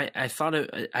 But I thought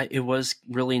it was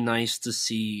really nice to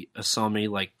see Asami,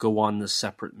 like, go on this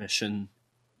separate mission.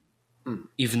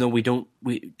 Even though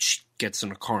she gets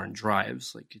in a car and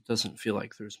drives. Like, it doesn't feel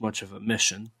like there's much of a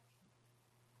mission.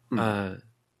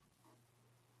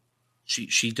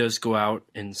 She does go out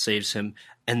and saves him.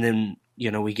 And then,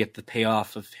 we get the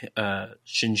payoff of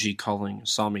Shinji calling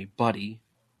Asami buddy.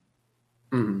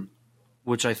 Mm-hmm.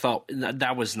 Which I thought,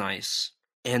 that was nice.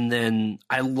 And then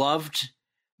I loved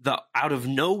the out of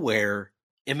nowhere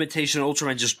Imitation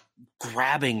Ultraman just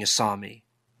grabbing Asami.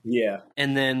 Yeah.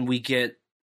 And then we get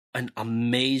an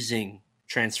amazing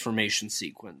transformation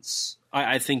sequence.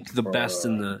 I think the best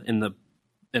in the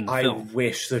film. I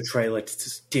wish the trailer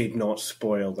just did not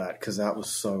spoil that, because that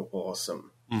was so awesome.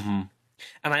 Mm-hmm.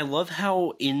 And I love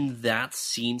how in that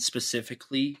scene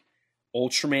specifically,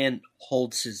 Ultraman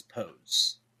holds his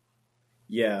pose.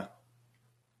 Yeah.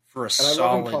 For a and solid...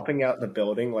 I love him popping out the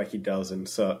building like he does in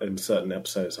certain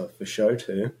episodes of the show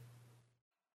too.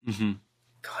 Mm-hmm.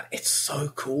 God, it's so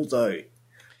cool though.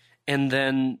 And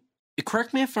then,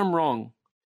 correct me if I'm wrong,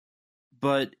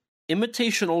 but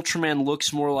Imitation Ultraman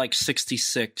looks more like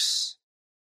 66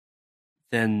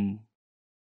 than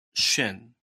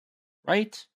Shin,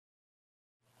 right?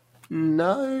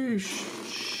 No,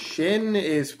 Shin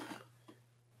is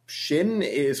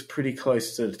pretty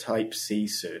close to the Type C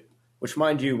suit. Which,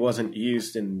 mind you, wasn't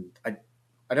used in... I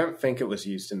don't think it was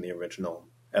used in the original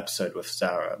episode with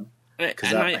Sarah.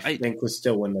 Because I think was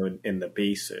still when they were in the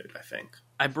B suit, I think.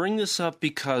 I bring this up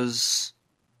because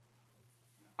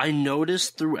I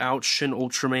noticed throughout Shin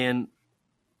Ultraman,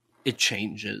 it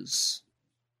changes.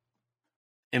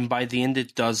 And by the end,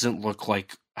 it doesn't look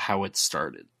like how it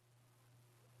started.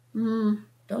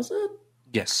 Does it?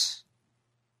 Yes.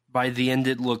 By the end,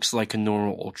 it looks like a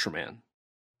normal Ultraman.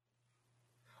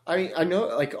 I know,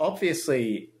 like,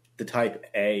 obviously the Type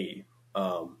A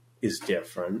is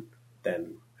different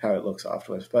than how it looks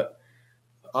afterwards, but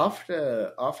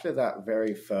after that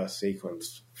very first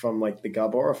sequence, from, like, the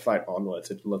Gabora fight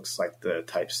onwards, it looks like the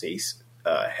Type C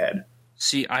head.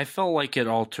 See, I felt like it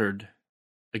altered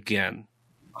again.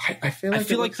 I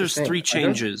feel like there's three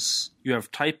changes. You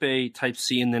have Type A, Type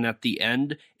C, and then at the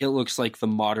end, it looks like the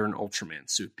modern Ultraman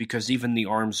suit, because even the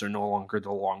arms are no longer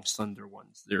the long, slender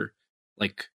ones. They're,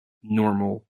 like,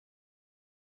 normal,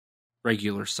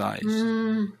 regular size.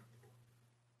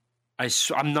 I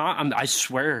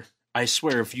swear,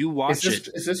 if you watch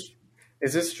is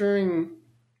this during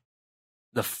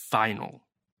the final,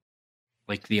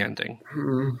 like the ending?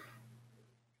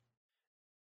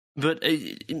 But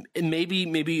maybe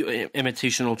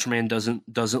Imitation Ultraman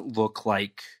doesn't look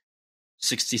like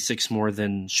 66 more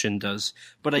than Shin does.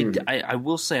 But I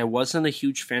will say I wasn't a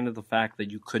huge fan of the fact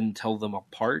that you couldn't tell them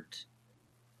apart.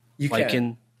 You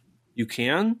can?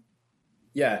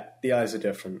 Yeah, the eyes are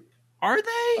different. Are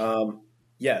they?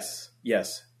 Yes.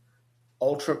 The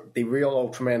real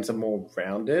Ultramans are more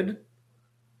rounded.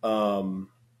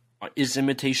 Is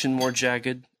Imitation more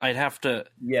jagged?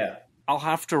 Yeah. I'll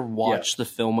have to watch the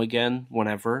film again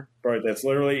whenever. Bro,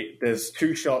 there's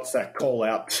two shots that call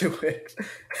out to it.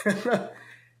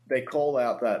 They call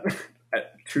out that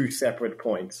at two separate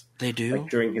points. They do? Like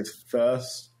during his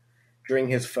first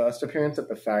appearance at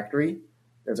the factory,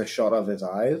 there's a shot of his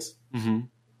eyes. Mm-hmm.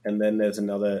 And then there's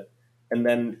another, and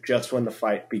then just when the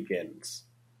fight begins,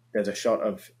 there's a shot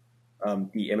of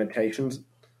the Imitation's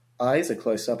eyes, a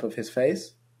close-up of his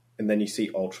face, and then you see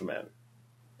Ultraman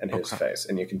and his face,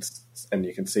 and you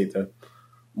can see the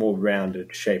more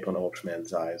rounded shape on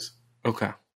Ultraman's eyes.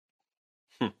 Okay.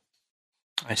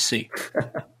 I see.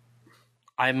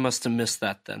 I must have missed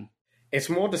that then. It's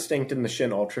more distinct in the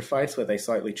Shin Ultra fights, where they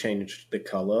slightly changed the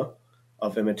color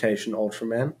of Imitation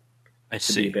Ultraman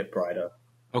to be a bit brighter.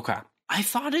 Okay. I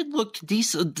thought it looked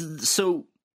decent. So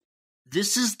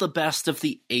This is the best of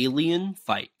the Alien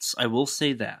fights. I will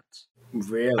say that.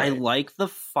 Really? I like the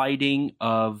fighting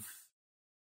of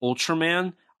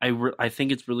Ultraman. I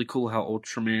think it's really cool how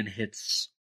Ultraman hits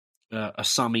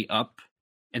Asami up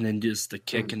and then does the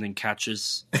kick and then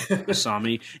catches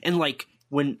Asami. And like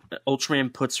when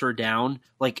Ultraman puts her down,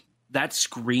 like that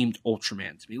screamed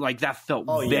Ultraman to me. Like that felt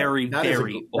very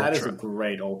Ultra. That is a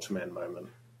great Ultraman moment.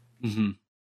 Mm-hmm.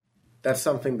 That's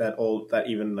something that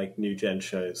even like new gen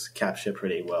shows capture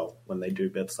pretty well when they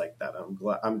do bits like that.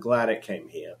 I'm glad it came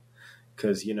here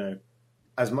because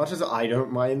as much as I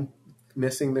don't mind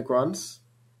missing the grunts,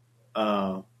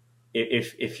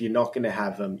 if you're not going to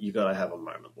have them, you got to have a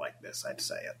moment like this. I'd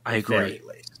say at I agree. Very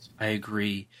least. I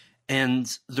agree.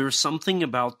 And there's something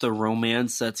about the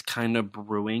romance that's kind of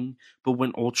brewing, but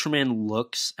when Ultraman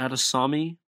looks at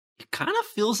Asami, it kind of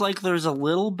feels like there's a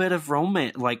little bit of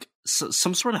romance, like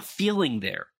some sort of feeling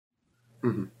there.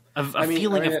 Mm-hmm. A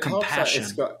feeling of compassion.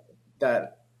 It's got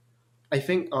that. I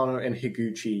think Anno and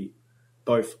Higuchi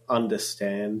both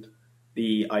understand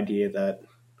the idea that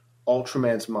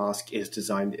Ultraman's mask is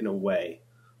designed in a way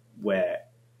where,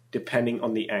 depending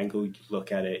on the angle you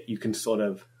look at it, you can sort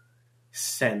of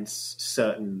sense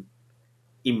certain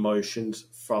emotions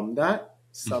from that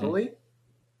subtly. Mm-hmm.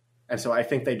 And so I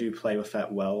think they do play with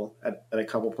that well at a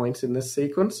couple points in this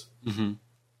sequence. Mm-hmm.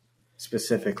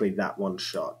 Specifically that one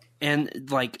shot. And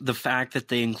like the fact that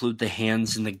they include the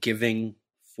hands in the giving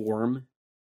form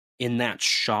in that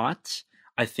shot,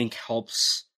 I think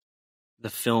helps the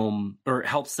film, or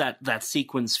helps that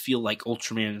sequence feel like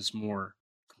Ultraman is more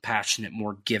compassionate,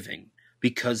 more giving,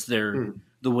 because they're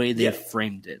the way they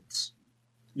framed it.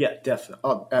 Yeah, definitely.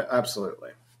 Oh,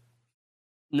 absolutely.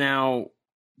 Now,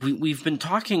 we've been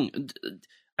talking,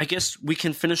 I guess we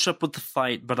can finish up with the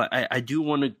fight, but I do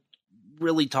want to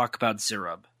really talk about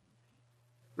Zerub.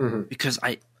 Mm-hmm. Because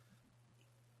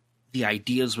the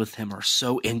ideas with him are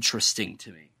so interesting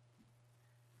to me.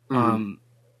 Mm-hmm.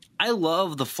 I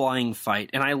love the flying fight,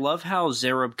 and I love how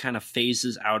Zerub kind of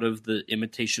phases out of the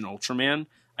imitation Ultraman.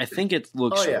 I think it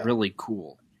looks really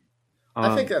cool.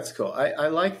 I think that's cool. I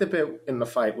like the bit in the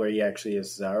fight where he actually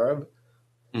is Zerub.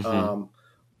 Mm-hmm.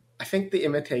 I think the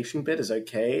imitation bit is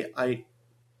okay.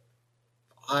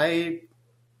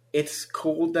 It's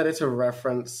cool that it's a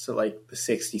reference to like the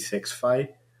 66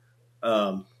 fight.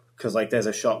 Because like there's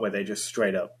a shot where they just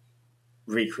straight up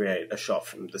recreate a shot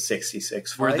from the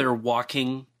 66 fight. Where they're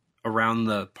walking around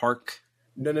the park?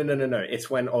 No. It's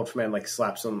when Ultraman like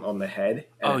slaps him on the head.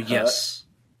 And yes.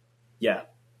 Yeah.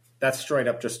 That's straight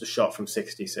up just a shot from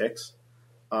 66.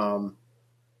 I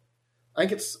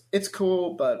think it's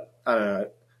cool, but I don't know.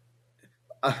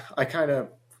 I kind of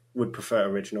would prefer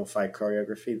original fight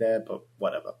choreography there, but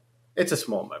whatever. It's a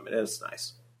small moment. It's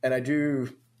nice. And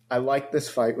I like this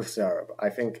fight with Zerub. I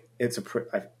think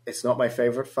it's not my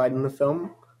favorite fight in the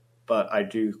film, but I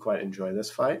do quite enjoy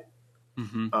this fight.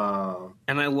 Mm-hmm.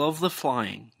 And I love the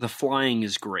flying. The flying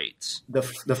is great. The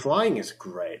flying is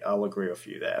great. I'll agree with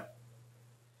you there.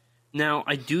 Now,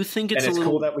 I do think it's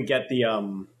cool that we get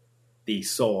the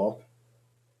saw.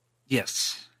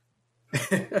 Yes.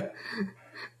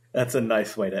 That's a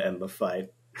nice way to end the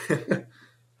fight.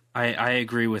 I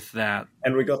agree with that.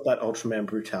 And we got that Ultraman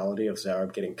brutality of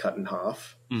Zerub getting cut in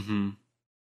half. Mm-hmm.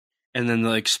 And then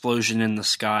the explosion in the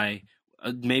sky.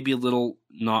 Maybe a little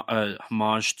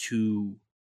homage to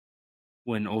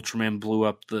when Ultraman blew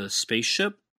up the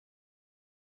spaceship.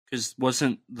 Because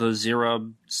wasn't the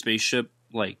Zerub spaceship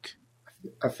like...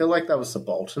 I feel like that was the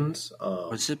Boltons.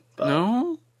 Was it?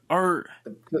 No? Or...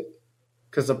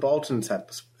 Because the Boltons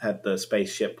had the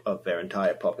spaceship of their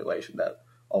entire population that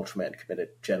Ultraman committed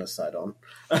genocide on.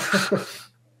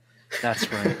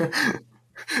 That's right.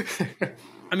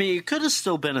 I mean, it could have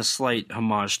still been a slight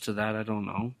homage to that. I don't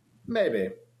know.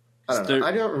 Maybe. I don't know.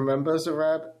 I don't remember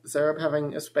Zerub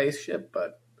having a spaceship,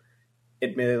 but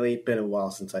admittedly, it's been a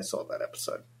while since I saw that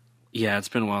episode. Yeah, it's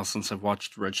been a while since I've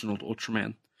watched Reginald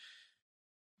Ultraman.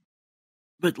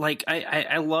 But like,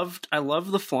 I loved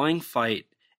the flying fight,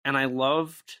 and I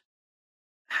loved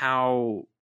how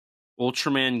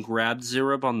Ultraman grabbed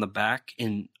Zerub on the back,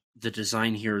 and the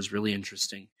design here is really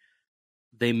interesting.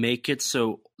 They make it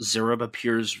so Zerub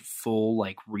appears full,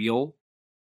 like real,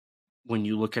 when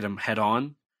you look at him head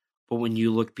on, but when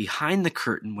you look behind the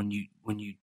curtain, when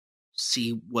you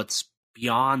see what's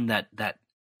beyond that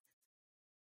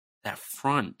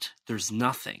front, there's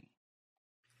nothing,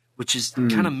 which is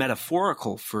kind of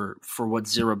metaphorical for what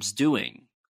Zerub's doing.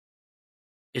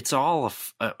 It's all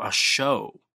a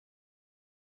show,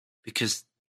 because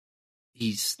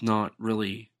he's not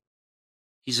really...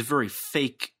 He's a very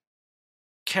fake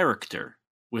character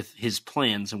with his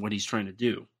plans and what he's trying to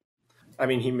do. I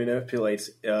mean, he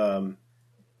manipulates the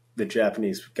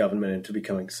Japanese government into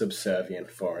becoming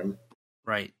subservient for him.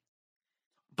 Right.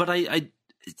 But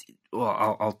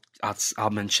I'll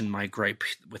mention my gripe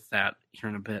with that here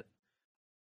in a bit.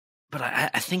 But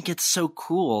I think it's so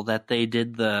cool that they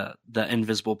did the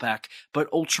invisible back.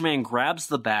 But Ultraman grabs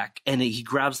the back, and he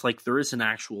grabs like there is an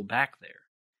actual back there.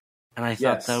 And I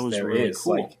thought that was really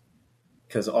cool.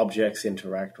 Because objects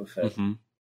interact with it. Mm-hmm.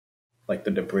 Like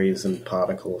the debris and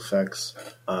particle effects.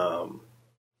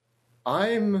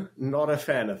 I'm not a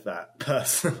fan of that,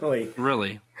 personally.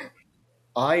 Really?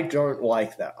 I don't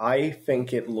like that. I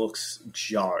think it looks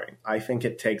jarring. I think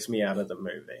it takes me out of the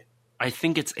movie. I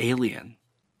think it's alien,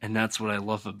 and that's what I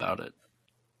love about it.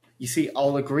 You see,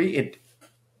 I'll agree.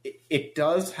 It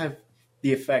does have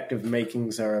the effect of making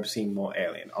Zerub seem more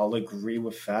alien. I'll agree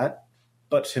with that.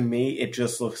 But to me, it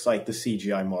just looks like the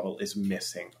CGI model is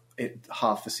missing.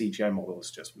 Half the CGI model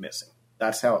is just missing.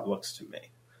 That's how it looks to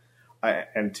me.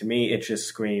 And to me, it just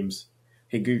screams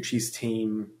Higuchi's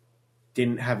team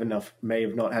may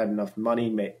have not had enough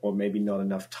money, or maybe not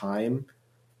enough time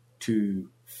to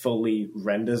fully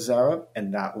render Zerub,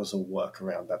 and that was a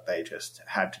workaround that they just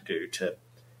had to do to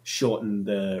shorten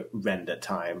the render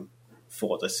time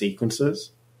for the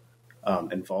sequences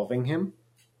involving him.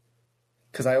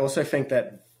 Because I also think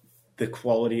that the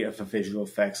quality of the visual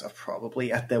effects are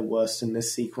probably at their worst in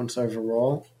this sequence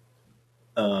overall.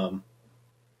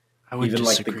 Even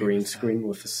like the green screen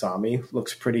with Asami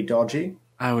looks pretty dodgy.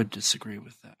 I would disagree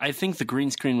with that. I think the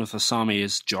green screen with Asami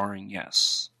is jarring,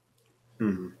 yes.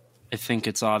 Mm-hmm. I think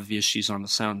it's obvious she's on the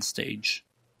sound stage.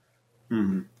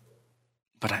 Mm-hmm.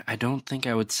 But I don't think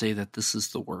I would say that this is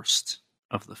the worst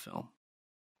of the film.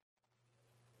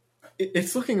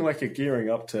 It's looking like you're gearing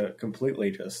up to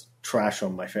completely just trash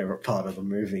on my favorite part of the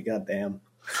movie. Goddamn.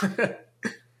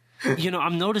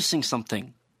 I'm noticing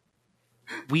something.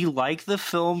 We like the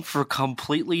film for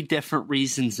completely different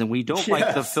reasons, and we don't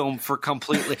like the film for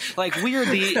completely... Like, we are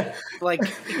the... Like,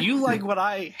 you like what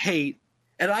I hate,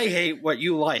 and I hate what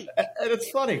you like. And it's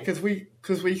funny, because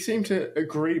we seem to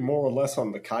agree more or less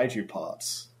on the kaiju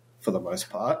parts, for the most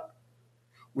part.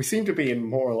 We seem to be in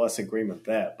more or less agreement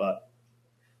there, but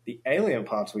the alien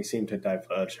parts, we seem to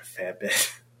diverge a fair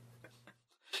bit.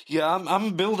 Yeah,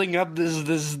 I'm building up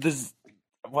this...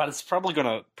 What, it's probably going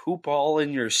to poop all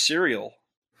in your cereal.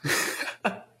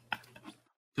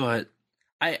 But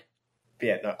I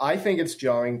think it's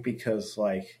jarring because,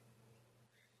 like,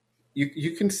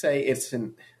 you can say it's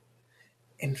an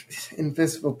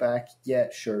invisible back. Yeah,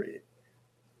 sure,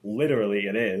 literally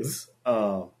it is.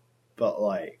 But,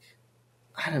 like,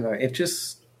 I don't know.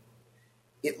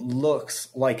 It looks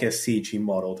like a CG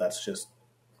model that's just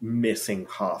missing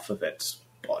half of its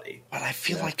body. But I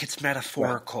feel like it's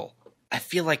metaphorical. I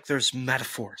feel like there's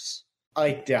metaphors.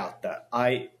 I doubt that.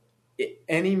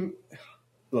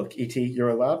 Look, E.T., you're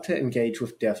allowed to engage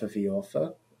with death of the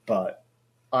author, but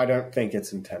I don't think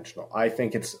it's intentional. I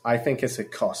think it's a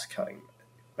cost-cutting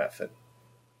method.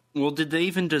 Well, did they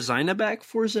even design a back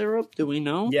for Zerub? Do we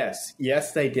know?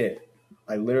 Yes, they did.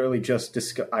 I literally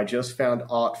just found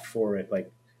art for it, like,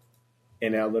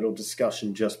 in our little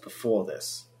discussion just before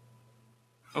this.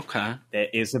 Okay. There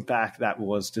is a back that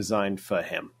was designed for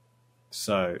him.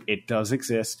 So it does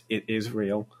exist. It is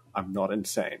real. I'm not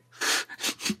insane.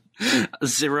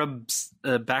 Zerub's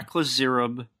backless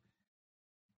Zerub.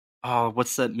 Oh,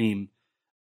 what's that meme?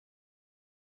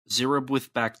 Zerub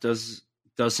with back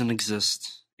doesn't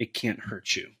exist. It can't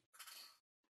hurt you.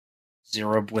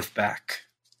 Zerub with back.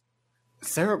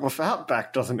 Zerub without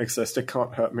back doesn't exist. It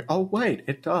can't hurt me. Oh wait,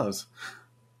 it does.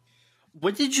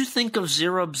 What did you think of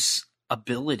Zerub's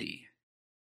ability?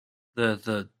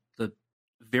 The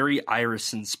very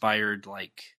Iris-inspired,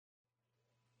 like...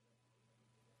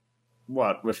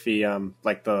 What, with the,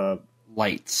 like the...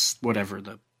 lights, whatever,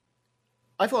 the...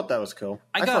 I thought that was cool.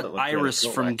 I got Iris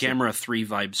really cool, from Gamera 3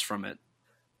 vibes from it.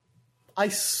 I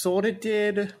sort of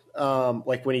did,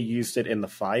 like when he used it in the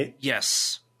fight.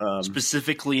 Yes,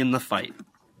 specifically in the fight.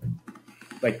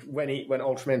 Like when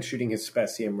Ultraman's shooting his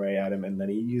Specium Ray at him and then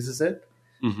he uses it.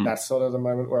 Mm-hmm. That's sort of the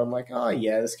moment where I'm like, oh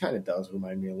yeah, this kind of does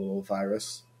remind me a little of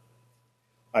Iris.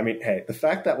 I mean, hey, the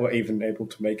fact that we're even able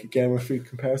to make a Gamera 3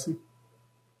 comparison.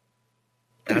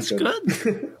 That's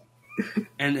good.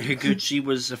 And Higuchi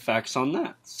was effects on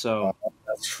that, so...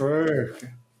 that's true.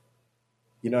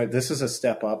 You know, this is a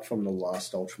step up from the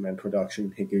last Ultraman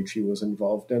production Higuchi was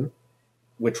involved in,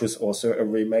 which was also a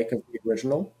remake of the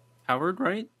original. Howard,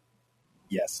 right?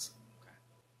 Yes. Okay.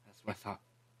 That's what I thought.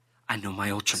 I know my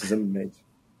Ultraman.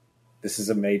 This is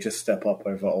a major step up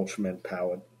over Ultraman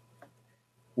Powered,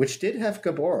 which did have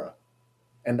Gabora,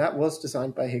 and that was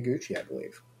designed by Higuchi, I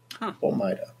believe. Huh. Or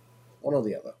Maeda. One or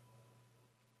the other.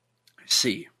 I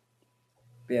see.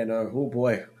 But yeah, no, oh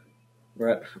boy. We're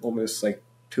at almost like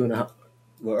 2.5...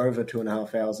 We're over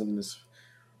 2.5 hours in this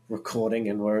recording,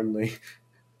 and we're only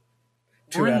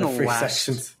two out of 3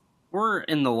 sections. We're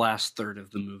in the last third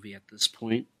of the movie at this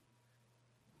point.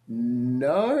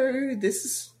 No, this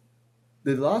is...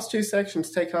 The last 2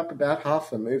 sections take up about half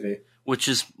the movie. Which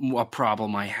is a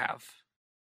problem I have.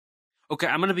 Okay,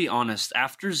 I'm going to be honest.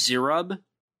 After Zerub,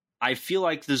 I feel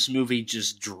like this movie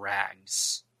just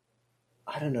drags.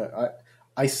 I don't know.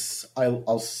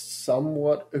 I'll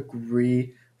somewhat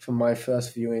agree. From my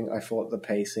first viewing, I thought the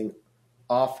pacing...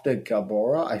 After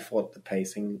Gabora, I thought the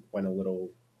pacing went a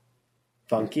little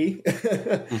funky,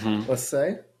 let's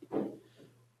say.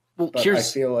 Well, but I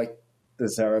feel like the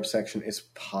Zerub section is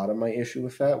part of my issue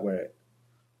with that, where...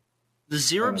 The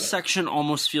Zerub section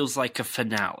almost feels like a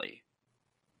finale,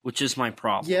 which is my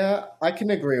problem. Yeah, I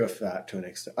can agree with that to an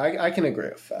extent. I can agree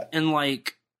with that. And,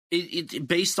 like, it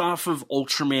based off of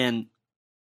Ultraman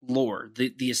lore,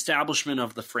 the establishment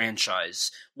of the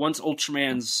franchise. Once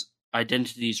Ultraman's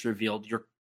identity is revealed, you're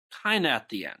kind of at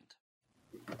the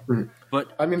end.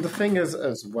 But I mean, the thing is,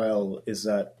 as well, is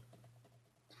that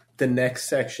the next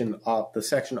section, the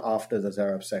section after the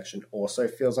Zerub section, also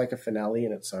feels like a finale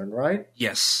in its own right.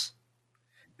 Yes,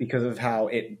 because of how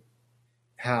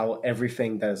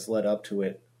everything that has led up to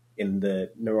it in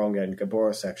the Noronga and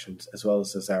Gabora sections, as well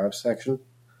as the Zerub section,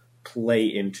 play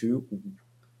into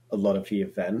a lot of the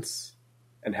events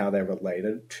and how they're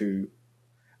related to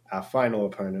our final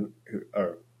opponent,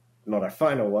 or not our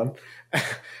final one,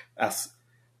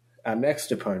 our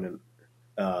next opponent.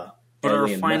 But our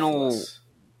final Nephilis.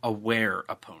 aware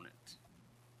opponent.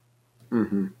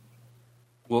 Mm-hmm.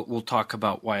 We'll talk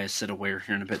about why I said aware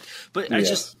here in a bit. But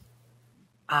Yes.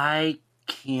 I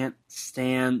can't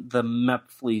stand the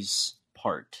Mephiles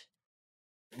part.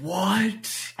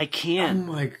 What? I can't.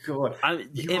 Oh my god!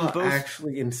 You are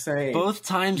actually insane. Both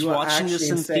times watching this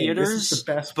in theaters, this is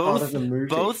the best part of the movie.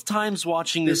 Both times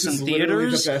watching this in is literally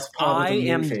theaters, the best part I of the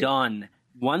am movie. done.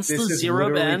 Once This the is Zerub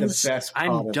literally ends, the best part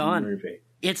I'm of the done. movie.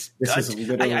 This is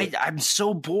literally... I'm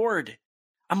so bored.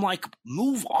 I'm like,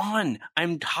 move on.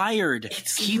 I'm tired.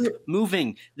 Keep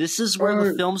moving. This is where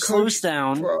the film slows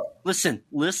down. Bro. Listen.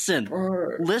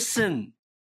 Bro. Listen.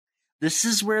 This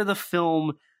is where the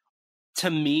film, to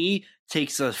me,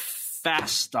 takes a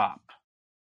fast stop.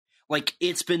 Like,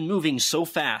 it's been moving so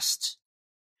fast,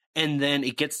 and then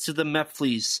it gets to the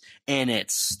Mephiles, and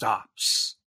it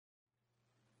stops.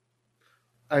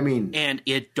 I mean... And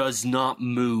it does not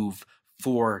move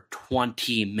for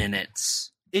 20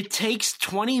 minutes. It takes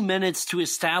 20 minutes to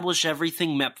establish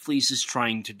everything Mephiles is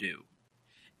trying to do.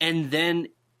 And then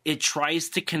it tries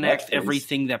to connect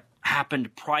everything that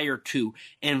happened prior to.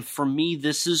 And for me,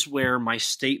 this is where my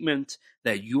statement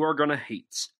that you are going to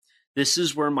hate, this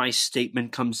is where my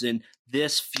statement comes in.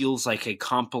 This feels like a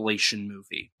compilation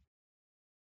movie.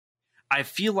 I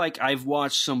feel like I've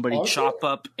watched somebody chop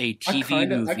up a TV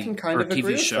movie or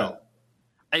TV show.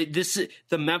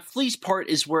 The Mephiles part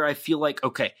is where I feel like,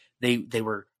 okay, they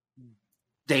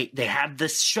had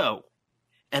this show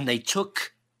and they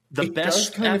took the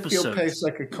best kind episodes. It does kind of feel paced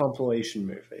like a compilation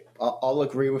movie. I'll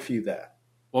agree with you there.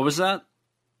 What was that?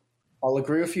 I'll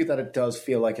agree with you that it does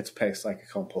feel like it's paced like a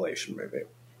compilation movie.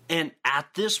 And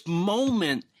at this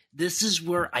moment, this is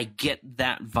where I get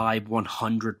that vibe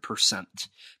 100%.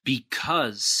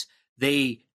 Because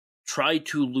they try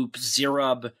to loop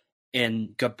Zerub and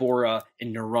Gabora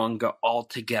and Noronga all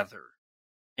together.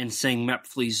 And saying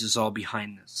Mephiles is all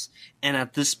behind this. And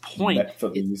at this point...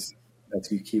 Mephiles,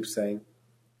 as you keep saying.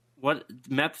 What?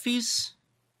 Mephiles?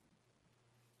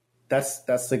 That's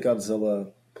the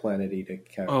Godzilla Planet Eater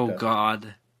character. Oh,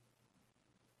 God.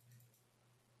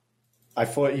 I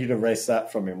thought you'd erase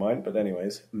that from your mind, but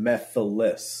anyways.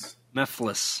 Mephiles.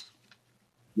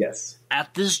 Yes.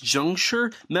 At this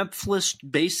juncture, Mephiles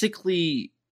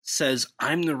basically says,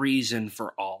 I'm the reason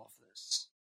for all of this.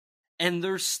 And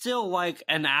there's still like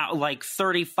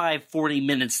 35, 40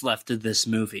 minutes left of this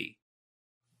movie.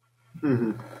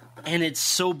 Mm-hmm. And it's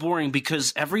so boring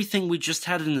because everything we just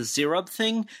had in the Zerub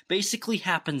thing basically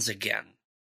happens again.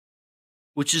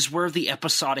 Which is where the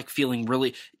episodic feeling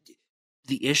really...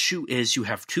 The issue is you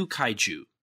have 2 kaiju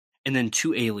and then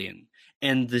 2 alien.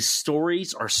 And the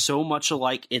stories are so much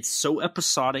alike. It's so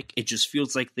episodic. It just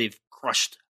feels like they've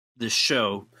crushed the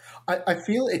show. I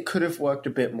feel it could have worked a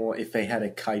bit more if they had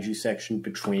a kaiju section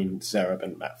between Zerub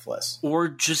and Mephiles. Or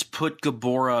just put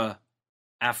Gabora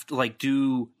after, like,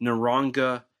 do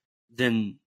Noronga,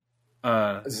 then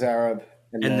Zerub,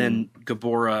 and then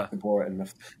Gabora. Gabora and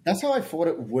Mephiles. That's how I thought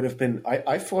it would have been.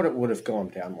 I thought it would have gone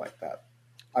down like that.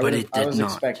 but it did I was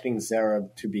not. expecting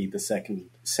Zerub to be the second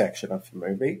section of the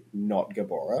movie, not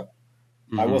Gabora.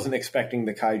 I Mhm. wasn't expecting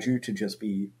the kaiju to just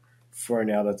be thrown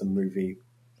out of the movie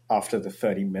after the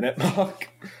 30-minute mark.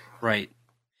 Right.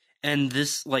 And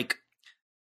this, like,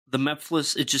 the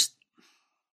Mephiles,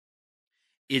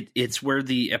 it's where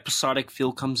the episodic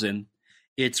feel comes in.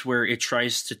 It's where it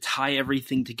tries to tie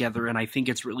everything together, and I think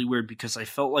it's really weird because I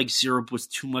felt like Zerub was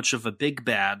too much of a big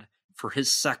bad for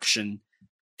his section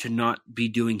to not be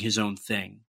doing his own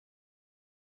thing.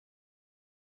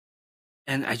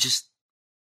 And the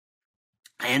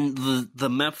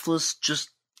Mephiles,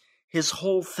 just his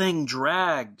whole thing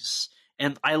drags.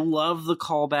 And I love the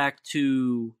callback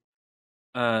to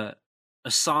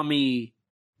Asami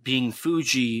being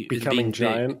Fuji, Becoming being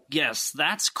giant. big. Yes,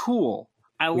 that's cool.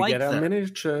 I We like get our that.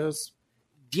 miniatures.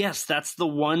 Yes, that's the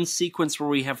one sequence where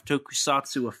we have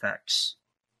tokusatsu effects,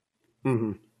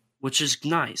 Mm-hmm. which is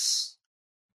nice.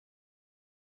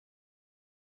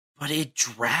 But it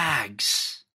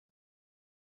drags.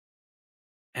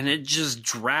 And it just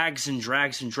drags and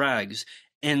drags and drags.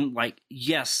 And, like,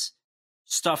 yes,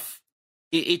 stuff...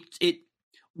 It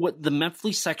what the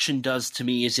Mephiles section does to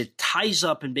me is it ties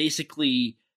up and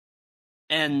basically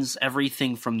ends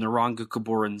everything from Naranga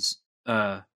Kaboran's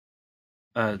I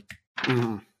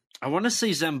want to say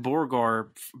Zamborgar,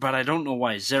 but I don't know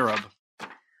why. Zerub.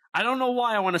 I don't know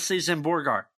why I want to say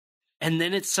Zamborgar. And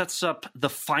then it sets up the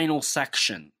final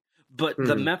section. But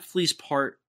the Mephiles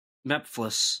part...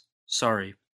 Mephiles,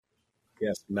 sorry.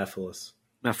 Yes, Mephiles.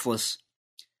 Mephiles.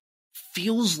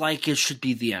 Feels like it should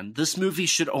be the end. This movie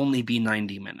should only be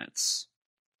 90 minutes.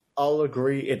 I'll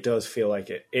agree. It does feel like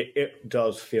it. It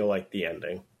does feel like the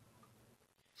ending.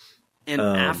 And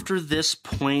after this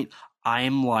point,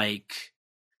 I'm like,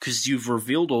 because you've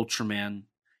revealed Ultraman,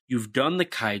 you've done the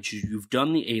kaiju, you've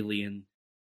done the alien,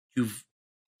 you've,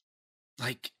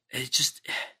 like, it just,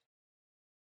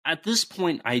 at this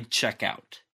point, I'd check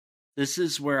out. This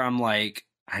is where I'm like,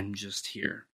 I'm just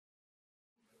here.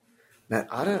 Man,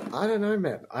 I don't know,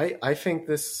 man. I think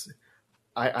this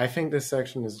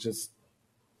section is just,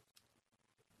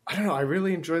 I don't know. I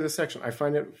really enjoy this section. I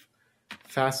find it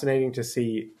fascinating to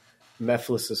see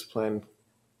Mephiles' plan,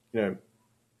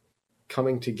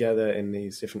 coming together in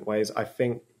these different ways. I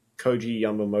think Koji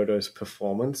Yamamoto's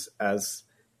performance as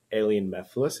Alien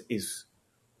Mephiles is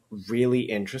really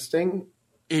interesting.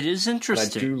 It is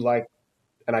interesting.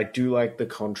 And I do like the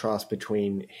contrast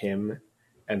between him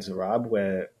and Zerub,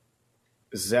 where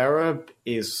Zerub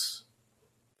is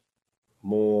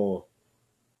more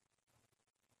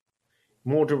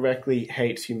directly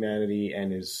hates humanity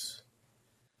and is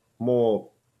more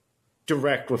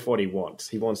direct with what he wants.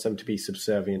 He wants them to be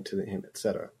subservient to him,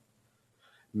 etc.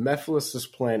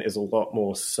 Mephiles' plan is a lot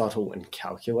more subtle and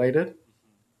calculated.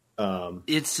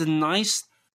 It's a nice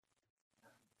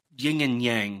yin and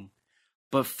yang,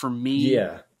 but for me,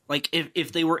 like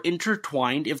if they were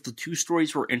intertwined, if the two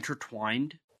stories were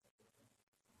intertwined,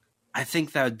 I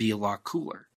think that would be a lot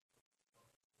cooler.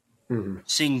 Mm-hmm.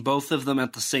 Seeing both of them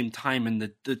at the same time and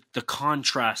the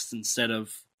contrast instead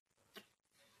of...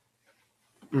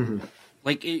 Mm-hmm.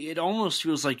 Like, it almost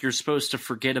feels like you're supposed to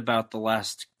forget about the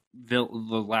last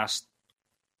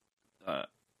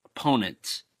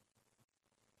opponent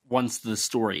once the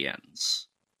story ends.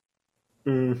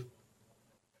 Mm.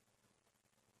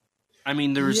 I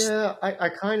mean, there's... Yeah, I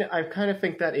kind of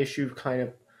think that issue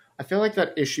I feel like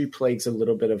that issue plagues a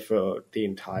little bit of the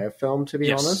entire film, to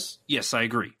be honest. Yes, I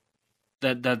agree.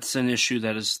 That's an issue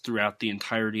that is throughout the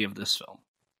entirety of this film.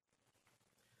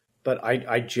 But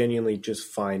I genuinely just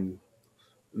find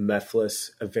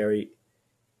Mephiles a very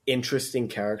interesting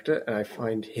character, and I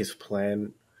find his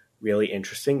plan really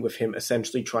interesting, with him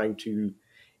essentially trying to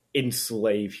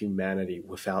enslave humanity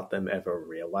without them ever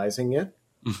realizing it.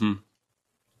 Mm-hmm.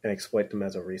 And exploit them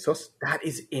as a resource. That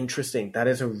is interesting. That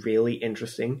is a really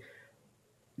interesting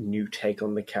new take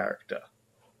on the character.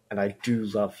 And I do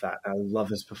love that. I love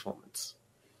his performance.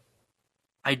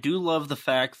 I do love the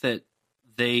fact that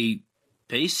they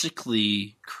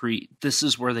basically this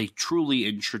is where they truly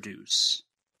introduce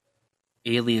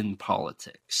alien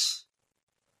politics.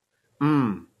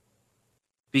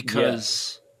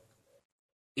 Because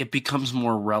it becomes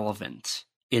more relevant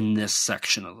in this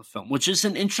section of the film, which is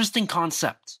an interesting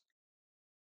concept.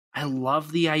 I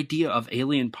love the idea of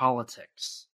alien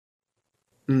politics.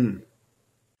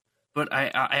 But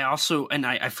I also, and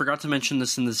I forgot to mention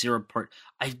this in the Zerub part,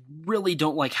 I really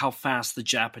don't like how fast the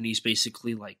Japanese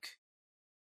basically, like,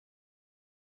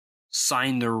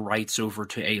 sign their rights over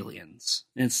to aliens.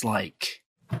 It's like...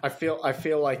 I feel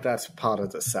like that's part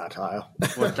of the satire.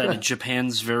 What, that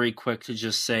Japan's very quick to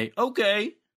just say,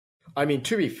 okay. I mean,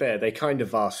 to be fair, they kind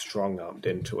of are strong-armed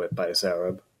into it by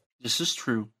Zerub. This is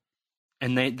true.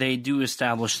 And they do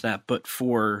establish that, but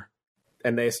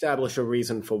And they establish a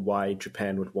reason for why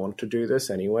Japan would want to do this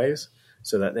anyways,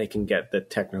 so that they can get the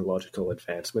technological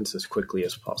advancements as quickly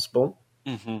as possible.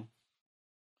 Mm-hmm.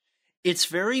 It's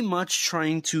very much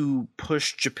trying to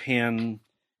push Japan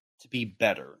to be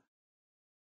better,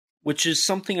 which is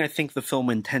something I think the film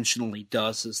intentionally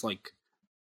does, is like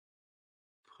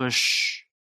push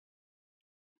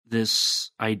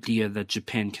this idea that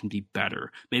Japan can be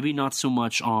better. Maybe not so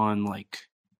much on like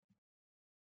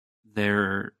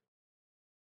their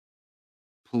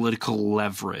political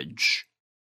leverage,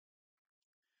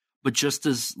 but just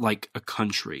as like a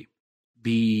country,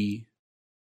 be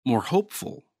more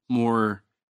hopeful, more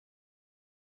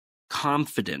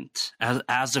confident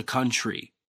as a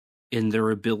country in their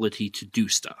ability to do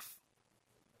stuff.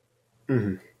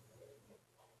 Mm-hmm.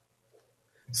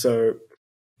 So,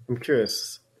 I'm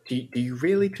curious. Do you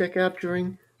really check out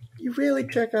during?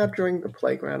 The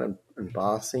playground and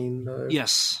bar scene though?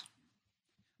 Yes.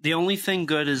 The only thing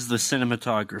good is the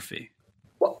cinematography.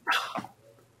 Well,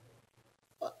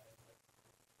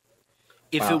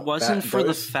 if wow, it wasn't for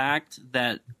the fact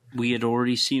that we had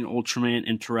already seen Ultraman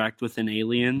interact with an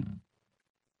alien,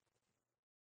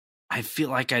 I feel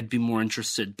like I'd be more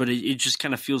interested. But it just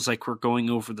kind of feels like we're going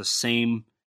over the same.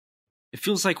 It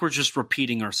feels like we're just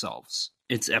repeating ourselves.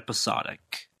 It's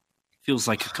episodic. Feels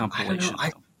like a compilation.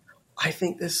 I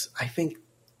think there's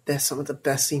some of the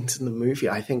best scenes in the movie.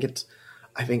 I think it's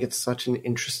such an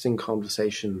interesting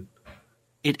conversation.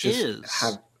 It is,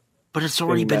 but it's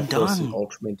already been done.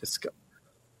 Ultraman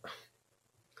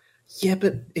Yeah,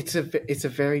 but it's a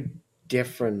very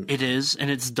different. It is,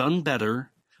 and it's done better,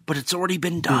 but it's already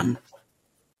been done.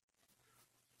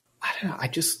 I don't know. I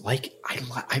just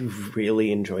I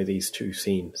really enjoy these two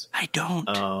scenes. I don't.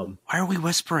 Why are we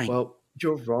whispering? Well,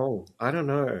 you're wrong. I don't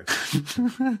know.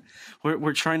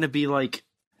 We're trying to be like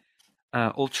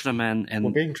Ultraman, and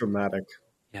we're being dramatic.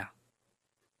 Yeah.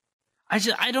 I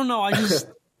don't know. I just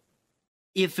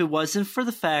if it wasn't for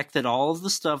the fact that all of the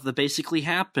stuff that basically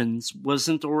happens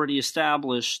wasn't already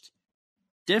established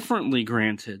differently,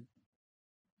 granted,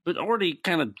 but already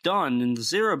kind of done in the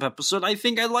Zerub episode, I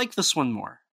think I like this one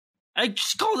more. I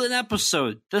just called it an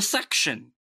episode. The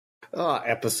section.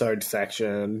 Episode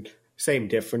section. Same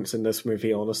difference in this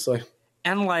movie, honestly.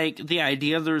 And, like, the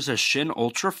idea there's a Shin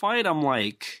Ultra fight, I'm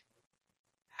like,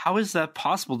 how is that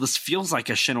possible? This feels like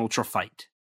a Shin Ultra fight.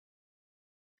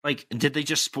 Like, did they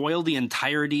just spoil the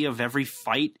entirety of every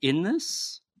fight in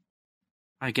this?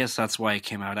 I guess that's why it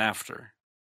came out after.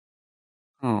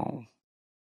 Oh.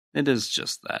 It is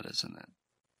just that, isn't it?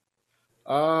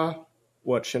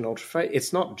 What, Shin Ultra fight?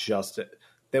 It's not just it.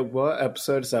 There were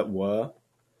episodes that were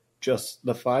just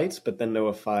the fights, but then there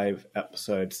were 5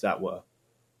 episodes that were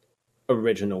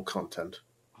original content.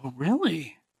 Oh,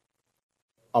 really?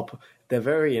 They're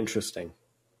very interesting.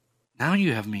 Now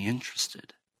you have me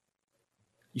interested.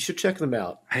 You should check them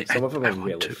out. Some of them are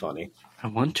really funny. I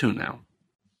want to now.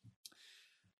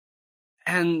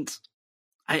 And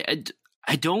I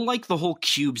don't like the whole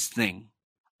cubes thing.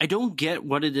 I don't get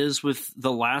what it is with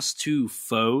the last 2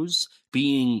 foes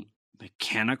being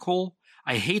mechanical.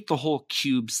 I hate the whole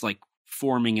cubes like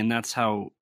forming, and that's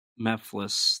how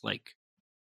Mephiles like.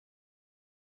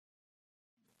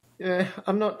 Yeah,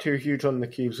 I'm not too huge on the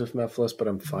cubes with Mephiles, but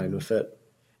I'm fine with it.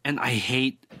 And I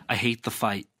hate the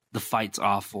fight. The fight's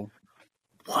awful.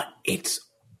 What? It's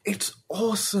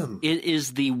awesome. It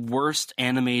is the worst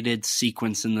animated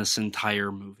sequence in this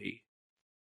entire movie.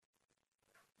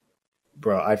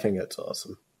 Bro, I think it's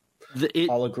awesome.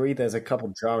 I'll agree there's a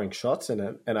couple jarring shots in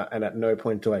it, and at no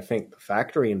point do I think the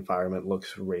factory environment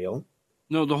looks real.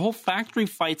 No, the whole factory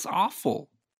fight's awful.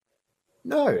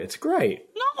 No, it's great.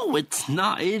 No, it's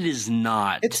not. It is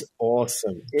not. It's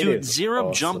awesome. Dude,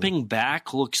 Zerub jumping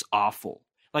back looks awful.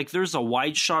 Like, there's a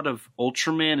wide shot of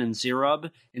Ultraman and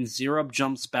Zerub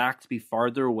jumps back to be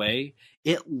farther away.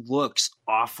 It looks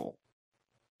awful.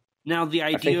 Now, the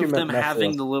idea of them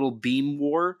having the little beam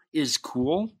war is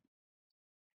cool.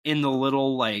 In the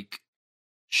little, like,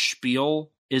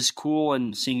 spiel is cool,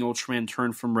 and seeing Ultraman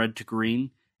turn from red to green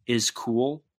is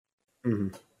cool.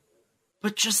 Mm-hmm.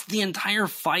 But just the entire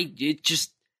fight,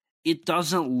 it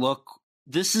doesn't look...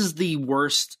 This is the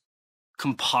worst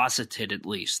composited, at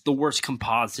least. The worst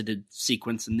composited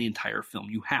sequence in the entire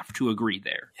film. You have to agree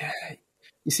there. Yeah.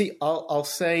 You see, I'll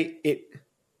say it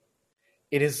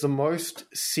is the most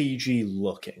CG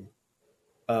looking.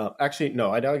 Actually,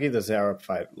 no, I'd argue the Zerub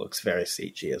fight looks very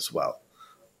CG as well.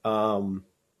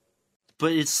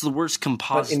 But it's the worst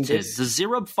composited. The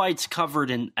Zerub fight's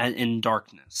covered in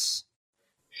darkness.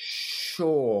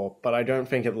 Sure, but I don't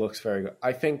think it looks very good.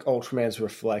 I think Ultraman's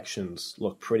reflections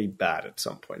look pretty bad at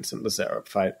some points in the Zero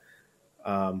fight.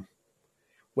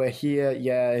 Where here,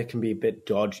 yeah, it can be a bit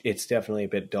dodgy. It's definitely a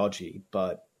bit dodgy,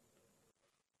 but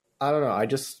I don't know.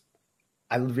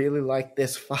 I really like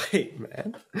this fight,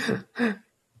 man.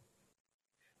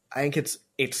 I think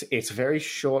it's very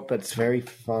short, but it's very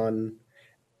fun.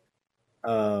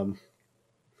 I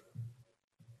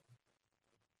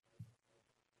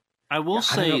will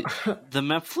say the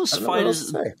Mephiles fight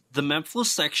the Mephiles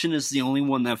section is the only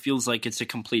one that feels like it's a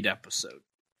complete episode.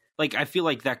 Like, I feel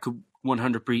like that could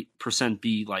 100%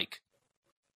 be like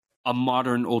a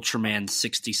modern Ultraman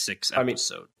 66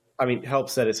 episode. I mean, it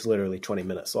helps that it's literally 20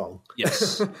 minutes long.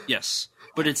 Yes, yes.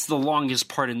 But it's the longest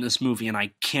part in this movie, and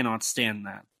I cannot stand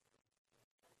that.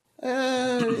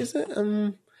 Is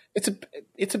it?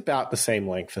 It's about the same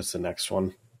length as the next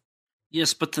one.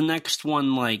 Yes, but the next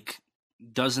one, like,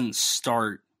 doesn't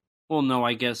start... Well, no,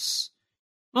 I guess...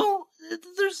 Well,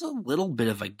 there's a little bit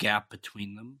of a gap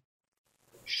between them.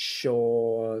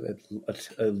 Sure,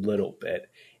 a little bit.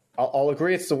 I'll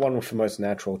agree it's the one with the most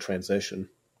natural transition.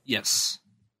 Yes.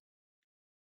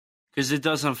 Because it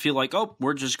doesn't feel like, oh,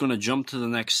 we're just going to jump to the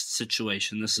next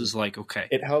situation. This is like, okay.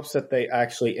 It helps that they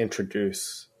actually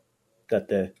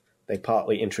they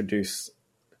partly introduce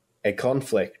a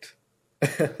conflict.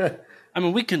 I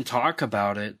mean, we can talk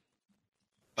about it.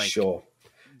 Like, sure.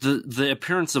 The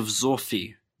appearance of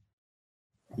Zolfi.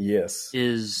 Yes.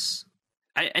 It's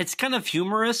kind of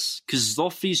humorous because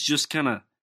Zolfi's just kind of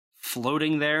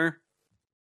floating there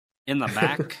in the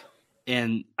back.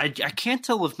 And I can't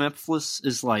tell if Mephiles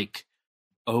is like,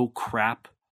 oh crap,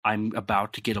 I'm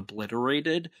about to get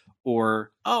obliterated,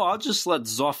 or, oh, I'll just let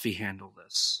Zolfi handle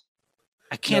this.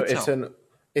 I can't tell.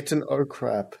 It's an oh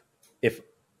crap. If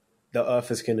the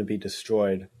Earth is going to be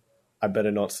destroyed, I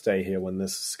better not stay here when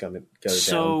this is going to go down.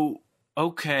 So,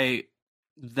 okay,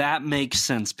 that makes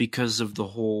sense because of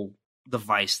the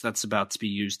device that's about to be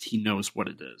used. He knows what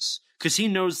it is. Because he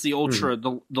knows the Ultra,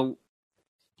 the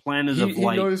planet of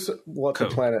light. He knows what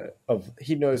code. The planet of...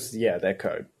 He knows, their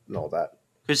code and all that.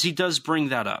 Because he does bring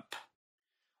that up.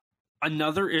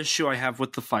 Another issue I have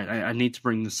with the fight, I need to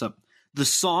bring this up. The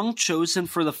song chosen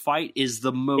for the fight is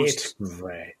the most... It's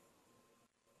great.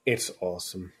 It's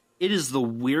awesome. It is the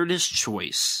weirdest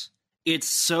choice. It's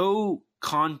so...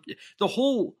 The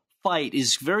whole fight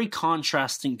is very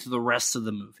contrasting to the rest of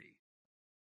the movie.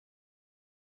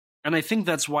 And I think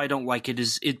that's why I don't like it,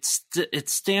 is it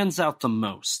stands out the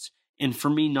most. And for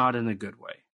me, not in a good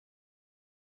way.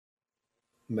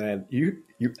 Man, you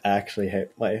actually hate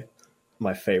my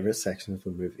favorite section of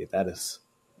the movie. That is...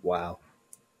 Wow.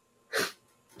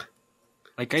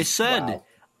 Like I said, wow.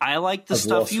 I like the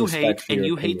stuff you hate, and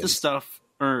you hate the stuff...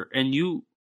 I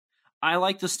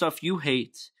like the stuff you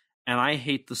hate, and I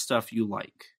hate the stuff you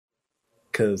like.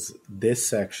 Because this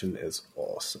section is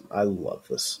awesome. I love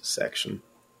this section.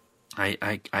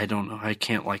 I don't know. I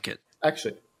can't like it.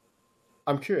 Actually,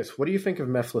 I'm curious. What do you think of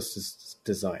Mephiles'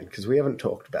 design? Because we haven't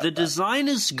talked about the design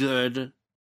is good.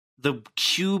 The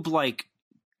cube, like,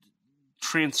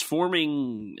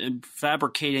 transforming,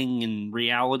 fabricating in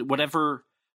reality, whatever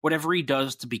he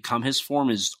does to become his form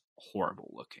is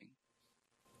horrible looking.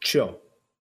 Sure.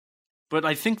 But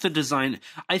I think the design...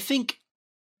 I think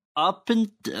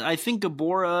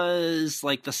Gabora is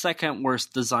like the second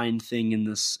worst designed thing in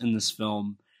this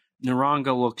film.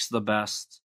 Naranga looks the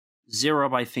best.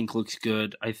 Zerub, I think, looks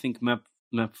good. I think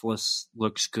Mephiles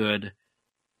looks good.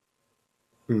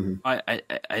 Mm-hmm. I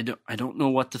don't know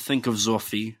what to think of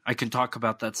Zolfi. I can talk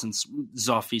about that since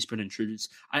Zolfi's been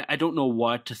introduced. I don't know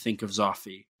what to think of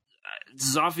Zolfi.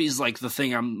 Zolfi's like the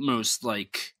thing I'm most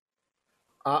like...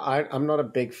 I'm not a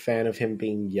big fan of him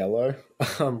being yellow.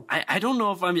 I don't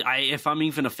know if I'm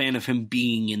even a fan of him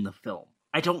being in the film.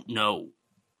 I don't know.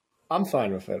 I'm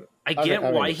fine with it. I get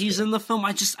why he's in the film.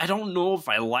 I don't know if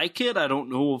I like it. I don't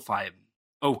know if I'm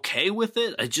okay with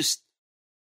it. I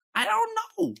don't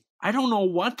know. I don't know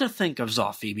what to think of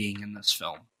Zolfi being in this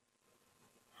film.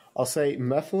 I'll say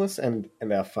Mephiles and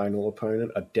our final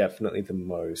opponent are definitely the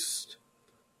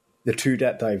two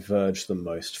that diverge the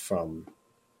most from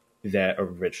their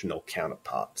original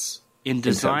counterparts. In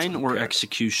design or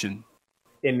execution?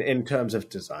 In terms of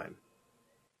design.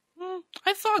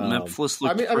 I thought Mephiles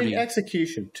looked pretty... I mean,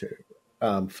 execution too,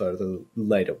 for the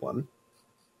later one.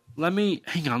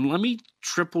 Hang on, let me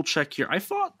triple check here. I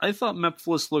thought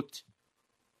Mephiles looked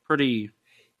pretty...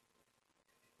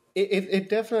 It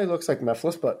definitely looks like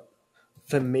Mephiles, but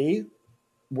for me,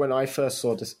 when I first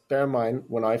saw this... Bear in mind,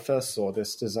 when I first saw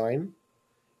this design...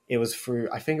 It was through,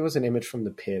 I think it was an image from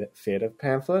the theater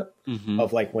pamphlet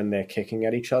of like when they're kicking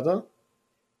at each other.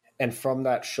 And from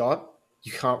that shot,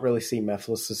 you can't really see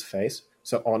Mephiles' face.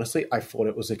 So honestly, I thought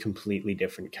it was a completely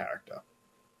different character.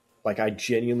 Like, I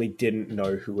genuinely didn't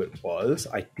know who it was.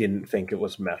 I didn't think it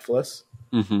was Mephiles.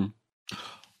 Mm-hmm.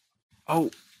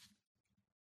 Oh,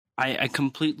 I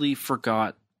completely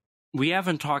forgot. We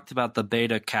haven't talked about the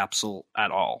beta capsule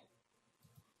at all.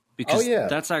 Because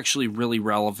that's actually really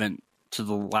relevant to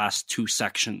the last two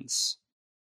sections.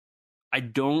 I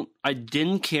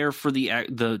didn't care for the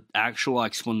actual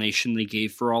explanation they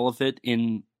gave for all of it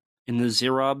in the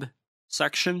Zerob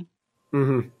section.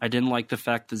 Mm-hmm. I didn't like the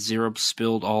fact that Zerob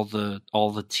spilled all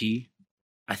the tea.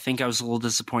 I think I was a little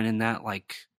disappointed in that.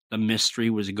 Like, the mystery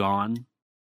was gone.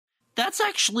 That's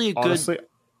actually a Honestly, good.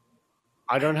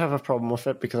 I don't have a problem with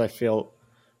it because I feel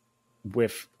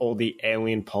with all the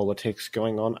alien politics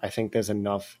going on, I think there's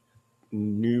enough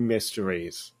new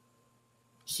mysteries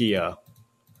here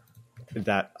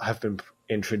that have been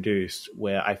introduced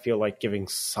where I feel like giving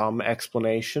some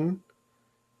explanation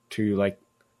to like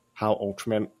how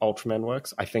Ultraman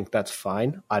works. I think that's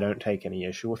fine. I don't take any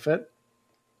issue with it.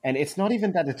 And it's not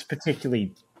even that it's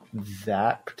particularly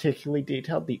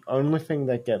detailed. The only thing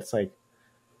that gets like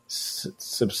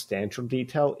substantial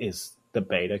detail is the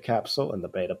beta capsule and the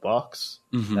beta box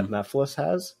that Mephiles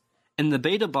has. And the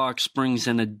beta box brings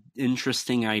in an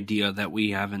interesting idea that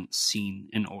we haven't seen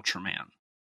in Ultraman,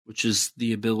 which is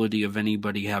the ability of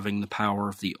anybody having the power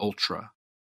of the Ultra.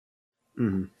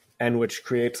 Mm-hmm. And which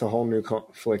creates a whole new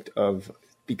conflict of,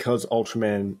 because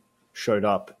Ultraman showed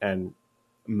up and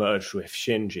merged with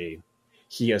Shinji,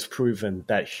 he has proven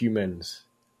that humans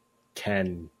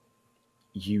can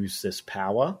use this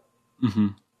power,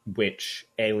 which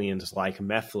aliens like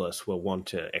Mephiles will want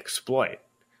to exploit,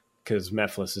 because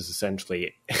Mephiles is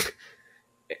essentially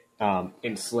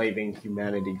enslaving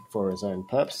humanity for his own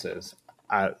purposes.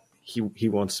 He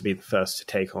wants to be the first to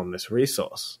take on this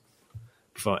resource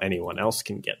before anyone else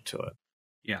can get to it.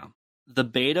 Yeah. The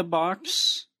beta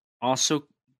box also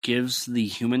gives the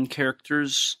human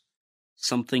characters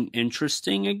something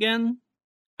interesting again.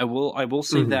 I will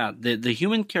say that. The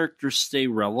human characters stay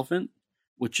relevant,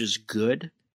 which is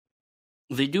good.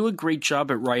 They do a great job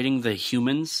at writing the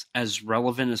humans as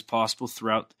relevant as possible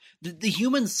throughout. The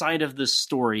human side of this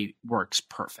story works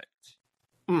perfect.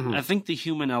 I think the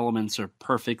human elements are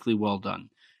perfectly well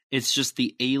done. It's just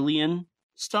the alien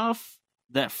stuff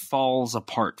that falls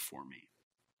apart for me.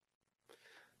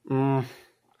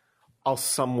 I'll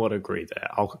somewhat agree there.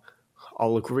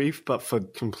 I'll agree, but for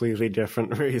completely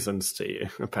different reasons to you,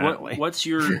 apparently. What's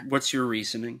your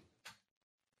reasoning?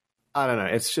 I don't know.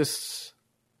 It's just,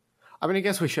 I mean, I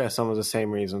guess we share some of the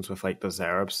same reasons with like the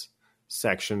Zerob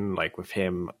section, like with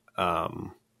him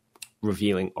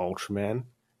revealing Ultraman.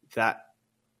 That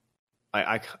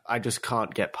I just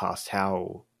can't get past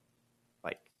how,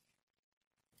 like,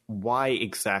 why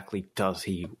exactly does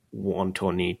he want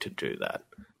or need to do that?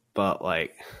 But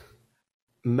like,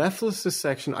 Mephiles'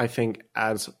 section, I think,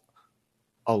 adds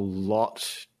a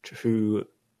lot to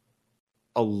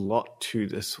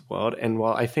this world. And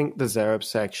while I think the Zerob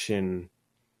section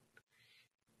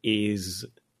is,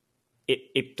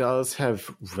 it does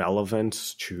have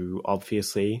relevance to,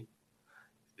 obviously,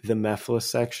 the Mephiles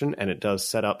section, and it does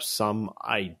set up some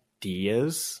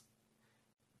ideas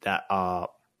that are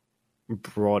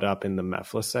brought up in the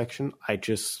Mephiles section.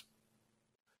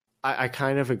 I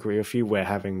kind of agree with you where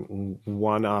having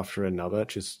one after another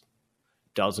just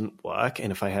doesn't work.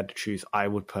 And if I had to choose, I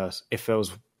would if there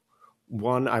was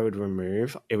one I would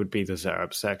remove, it would be the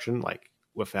Zerob section, like,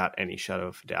 without any shadow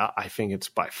of a doubt. I think it's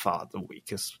by far the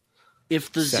weakest.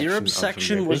 If the Zerob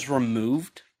section was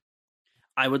removed,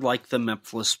 I would like the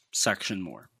Mephiles section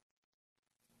more.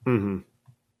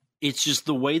 It's just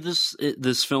the way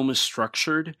this film is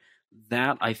structured,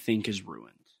 that I think is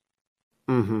ruined.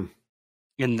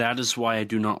 And that is why I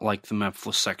do not like the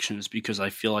Mephiles section, is because I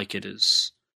feel like it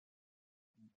is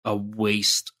a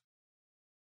waste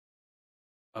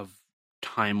of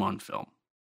time on film.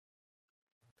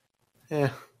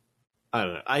 Yeah, I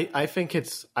don't know. I think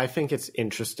it's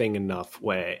interesting enough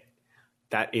where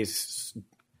that is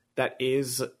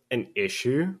an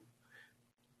issue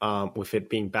with it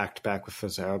being back to back with the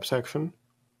Zerob section.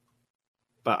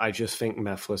 But I just think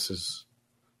Mephiles is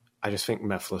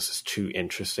too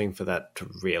interesting for that to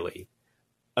really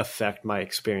affect my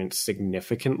experience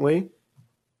significantly.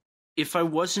 If I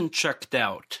wasn't checked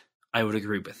out, I would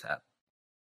agree with that.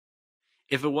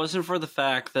 If it wasn't for the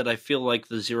fact that I feel like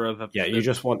the Zerob... Yeah, you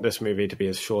just want this movie to be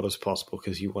as short as possible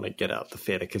because you want to get out the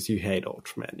theater because you hate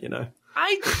Ultraman, you know?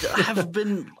 I've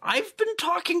been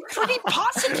talking pretty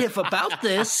positive about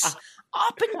this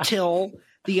up until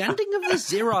the ending of the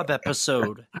Zerob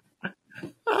episode.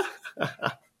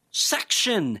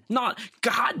 section, not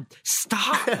God.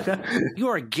 Stop! You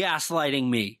are gaslighting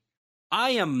me.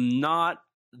 I am not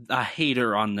a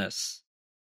hater on this.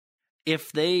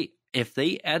 If they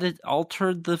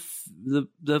altered the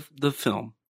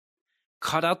film,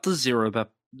 cut out the zero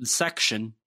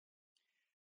section,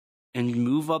 and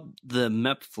move up the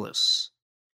Mephiles,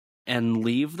 and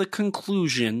leave the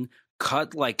conclusion,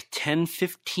 cut like 10,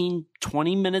 15,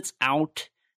 20 minutes out,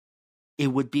 it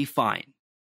would be fine.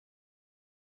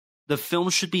 The film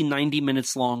should be 90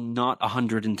 minutes long, not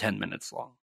 110 minutes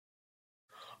long.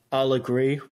 I'll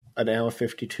agree. An hour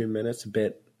 52 minutes, a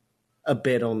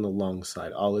bit on the long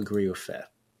side. I'll agree with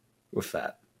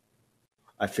that.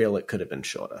 I feel it could have been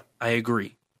shorter. I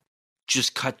agree.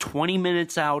 Just cut 20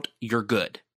 minutes out, you're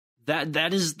good.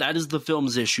 That is the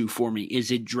film's issue for me,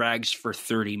 is it drags for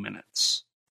 30 minutes.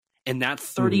 And that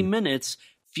 30 minutes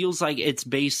feels like it's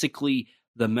basically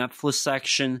the Mephiles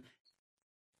section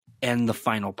and the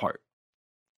final part.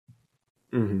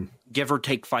 Mm-hmm. Give or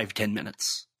take 5-10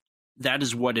 minutes. That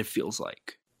is what it feels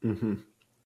like. Mm-hmm.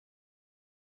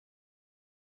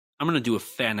 I'm going to do a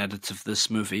fan edit of this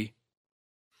movie.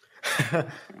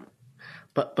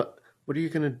 But what are you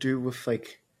going to do with,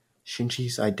 like,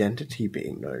 Shinji's identity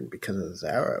being known because it's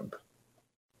Arab?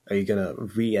 Are you going to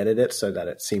re-edit it so that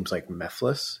it seems like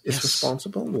Mephiles is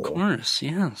responsible? Of course,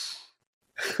 yes.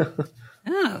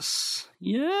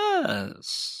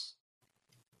 Yes.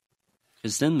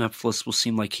 Because then Mephiles will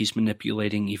seem like he's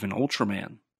manipulating even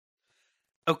Ultraman.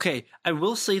 Okay, I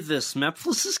will say this.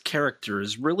 Mephiles' character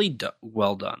is really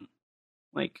well done.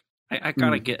 Like, I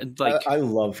gotta get... like, I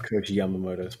love Koji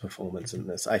Yamamoto's performance in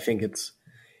this. I think it's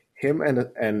him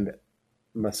and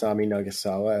Masami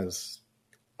Nagasawa as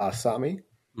Asami.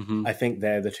 Mm-hmm. I think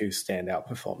they're the two standout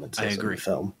performances in the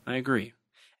film. I agree.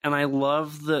 And I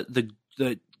love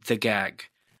the gag.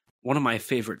 One of my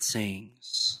favorite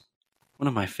sayings. One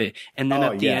of my favorite. And then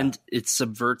at the end, it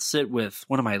subverts it with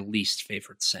one of my least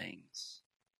favorite sayings.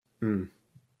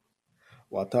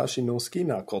 Watashi no suki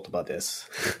na kotoba desu.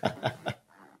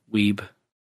 Weeb.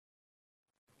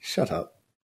 Shut up.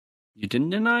 You didn't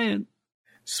deny it.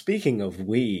 Speaking of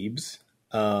weebs,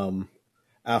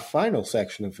 our final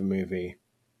section of the movie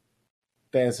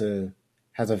has a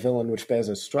villain which bears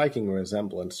a striking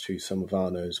resemblance to some of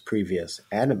Arno's previous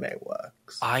anime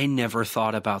works. I never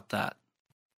thought about that.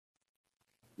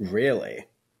 Really?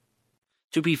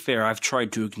 To be fair, I've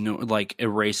tried to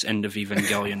erase End of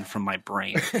Evangelion from my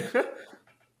brain.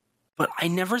 But I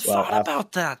never thought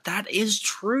about that. That is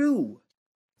true.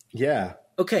 Yeah.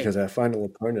 Okay. Because our final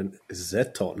opponent,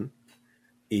 Zeton,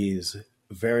 is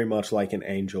very much like an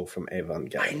angel from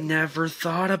Evangelion. I never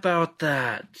thought about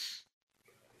that.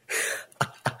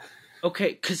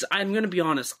 Okay, because I'm going to be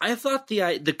honest. I thought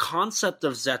the concept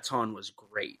of Zeton was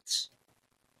great.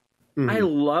 I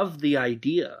love the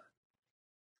idea.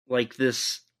 Like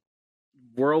this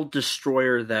world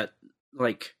destroyer that,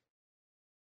 like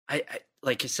I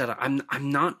said, I'm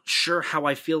not sure how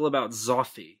I feel about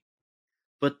Zoffy,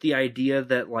 but the idea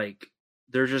that, like,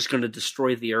 they're just going to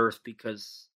destroy the Earth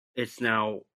because it's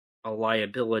now a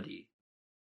liability.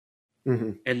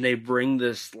 Mm-hmm. And they bring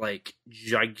this, like,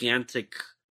 gigantic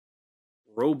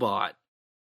robot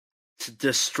to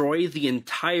destroy the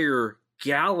entire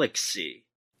galaxy.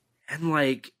 And,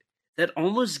 like, that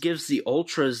almost gives the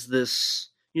Ultras this,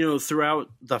 throughout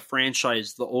the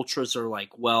franchise, the Ultras are,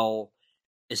 like, well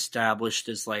established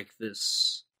as, like,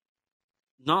 this,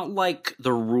 not like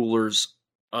the rulers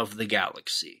of the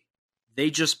galaxy. They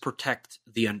just protect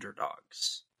the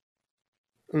underdogs.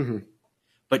 Mm-hmm.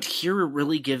 But here it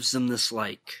really gives them this,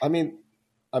 like... I mean,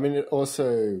 it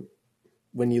also,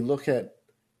 when you look at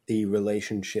the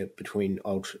relationship between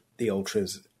the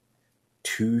Ultras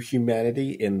to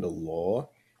humanity in the lore,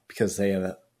 because they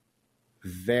are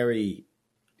very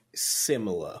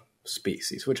similar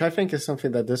species, which I think is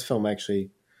something that this film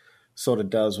actually sort of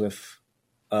does with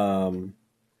Ultraman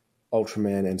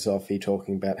and Zoffy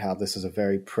talking about how this is a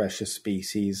very precious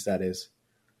species that is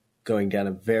going down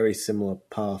a very similar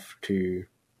path to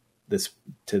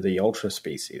the Ultra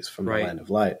species from the Land of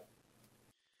Light.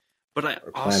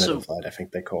 But Planet of Light, I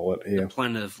think they call it here. The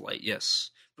Planet of Light, yes.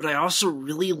 But I also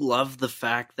really love the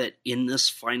fact that in this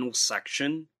final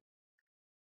section,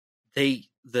 the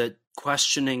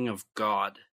questioning of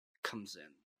God comes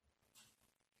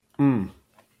in.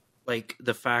 Like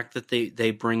the fact that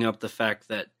they bring up the fact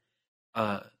that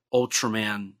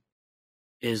Ultraman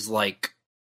is like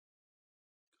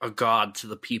a god to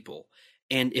the people.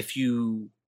 And if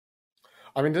you...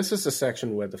 I mean, this is the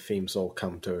section where the themes all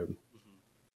come to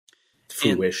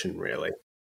fruition, really.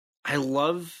 I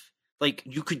love... Like,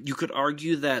 you could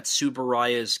argue that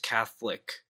Subaraya's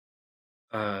Catholic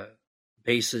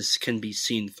basis can be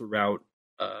seen throughout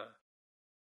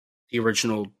the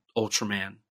original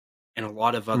Ultraman and a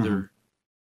lot of other.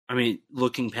 I mean,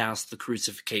 looking past the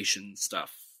crucifixion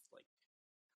stuff, like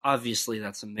obviously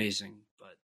that's amazing,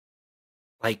 but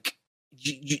like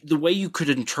the way you could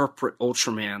interpret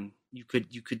Ultraman, you could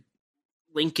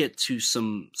link it to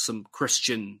some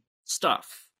Christian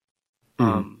stuff.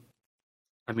 I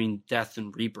mean, death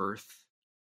and rebirth,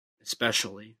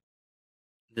 especially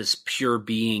this pure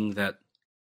being that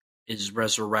is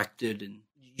resurrected, and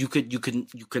you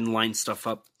can line stuff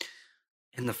up.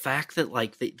 And the fact that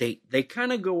like they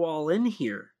kind of go all in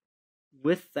here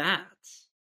with that,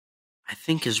 I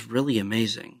think is really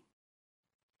amazing.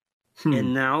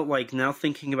 And now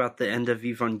thinking about the end of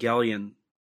Evangelion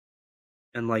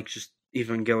and like just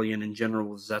Evangelion in general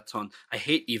with Zeton. I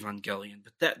hate Evangelion,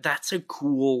 but that's a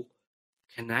cool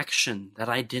connection that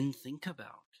I didn't think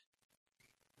about.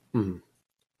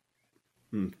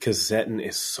 Because Zeton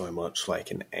is so much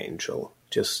like an angel,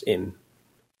 just in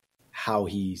how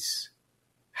he's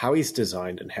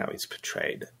designed and how he's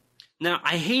portrayed. Now,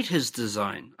 I hate his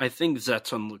design. I think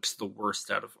Zeton looks the worst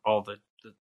out of all the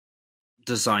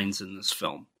designs in this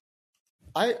film.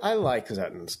 I like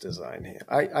Zeton's design here.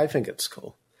 I think it's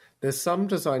cool. There's some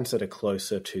designs that are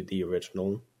closer to the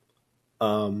original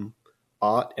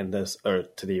art, and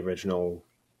to the original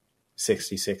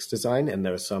 66 design, and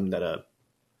there are some that are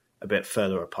a bit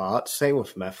further apart. Same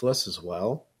with Mephiles as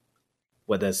well,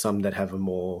 where there's some that have a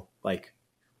more like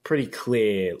pretty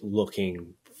clear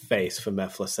looking face for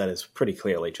Mephiles that is pretty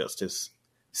clearly just his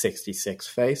 66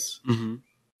 face.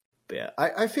 But yeah,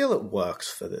 I feel it works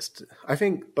for this. I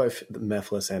think both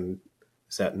Mephiles and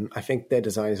Zeton, I think their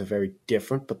designs are very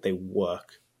different, but they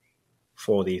work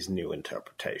for these new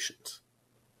interpretations.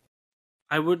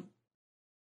 I would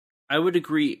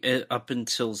agree up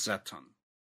until Zeton.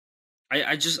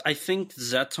 I think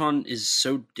Zeton is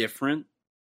so different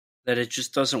that it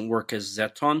just doesn't work as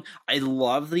Zeton. I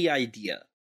love the idea.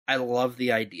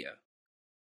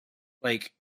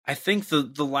 Like, I think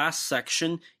the last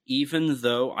section, even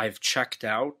though I've checked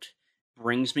out,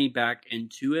 brings me back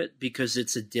into it because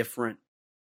it's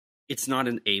not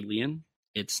an alien.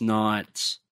 It's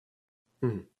not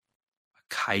a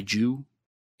kaiju.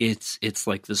 It's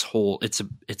like this whole.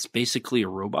 It's basically a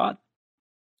robot.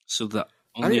 So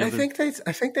I think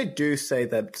they do say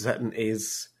that Zeton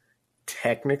is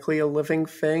technically a living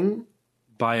thing.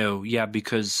 Yeah,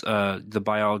 because the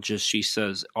biologist, she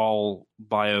says all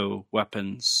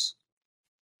bioweapons.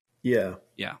 Yeah.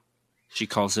 She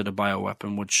calls it a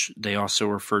bioweapon, which they also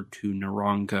referred to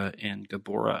Naranga and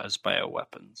Gabora as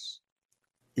bioweapons.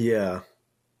 Yeah.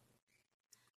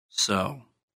 So,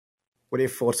 what are your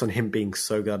thoughts on him being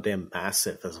so goddamn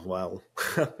massive as well?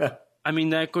 I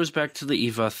mean, that goes back to the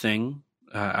Eva thing.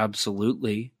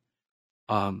 Absolutely.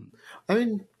 I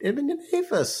mean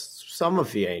Eva, some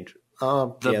of the angels.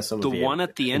 The one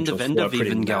at the end of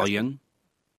Evangelion.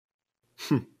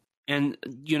 And,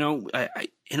 I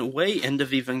in a way, End of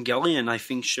Evangelion, I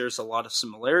think, shares a lot of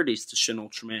similarities to Shin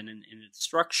Ultraman in its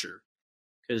structure.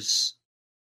 Because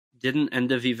didn't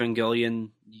End of Evangelion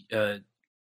kind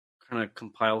of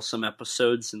compile some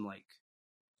episodes and, like,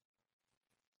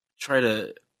 try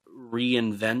to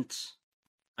reinvent?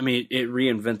 I mean, it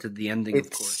reinvented the ending, of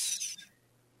course.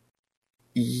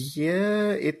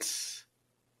 Yeah,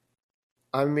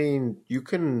 I mean, you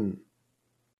can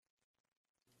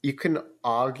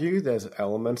argue there's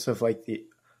elements of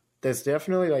there's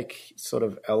definitely like sort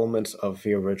of elements of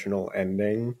the original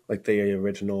ending, like the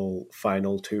original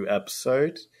final 2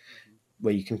 episodes,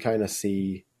 where you can kind of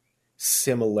see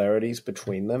similarities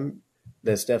between them.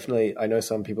 There's definitely, I know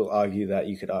some people argue that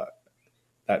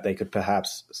that they could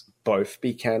perhaps both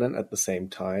be canon at the same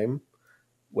time,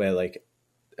 where like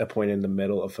a point in the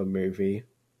middle of a movie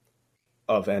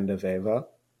of End of Eva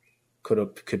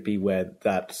could be where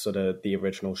that sort of the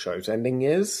original show's ending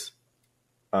is.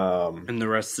 And the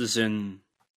rest is in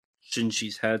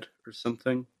Shinji's head or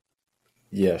something?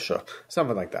 Yeah, sure.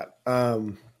 Something like that.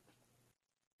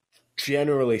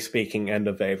 Generally speaking, End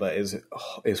of Eva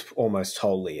is almost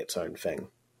wholly its own thing.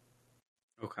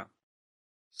 Okay.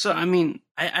 So, I mean,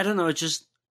 I don't know, it just,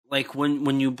 like,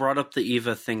 when you brought up the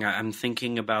Eva thing, I'm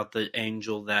thinking about the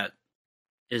angel that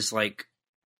is, like,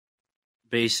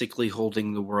 basically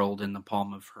holding the world in the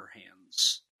palm of her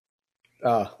hands.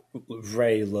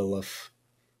 Ray Lilith.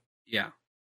 Yeah.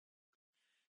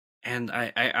 And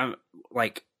I'm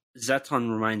like,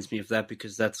 Zeton reminds me of that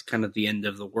because that's kind of the end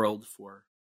of the world for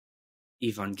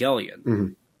Evangelion. Mm-hmm.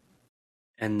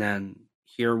 And then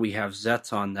here we have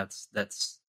Zeton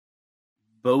that's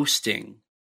boasting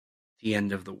the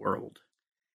end of the world.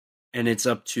 And it's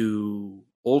up to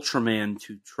Ultraman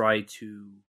to try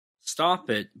to stop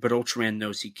it, but Ultraman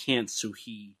knows he can't, so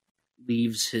he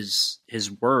leaves his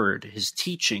word, his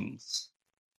teachings.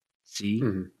 See?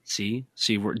 Mm-hmm. See?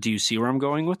 Do you see where I'm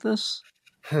going with this?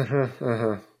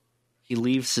 He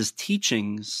leaves his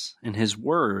teachings and his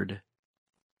word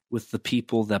with the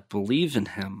people that believe in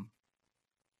him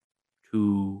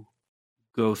to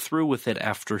go through with it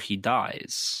after he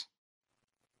dies.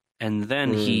 And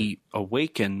then he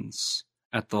awakens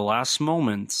at the last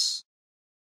moments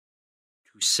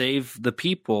to save the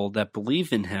people that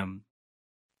believe in him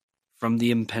from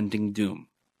the impending doom.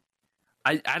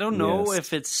 I don't know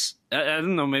if it's... I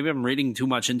don't know, maybe I'm reading too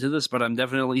much into this, but I'm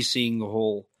definitely seeing the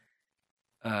whole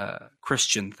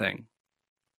Christian thing.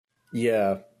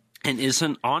 Yeah. And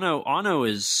isn't Anno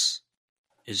is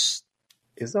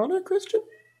Anno Christian?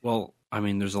 Well, I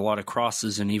mean, there's a lot of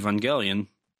crosses in Evangelion.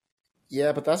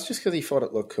 Yeah, but that's just because he thought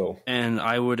it looked cool. And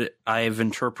I've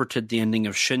interpreted the ending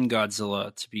of Shin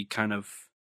Godzilla to be kind of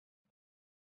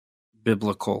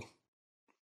biblical.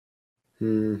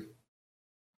 I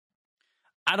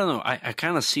don't know. I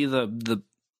kind of see the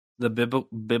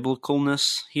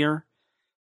biblicalness here.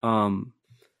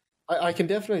 I can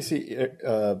definitely see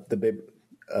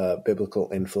the biblical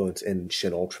influence in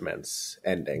Shin Ultraman's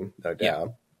ending, no doubt. Yeah.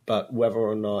 But whether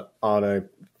or not Anno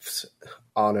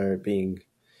being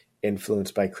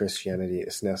influenced by Christianity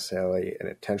is necessarily an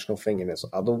intentional thing in his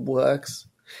other works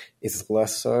is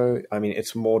less so. I mean,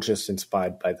 it's more just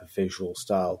inspired by the visual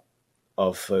style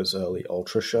of those early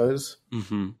Ultra shows.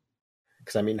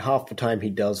 Because I mean, half the time he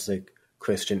does the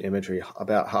Christian imagery,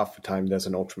 about half the time there's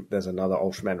another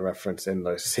Ultraman reference in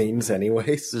those scenes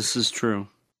anyways. This is true.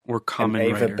 Or Kamen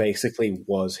Eva Rider. basically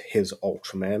was his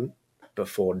Ultraman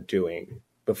before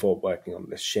working on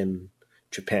the Shin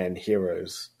Japan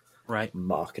Heroes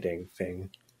marketing thing.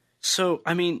 So,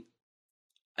 I mean,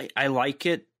 I like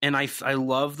it, and I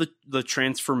love the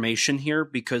transformation here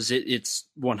because it's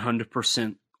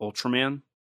 100% Ultraman.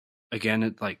 Again,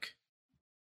 it like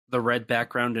the red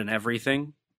background and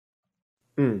everything.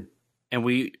 And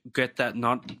we get that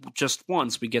not just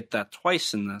once, we get that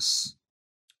twice in this.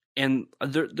 And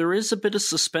there is a bit of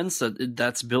suspense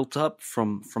that's built up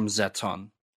from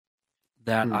Zeton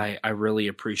that I really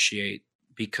appreciate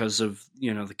because of,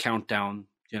 the countdown,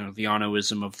 the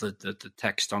Annoism of the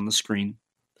text on the screen.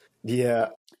 Yeah.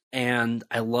 And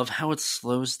I love how it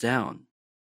slows down.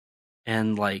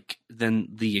 And then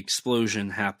the explosion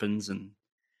happens and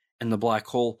the black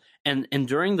hole. And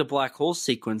during the black hole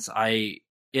sequence,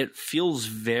 it feels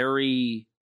very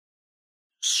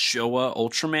Showa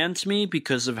Ultraman to me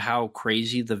because of how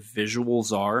crazy the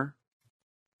visuals are.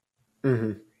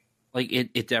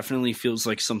 It definitely feels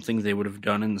like something they would have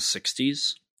done in the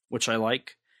 60s, which I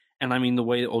like. And I mean, the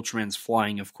way Ultraman's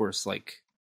flying, of course,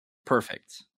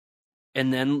 perfect.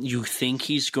 And then you think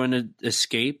he's going to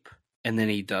escape, and then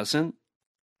he doesn't.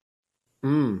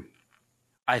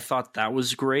 I thought that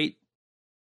was great.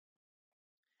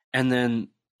 And then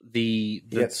he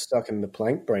gets stuck in the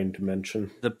plank brain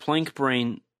dimension. The plank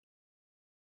brain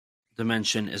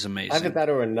dimension is amazing. Either that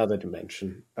or another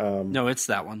dimension. No, it's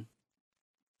that one.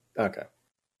 Okay.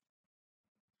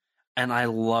 And I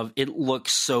love it.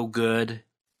 Looks so good.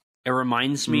 It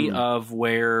reminds me of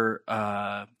where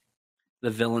the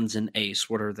villains in Ace.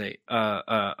 What are they? What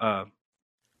are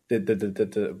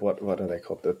they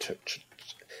called?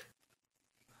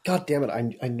 God damn it! I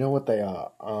know what they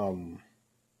are.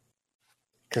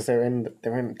 Because they're in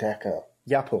Deca.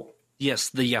 Yapul. Yes,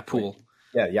 the Yapul.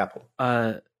 Yeah,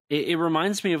 Yapul. It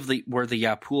reminds me of where the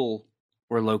Yapul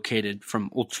were located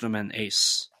from Ultraman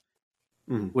Ace,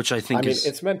 which I think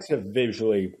it's meant to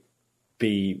visually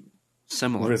be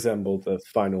similar, resemble the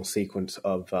final sequence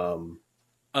of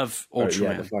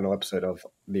Ultraman. The final episode of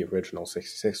the original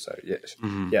 66. So yes,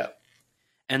 yeah.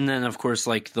 And then, of course,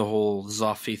 the whole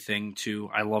Zaffi thing too.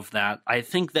 I love that. I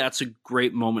think that's a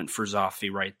great moment for Zaffi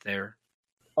right there.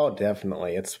 Oh,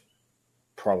 definitely. It's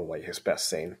probably his best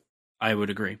scene. I would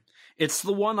agree. It's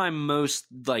the one I'm most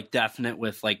definite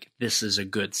with. This is a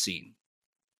good scene.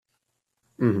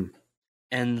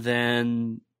 And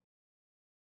then,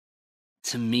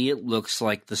 to me, it looks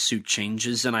like the suit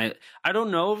changes, and I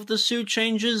don't know if the suit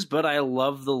changes, but I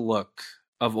love the look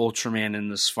of Ultraman in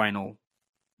this final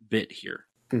bit here.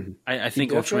 I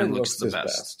think Ultraman looks the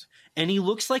best, and he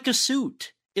looks like a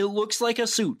suit. It looks like a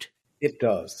suit. It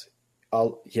does.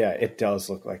 It does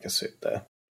look like a suit there.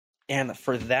 And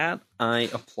for that, I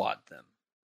applaud them.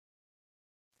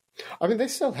 I mean, they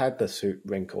still had the suit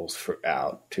wrinkles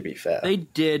throughout, to be fair. They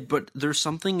did, but there's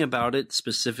something about it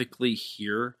specifically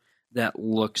here that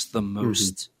looks the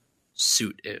most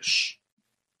suit-ish.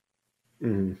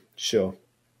 Sure.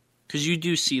 because you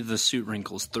do see the suit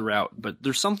wrinkles throughout, but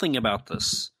there's something about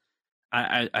this.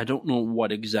 I don't know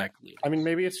what exactly. I mean,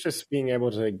 maybe it's just being able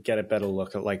to get a better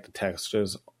look at like the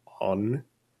textures on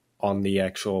the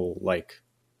actual like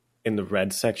in the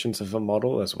red sections of a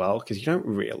model as well, because you don't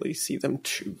really see them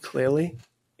too clearly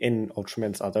in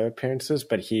Ultraman's other appearances,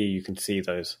 but here you can see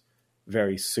those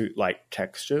very suit-like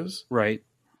textures Right.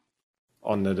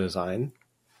 on the design,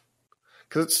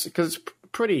 because it's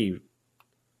pretty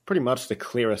much the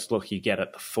clearest look you get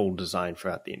at the full design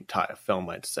throughout the entire film,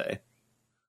 I'd say.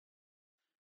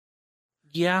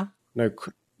 Yeah. No,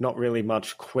 not really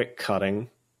much quick cutting.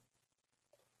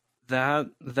 That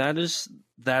is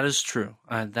true.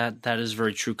 That is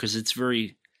very true, because it's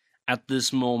very, at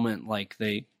this moment, like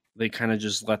they kind of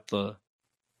just let the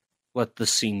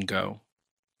scene go.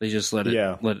 They just let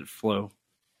it flow.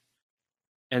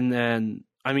 And then,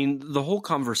 I mean, the whole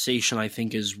conversation, I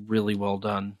think, is really well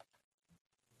done.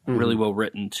 Really well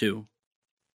written, too.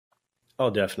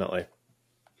 Oh, definitely.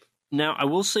 Now, I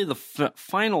will say the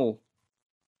final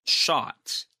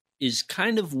shot is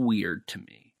kind of weird to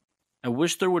me. I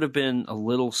wish there would have been a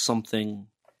little something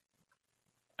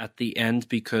at the end,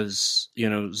 because,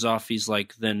 Zoffy's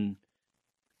like, then...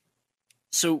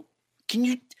 So, can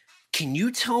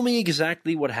you tell me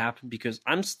exactly what happened? Because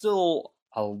I'm still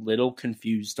a little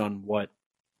confused on what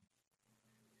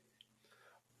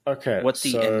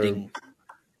the ending.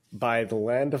 By the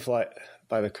Land of Light,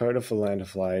 by the code of the Land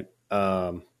of Light,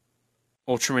 Ultraman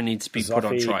needs to be put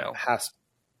on trial.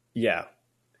 Yeah,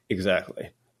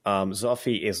 exactly.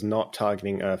 Zoffy is not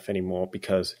targeting Earth anymore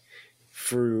because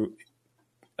through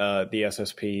the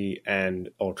SSP and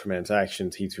Ultraman's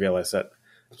actions, he's realized that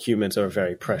humans are a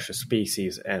very precious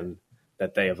species and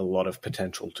that they have a lot of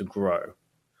potential to grow.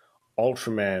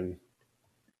 Ultraman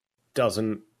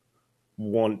doesn't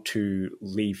want to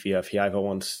leave the Earth. He either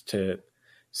wants to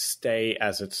stay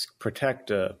as its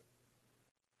protector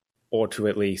or to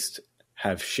at least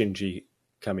have Shinji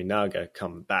Kaminaga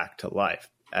come back to life,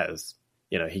 as,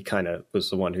 he kind of was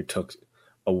the one who took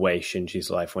away Shinji's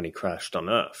life when he crashed on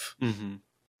Earth. Mm-hmm.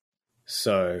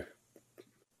 So,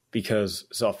 because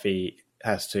Zoffy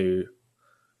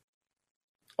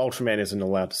Ultraman isn't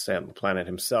allowed to stay on the planet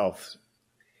himself,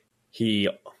 he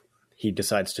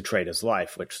decides to trade his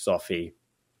life, which Zoffy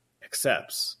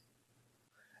accepts,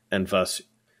 and thus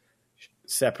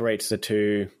separates the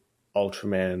two.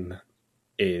 Ultraman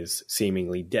is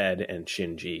seemingly dead, and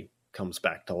Shinji comes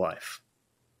back to life.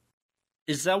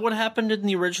 Is that what happened in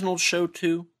the original show,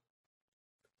 too?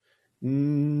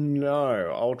 No,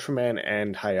 Ultraman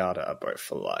and Hayata are both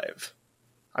alive.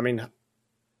 I mean,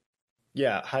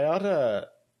 yeah, Hayata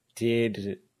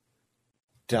did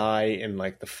die in,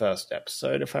 like, the first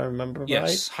episode, if I remember right.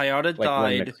 Yes, Hayata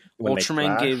died. When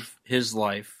Ultraman gave his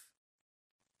life.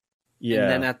 Yeah.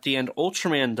 And then at the end,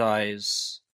 Ultraman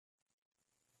dies.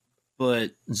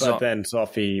 But then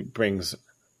Zoffy brings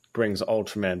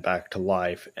Ultraman back to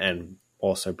life and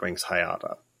also brings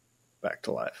Hayata back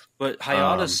to life. But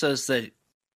Hayata says that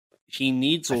he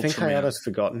needs Ultraman. I think Hayata's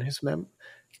forgotten his memory.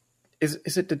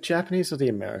 Is it the Japanese or the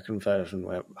American version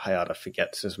where Hayata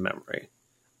forgets his memory?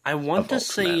 I want to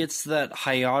say it's that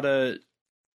Hayata...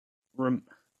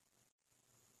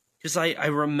 Because I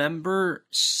remember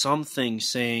something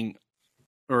saying,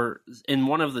 or in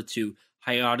one of the two,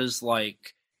 Hayata's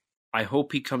like, I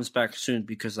hope he comes back soon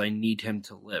because I need him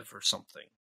to live, or something.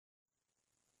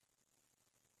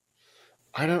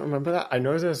 I don't remember that. I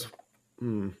know there's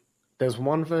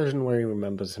one version where he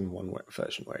remembers and one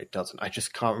version where he doesn't. I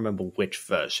just can't remember which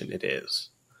version it is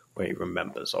where he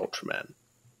remembers Ultraman.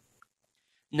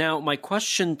 Now, my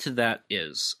question to that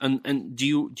is, and do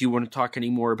you want to talk any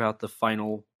more about the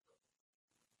final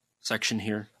section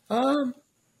here?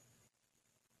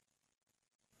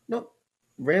 Not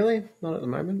really. Not at the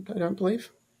moment, I don't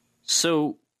believe.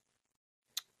 So,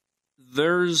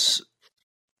 there's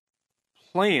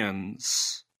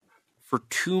plans for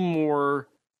 2 more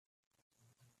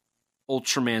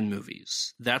Ultraman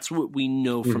movies. That's what we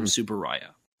know from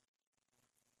Tsuburaya.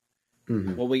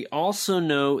 What we also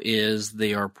know is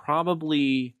they are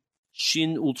probably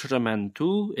Shin Ultraman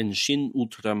 2 and Shin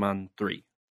Ultraman 3.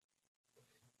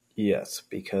 Yes,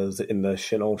 because in the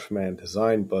Shin Ultraman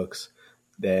design books,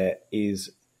 there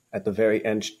is, at the very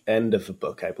end of the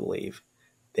book, I believe,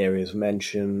 there is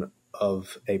mention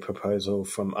of a proposal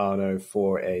from Anno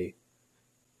for a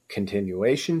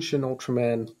continuation Shin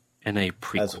Ultraman. And a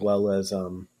prequel. As well as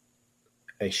a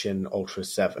Shin Ultra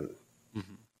 7.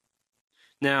 Mm-hmm.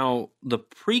 Now, the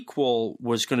prequel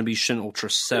was going to be Shin Ultra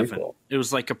 7. Prequel. It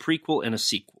was like a prequel and a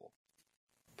sequel.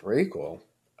 Prequel?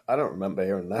 I don't remember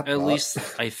hearing that. At least,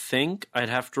 I think. I'd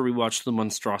have to rewatch the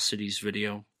Monstrosities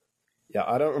video. Yeah,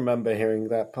 I don't remember hearing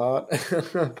that part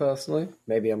personally.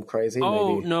 Maybe I'm crazy.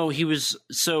 Oh, maybe. no, he was...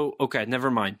 So, okay, never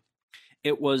mind.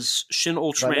 It was Shin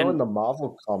 'Cause I know in Ultraman... the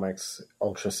Marvel comics,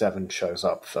 Ultra 7 shows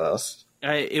up first.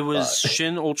 It was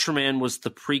Shin Ultraman was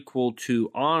the prequel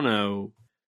to Anno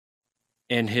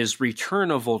and his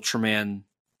Return of Ultraman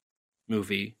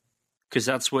movie, because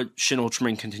that's what Shin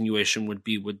Ultraman continuation would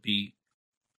be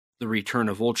the Return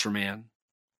of Ultraman,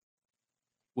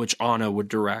 which Anno would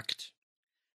direct.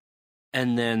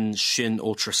 And then Shin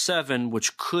Ultra 7,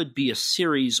 which could be a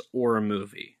series or a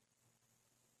movie.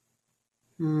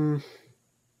 I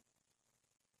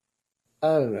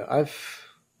don't know.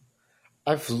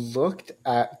 I've looked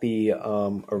at the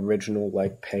original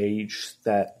like page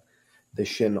that the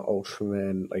Shin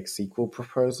Ultraman like sequel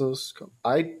proposals.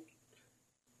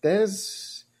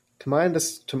 There's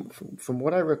from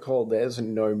what I recall, there's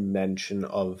no mention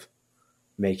of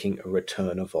making a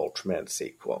Return of Ultraman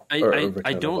sequel. I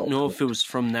don't know if it was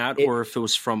from that or if it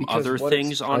was from other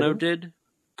things Anno did.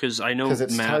 Because I know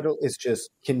its title is just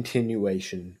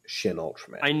Continuation Shin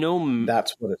Ultraman. I know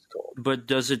that's what it's called. But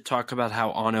does it talk about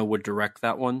how Anno would direct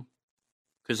that one?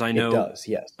 Because I know it does.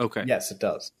 Yes. Okay. Yes, it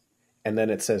does. And then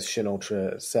it says Shin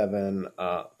Ultra 7.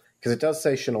 Because it does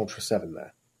say Shin Ultra 7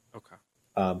 there. Okay.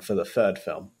 For the third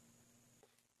film.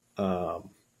 And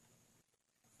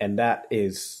that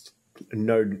is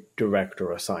no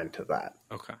director assigned to that.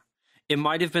 Okay. It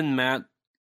might have been Matt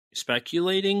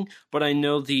speculating, but I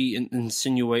know the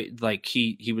insinuate, like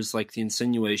he was like the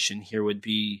insinuation here would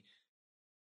be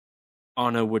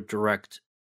Anno would direct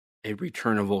a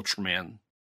Return of Ultraman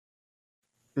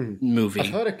movie.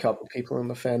 I've heard a couple people in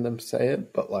the fandom say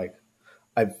it, but like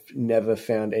I've never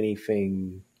found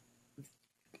anything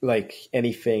like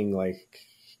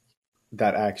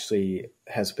that actually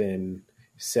has been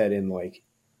said in like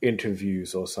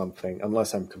interviews or something,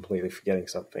 unless I'm completely forgetting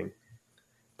something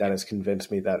that has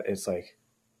convinced me that it's like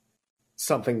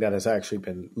something that has actually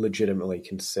been legitimately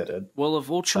considered. Well, if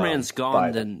Ultraman's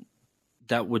gone, then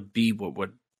that would be what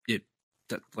would it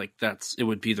that like that's it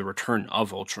would be the Return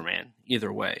of Ultraman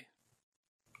either way.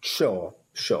 Sure.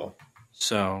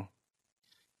 So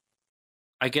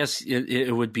I guess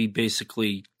it would be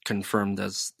basically confirmed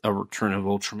as a Return of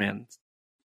Ultraman,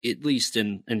 at least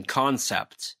in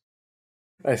concept.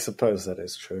 I suppose that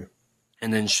is true.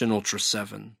 And then Shin Ultra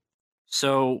 7.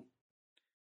 So,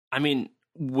 I mean,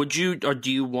 would you, or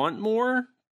do you want more?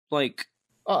 Like,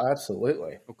 oh,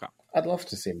 absolutely. Okay. I'd love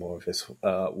to see more of this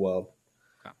world.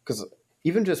 Because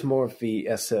even just more of the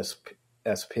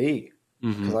SSP,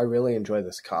 because I really enjoy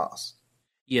this cast.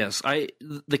 Yes,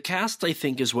 the cast, I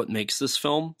think, is what makes this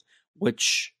film,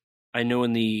 which I know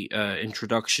in the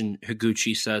introduction,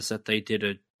 Higuchi says that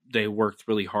they worked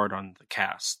really hard on the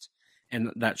cast,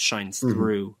 and that shines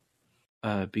through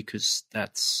because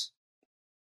that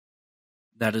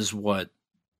is what,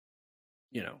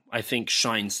 I think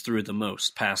shines through the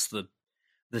most, past the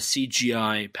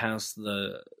CGI, past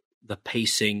the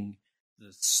pacing,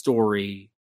 the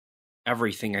story,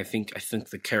 everything. I think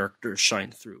the characters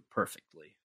shine through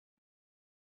perfectly.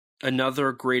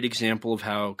 Another great example of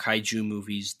how kaiju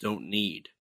movies don't need,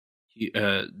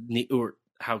 or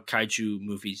how kaiju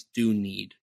movies do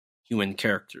need human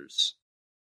characters.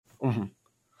 Mm-hmm.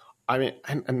 I mean,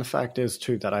 and the fact is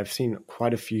too that I've seen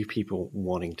quite a few people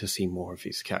wanting to see more of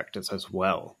these characters as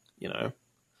well.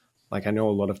 Like I know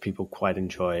a lot of people quite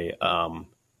enjoy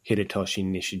Hidetoshi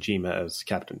Nishijima as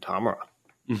Captain Tamara.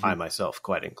 I myself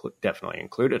quite definitely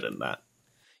included in that.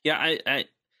 Yeah,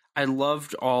 I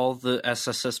loved all the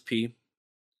SSSP.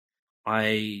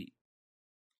 I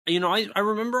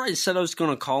remember I said I was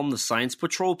going to call them the Science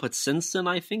Patrol, but since then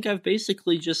I think I've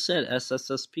basically just said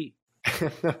SSSP.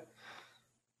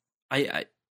 I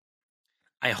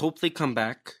hope they come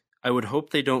back. I would hope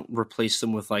they don't replace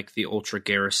them with like the Ultra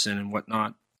Garrison and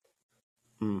whatnot.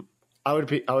 I would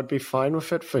be fine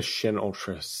with it for Shin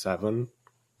Ultra 7,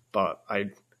 but I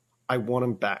want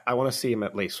him back. I want to see him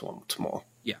at least once more.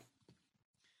 Yeah.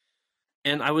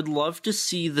 And I would love to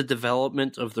see the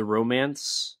development of the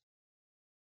romance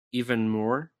even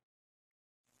more.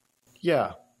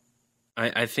 Yeah.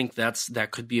 I think that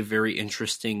could be a very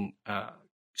interesting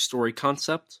story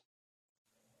concept.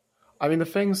 I mean, the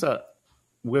things that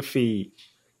with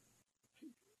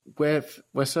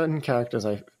certain characters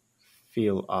I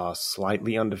feel are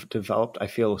slightly underdeveloped, I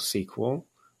feel a sequel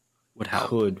would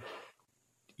help. Would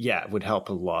help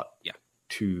a lot. Yeah.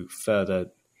 To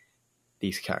further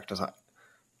these characters,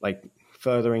 like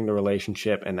furthering the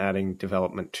relationship and adding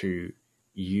development to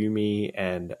Yumi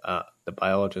and the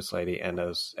biologist lady and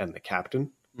the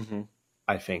captain.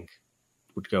 I think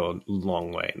would go a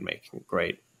long way in making a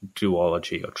great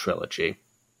duology or trilogy.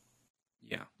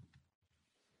 Yeah.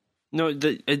 No,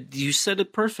 you said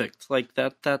it perfect. Like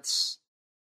that's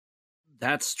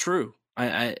true.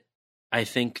 I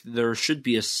think there should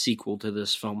be a sequel to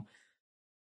this film.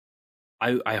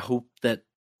 I hope that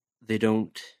they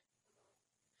don't.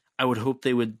 I would hope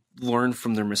they would learn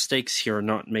from their mistakes here and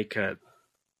not make a.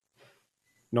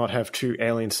 Not have two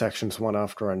alien sections one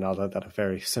after another that are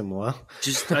very similar.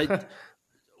 Just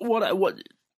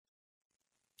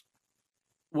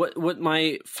what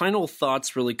my final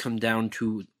thoughts really come down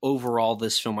to overall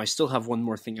this film. I still have one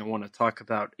more thing I want to talk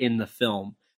about in the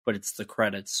film, but it's the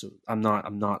credits, so I'm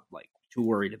not like too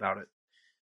worried about it.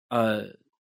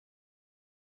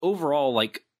 Overall,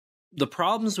 like the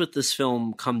problems with this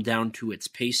film come down to its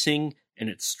pacing and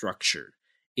its structure.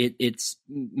 It's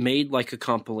made like a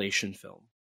compilation film,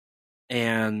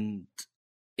 and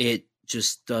it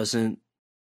just doesn't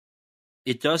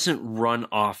run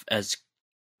off as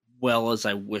well as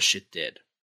I wish it did.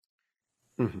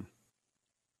 Mm-hmm.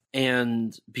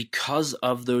 And because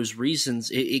of those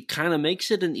reasons, it kind of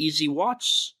makes it an easy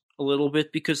watch a little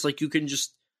bit, because like you can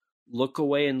just look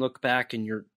away and look back and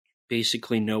you're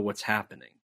basically know what's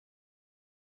happening.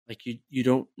 Like you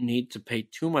don't need to pay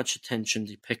too much attention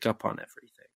to pick up on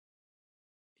everything.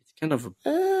 It's kind of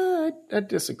I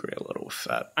disagree a little with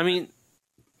that. I mean,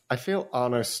 I feel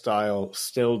Arno's style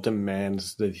still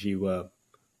demands the viewer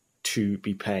to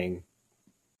be paying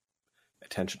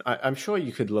attention. I'm sure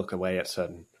you could look away at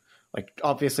certain, like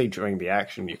obviously during the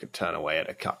action you could turn away at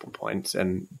a couple points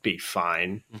and be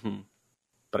fine. Mm-hmm.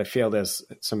 But I feel there's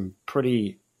some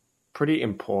pretty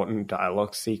important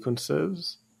dialogue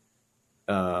sequences,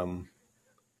 and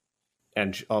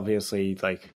obviously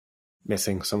like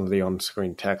missing some of the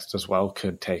on-screen text as well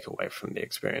could take away from the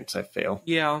experience, I feel.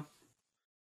 Yeah,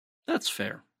 that's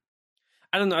fair.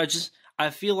 I don't know. I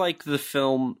feel like the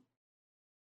film,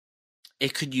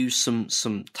 it could use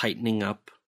some tightening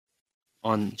up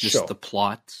on just the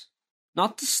plot,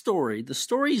 not the story. The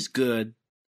story's good.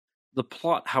 The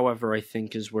plot, however, I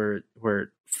think is where it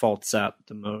faults out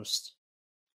the most.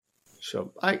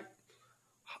 Sure,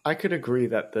 I could agree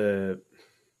that the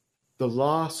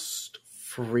last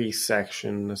 3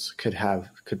 sections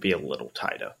could be a little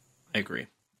tighter. I agree.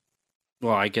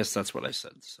 Well, I guess that's what I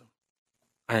said. So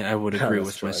I would agree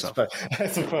with myself. I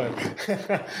suppose.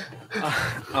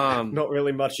 Not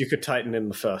really much you could tighten in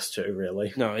the first 2,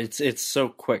 really. No, it's so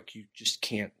quick. You just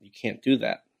can't do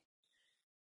that.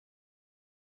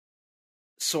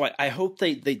 So I hope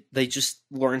they just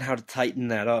learn how to tighten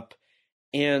that up.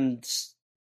 And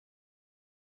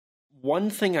one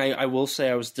thing I will say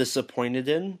I was disappointed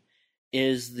in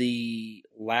is the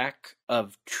lack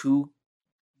of 2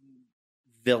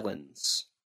 villains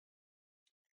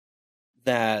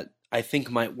that I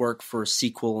think might work for a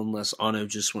sequel, unless Anno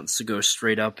just wants to go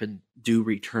straight up and do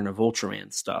Return of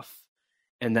Ultraman stuff.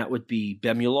 And that would be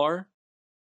Bemular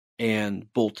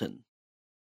and Bolton.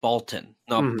 Not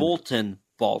Mm-hmm. Bolton.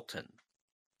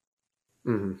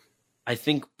 Mm-hmm. I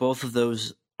think both of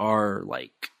those are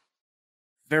like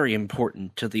very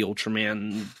important to the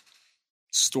Ultraman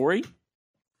story.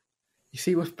 You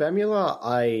see, with Bemula,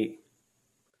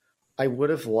 I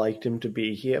would have liked him to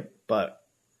be here, but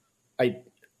I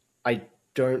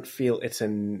don't feel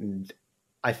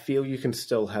I feel you can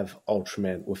still have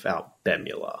Ultraman without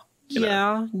Bemula.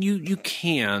 Yeah, you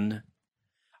can.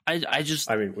 I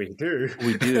mean, we do.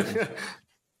 We do.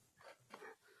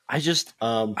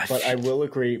 But I will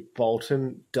agree,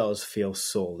 Bolton does feel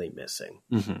sorely missing.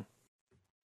 Mm-hmm.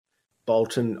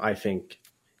 Bolton, I think,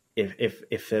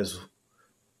 if there's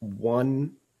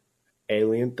one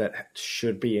alien that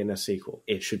should be in a sequel,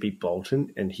 it should be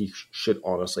Bolton, and he should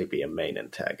honestly be a main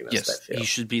antagonist. Yes, I feel. He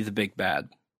should be the big bad.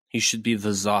 He should be the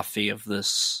Zafi of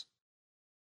this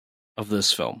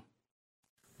film.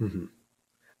 Mm-hmm.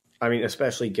 I mean,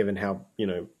 especially given how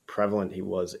prevalent he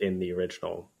was in the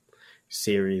original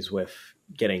series, with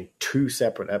getting 2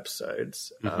 separate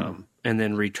episodes, Mm-hmm. And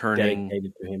then returning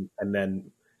dedicated to him, and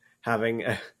then having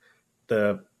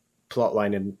the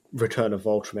plotline in Return of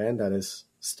Ultraman that is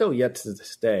still yet to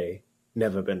this day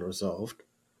never been resolved.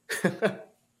 I'm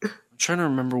trying to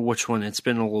remember which one. It's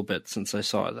been a little bit since I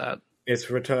saw that. It's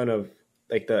Return of,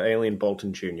 like, the Alien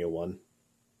Bolton Jr. one.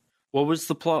 What was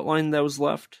the plot line that was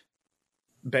left?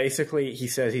 Basically, he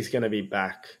says he's going to be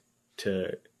back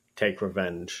to take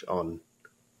revenge on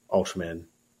Ultraman,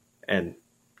 and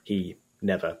he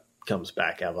never comes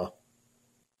back ever.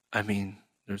 I mean,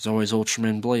 there's always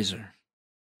Ultraman Blazer.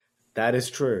 That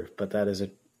is true, but that is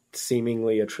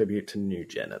seemingly a tribute to New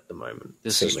Gen at the moment.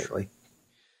 This is seemingly.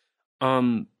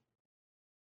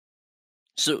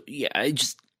 So yeah,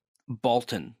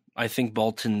 Bolton. I think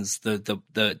Bolton's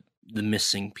the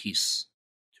missing piece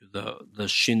to the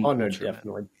Shin Oh no, Ultraman.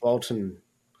 definitely.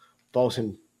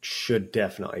 Bolton should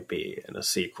definitely be in a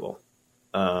sequel.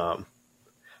 I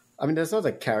mean, there's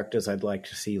other characters I'd like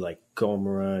to see, like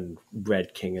Gomera and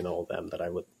Red King and all them, that I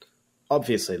would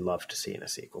obviously love to see in a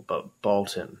sequel. But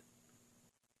Bolton,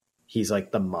 he's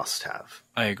like the must-have.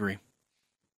 I agree.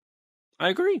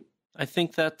 I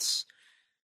think that's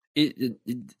it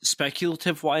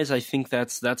speculative wise. I think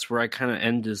that's where I kind of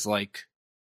end, is like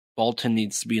Bolton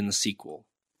needs to be in the sequel,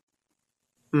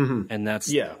 and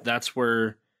that's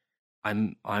where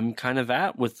I'm kind of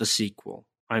at with the sequel.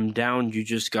 I'm down. You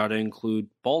just got to include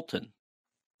Bolton.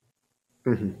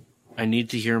 I need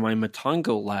to hear my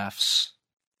Matango laughs.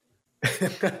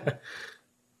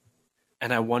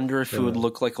 And I wonder if it would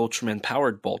look like Ultraman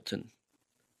powered Bolton.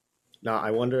 Now,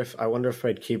 I wonder if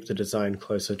they'd keep the design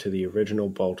closer to the original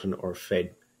Bolton, or if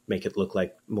they'd make it look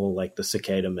like more like the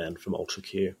Cicada Man from Ultra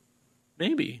Q.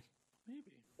 Maybe.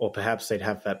 Or perhaps they'd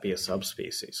have that be a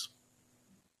subspecies.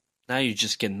 Now you're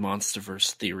just getting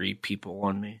MonsterVerse theory people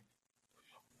on me.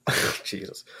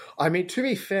 Jesus. I mean, to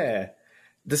be fair,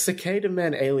 the Cicada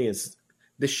Man aliens,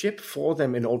 the ship for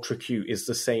them in Ultra Q is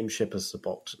the same ship as the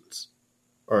Boltons.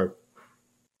 Or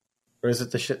is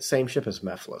it the same ship as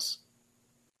Mephiles?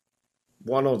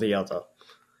 One or the other.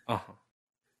 Uh-huh.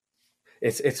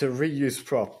 It's a reused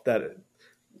prop, that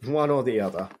one or the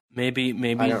other. Maybe the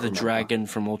remember. dragon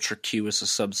from Ultra Q is a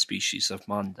subspecies of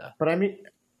Manda. But I mean...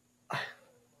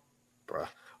 Bruh.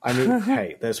 I mean,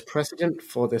 hey, there's precedent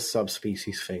for this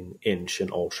subspecies thing in Shin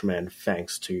Ultraman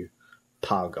thanks to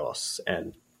Pagos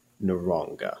and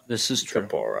Naronga. This is true.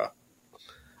 Gabora.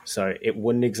 So it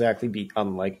wouldn't exactly be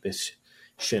unlike this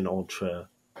Shin Ultra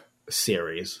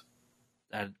series.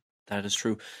 That is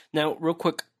true. Now, real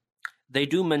quick, they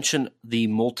do mention the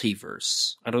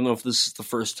multiverse. I don't know if this is the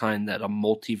first time that a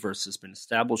multiverse has been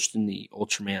established in the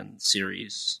Ultraman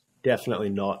series. Definitely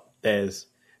not.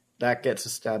 That gets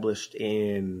established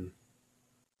in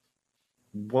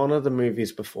one of the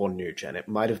movies before New Gen. It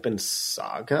might have been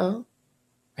Saga,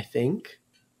 I think.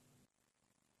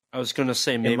 I was going to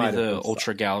say maybe the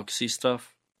Ultra Galaxy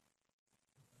stuff.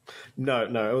 No,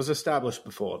 it was established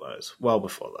before those. Well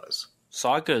before those.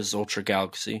 Saga is Ultra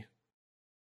Galaxy.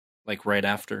 Like right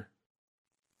after.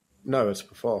 No, it's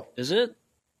before. Is it?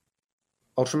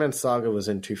 Ultraman Saga was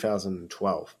in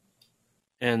 2012.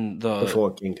 And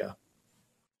before Ginga.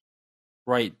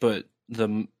 Right, but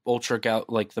the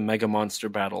like the Mega Monster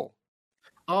battle.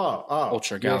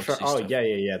 Ultra Galaxy stuff.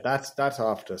 Yeah. That's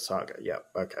after Saga. Yeah,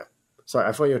 okay. Sorry,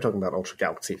 I thought you were talking about Ultra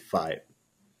Galaxy Fight.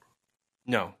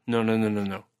 No.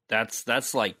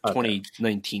 That's like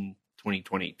 2019,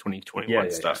 2020,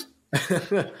 2021 stuff.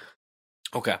 Yeah.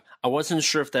 Okay. I wasn't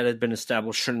sure if that had been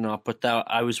established or not, but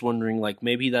I was wondering, like,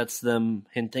 maybe that's them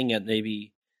hinting at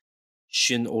maybe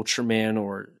Shin Ultraman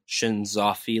or Shin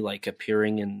Zafi, like,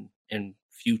 appearing in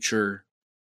future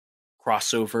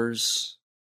crossovers.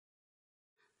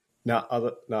 Now,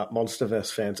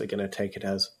 MonsterVerse fans are going to take it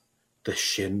as the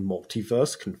Shin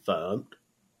multiverse confirmed.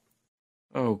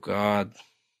 Oh, God.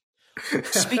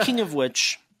 Speaking of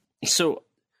which, so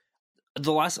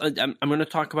the last, I'm going to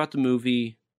talk about the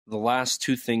movie. The last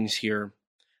two things here.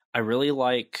 I really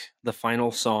like the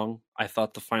final song. I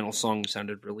thought the final song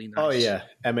sounded really nice. Oh, yeah.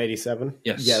 M87?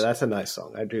 Yes. Yeah, that's a nice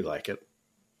song. I do like it.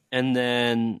 And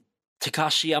then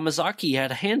Takashi Yamazaki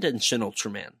had a hand in Shin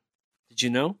Ultraman. Did you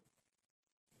know?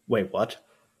 Wait, what?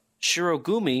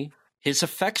 Shirogumi, his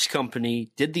effects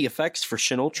company, did the effects for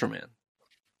Shin Ultraman.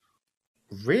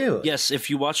 Really? Yes, if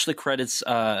you watch the credits,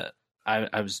 I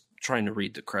was trying to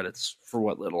read the credits for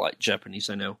what little Japanese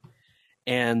I know.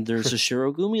 And there's a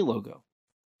Shirogumi logo.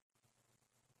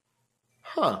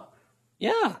 Huh.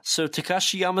 Yeah, so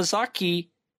Takashi Yamazaki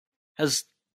has,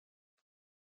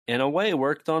 in a way,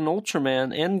 worked on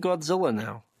Ultraman and Godzilla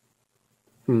now.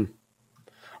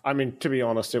 I mean, to be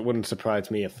honest, it wouldn't surprise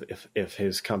me if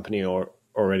his company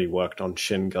already worked on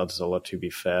Shin Godzilla, to be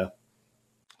fair.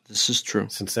 This is true.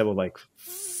 Since there were like,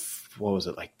 what was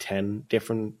it, like 10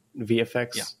 different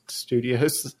VFX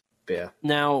studios? Yeah.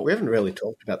 Now, we haven't really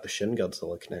talked about the Shin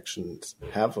Godzilla connections,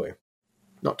 have we?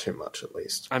 Not too much, at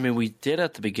least. I mean, we did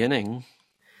at the beginning.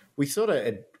 We sort of...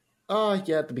 at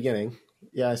the beginning.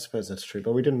 Yeah, I suppose that's true.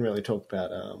 But we didn't really talk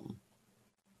about...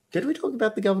 Did we talk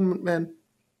about the Government Man?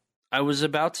 I was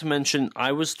about to mention,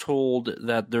 I was told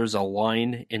that there's a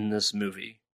line in this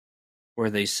movie where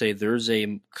they say there's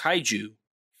a kaiju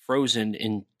frozen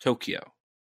in Tokyo.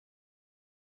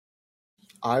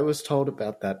 I was told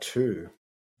about that too.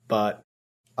 But...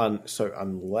 so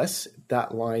unless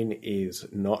that line is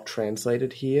not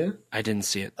translated here... I didn't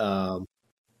see it.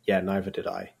 Yeah, neither did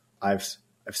I. I've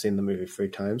seen the movie 3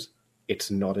 times. It's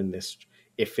not in this...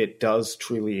 if it does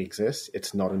truly exist,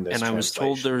 it's not in this. And I was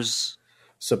told there's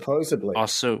supposedly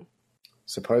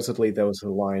there was a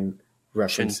line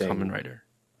referencing Shin Kamen Rider,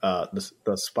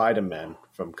 the Spider-Man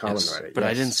from Kamen Rider, but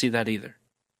I didn't see that either.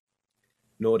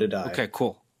 Nor did I. Okay,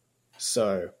 cool.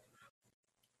 So,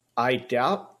 I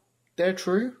doubt they're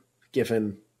true,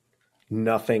 given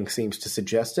nothing seems to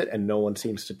suggest it, and no one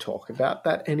seems to talk about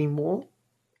that anymore.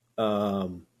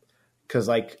 Because,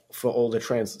 like, for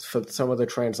some of the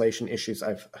translation issues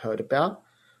I've heard about,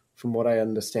 from what I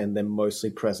understand, they're mostly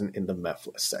present in the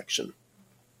Mephiles section,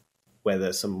 where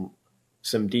there's some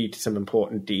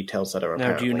important details that are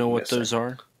apparently now. Do you know what missing. Those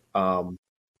are? Okay.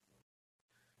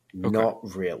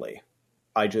 Not really.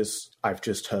 I've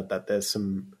just heard that there's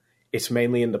some. It's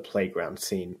mainly in the playground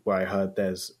scene where I heard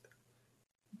there's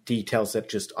details that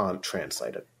just aren't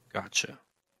translated. Gotcha.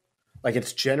 Like,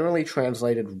 it's generally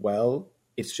translated well.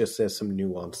 It's just there's some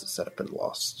nuances that have been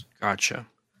lost. Gotcha.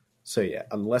 So yeah,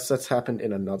 unless that's happened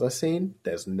in another scene,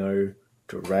 there's no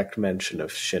direct mention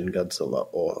of Shin Godzilla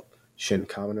or Shin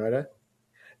Kamen Rider.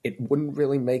 It wouldn't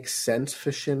really make sense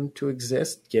for Shin to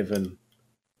exist, given,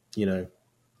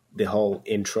 the whole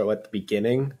intro at the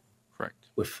beginning. Correct.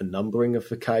 With the numbering of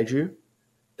the kaiju.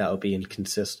 That would be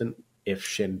inconsistent if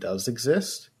Shin does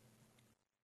exist.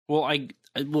 Well,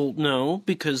 no,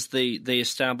 because they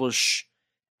establish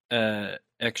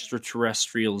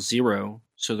extraterrestrial Zero,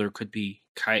 so there could be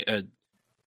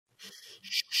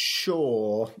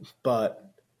Sure,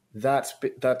 but that's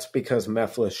because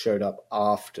Mephiles showed up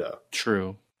after.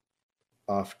 True.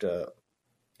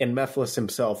 And Mephiles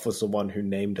himself was the one who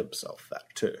named himself that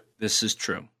too. This is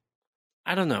true.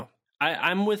 I don't know.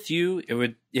 I'm with you.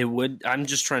 It would. I'm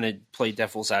just trying to play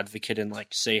devil's advocate and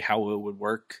say how it would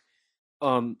work.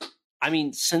 Really,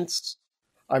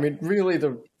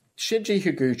 the Shinji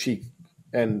Higuchi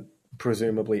and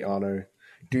presumably Anno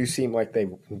do seem like they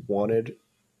wanted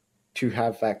to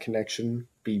have that connection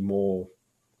be more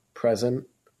present,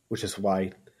 which is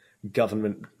why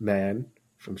Government Man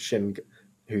from Shin,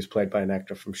 who's played by an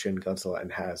actor from Shin Godzilla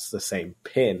and has the same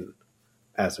pin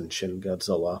as in Shin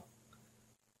Godzilla.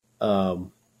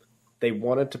 They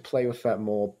wanted to play with that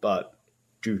more, but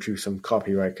due to some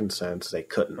copyright concerns, they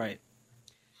couldn't. Right.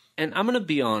 And I'm going to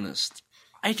be honest.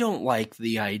 I don't like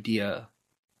the idea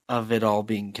of it all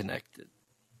being connected.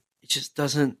 It just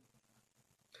doesn't.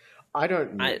 I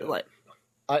don't know.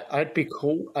 I'd be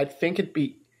cool. I think it'd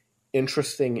be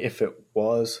interesting if it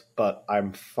was, but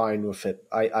I'm fine with it.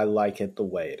 I like it the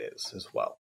way it is as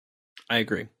well. I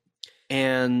agree.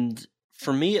 And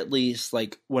for me, at least,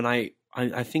 when I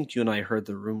think you and I heard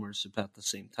the rumors about the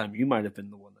same time. You might have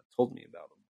been the one that told me about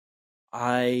them.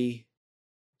 I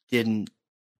didn't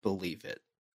believe it.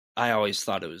 I always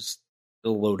thought it was a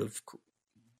load of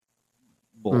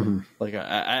bull. Mm-hmm.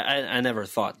 I never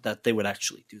thought that they would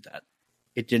actually do that.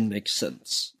 It didn't make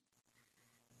sense.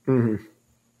 Mm-hmm.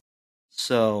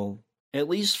 So, at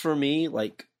least for me,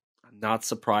 I'm not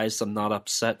surprised. I'm not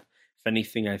upset. If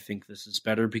anything, I think this is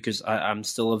better because I'm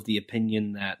still of the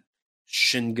opinion that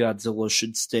Shin Godzilla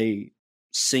should stay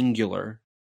singular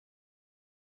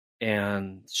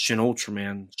and Shin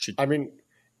Ultraman should...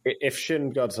 if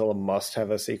Shin Godzilla must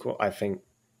have a sequel, I think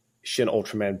Shin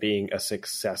Ultraman being a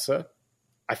successor,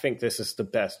 I think this is the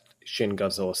best Shin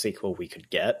Godzilla sequel we could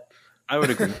get. I would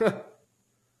agree.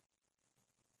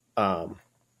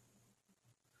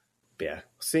 Yeah,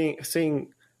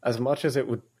 seeing as much as it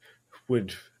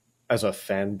would as a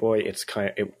fanboy,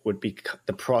 it would be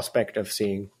the prospect of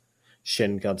seeing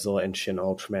Shin Godzilla and Shin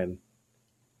Ultraman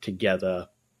together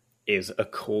is a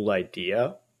cool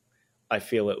idea. I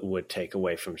feel it would take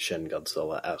away from Shin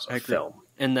Godzilla as a film.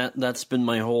 And that's been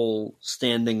my whole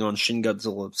standing on Shin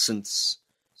Godzilla since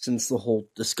the whole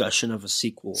discussion of a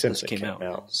sequel came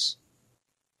out.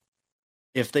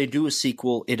 If they do a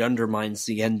sequel, it undermines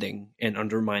the ending and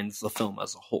undermines the film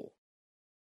as a whole.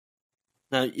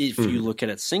 Now, if you look at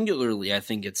it singularly, I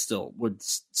think it still would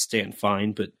stand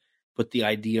fine, but the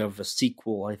idea of a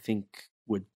sequel, I think,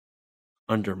 would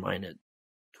undermine it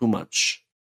too much.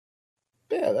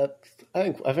 Yeah,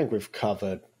 I think we've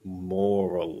covered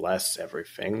more or less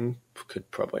everything.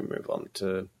 Could probably move on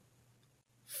to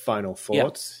final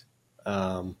thoughts.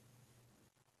 Yeah.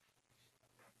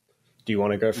 Do you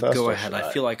want to go first? Go ahead.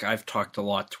 I feel like I've talked a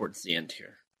lot towards the end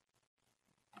here.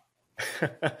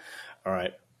 All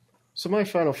right. So my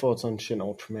final thoughts on Shin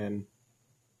Ultraman.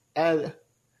 As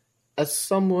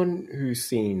someone who's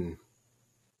seen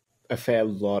a fair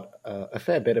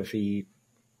bit of the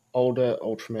older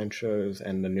Ultraman shows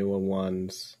and the newer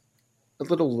ones, a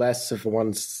little less of the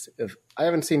ones I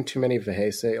haven't seen too many of the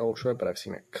Heisei Ultra, but I've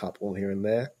seen a couple here and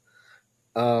there.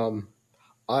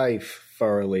 I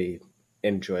thoroughly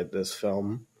enjoyed this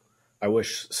film. I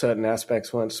wish certain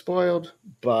aspects weren't spoiled,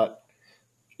 but,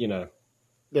 you know,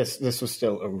 this was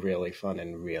still a really fun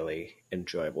and really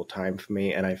enjoyable time for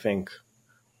me, and I think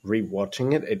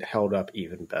rewatching it, it held up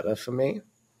even better for me.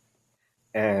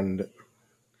 And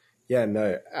yeah,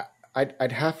 no,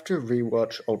 I'd have to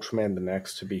rewatch Ultraman the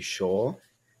Next to be sure,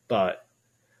 but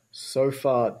so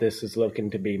far this is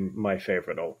looking to be my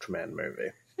favorite Ultraman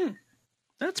movie.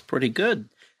 That's pretty good.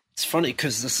 It's funny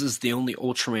because this is the only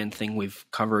Ultraman thing we've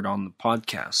covered on the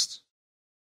podcast.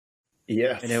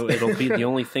 Yes. And it'll be the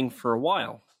only thing for a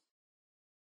while.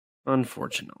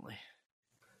 Unfortunately.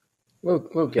 We'll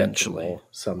get Eventually. to more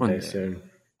someday soon.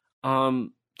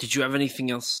 Did you have anything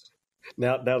else?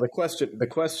 Now the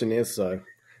question is though,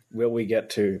 will we get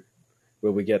to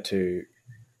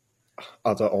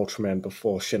other Ultraman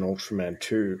before Shin Ultraman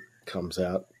 2 comes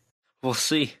out? We'll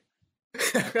see.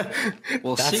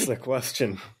 We'll That's see. the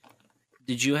question.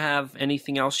 Did you have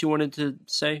anything else you wanted to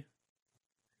say?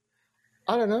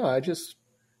 I don't know. I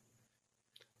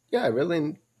really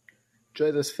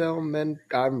enjoy this film, and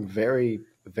I'm very,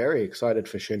 very excited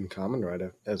for Shin Kamen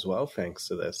Rider as well, thanks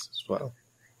to this as well.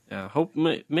 Yeah, hope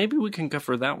maybe we can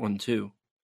cover that one too.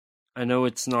 I know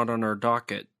it's not on our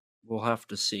docket. We'll have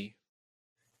to see.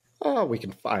 Oh, we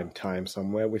can find time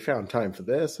somewhere. We found time for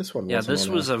this. This one, Yeah, this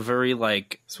was a very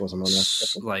this wasn't on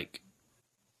our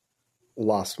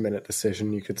last minute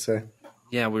decision, you could say.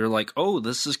 Yeah, we were like, oh,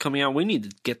 this is coming out. We need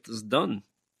to get this done.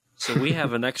 So we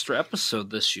have an extra episode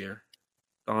this year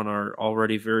on our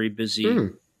already very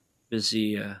busy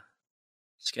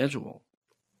schedule.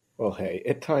 Well, hey,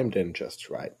 it timed in just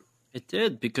right. It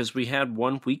did, because we had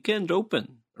one weekend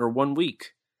open, or 1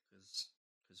 week, because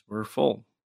we're full.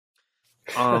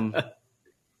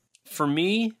 For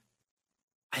me,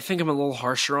 I think I'm a little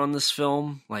harsher on this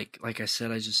film. Like I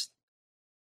said,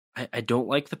 I don't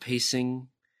like the pacing.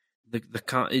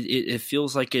 It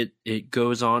feels like it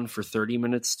goes on for 30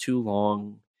 minutes too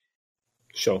long.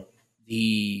 Sure.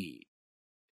 The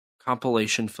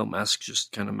compilation film-esque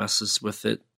just kind of messes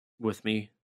with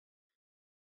me.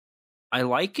 I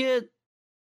like it.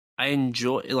 I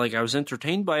enjoy, like, I was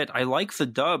entertained by it. I like the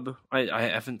dub. I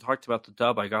haven't talked about the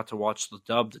dub. I got to watch the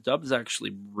dub. The dub is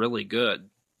actually really good.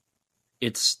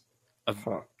 It's a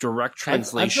direct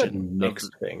translation. I've heard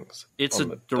mixed things. It's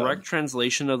a direct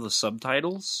translation of the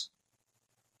subtitles.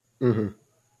 Mm-hmm.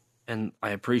 And I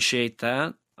appreciate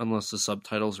that, unless the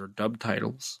subtitles are dub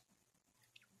titles.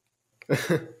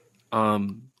 I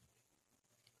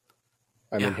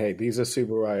mean, hey, these are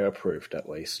Subaraya approved, at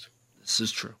least. This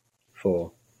is true.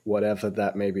 For whatever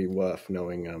that may be worth,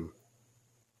 knowing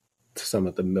some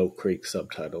of the Mill Creek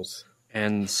subtitles.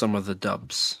 And some of the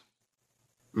dubs.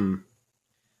 Mm.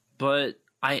 But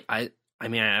I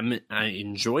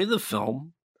enjoy the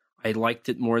film. I liked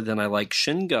it more than I like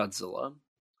Shin Godzilla.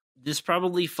 This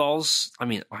probably falls... I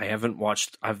mean, I've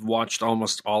watched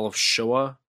almost all of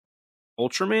Showa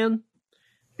Ultraman.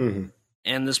 Mm-hmm.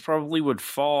 And this probably would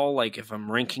fall, like, if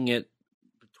I'm ranking it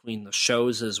between the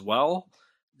shows as well,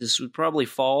 this would probably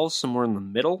fall somewhere in the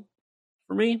middle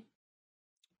for me.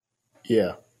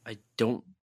 Yeah. I don't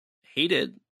hate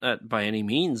it by any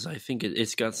means. I think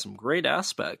it's got some great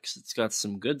aspects. It's got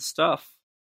some good stuff.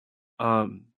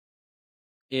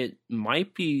 It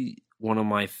might be one of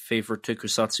my favorite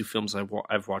tokusatsu films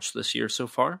I've watched this year so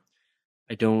far.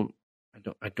 I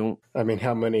mean,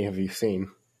 how many have you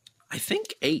seen? I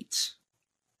think 8.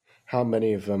 How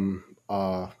many of them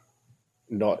are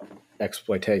not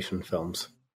exploitation films?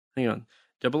 Hang on.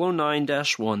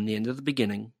 009-1, The End of the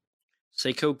Beginning.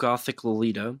 Seiko Gothic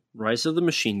Lolita. Rise of the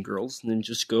Machine Girls.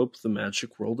 Ninja Scope, The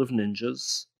Magic World of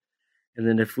Ninjas. And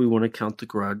then if we want to count The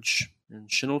Grudge,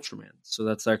 and Shin Ultraman. So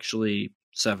that's actually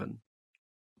 7.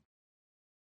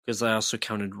 Because I also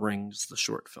counted Rings, the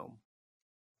short film.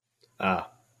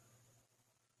 Ah.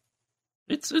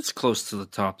 It's close to the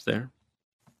top there.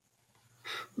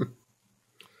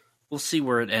 We'll see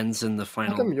where it ends in the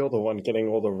final. How come you're the one getting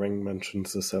all the Ring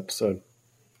mentions this episode?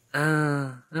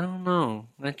 I don't know.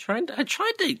 I tried to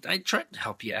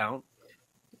help you out.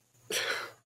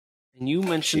 And you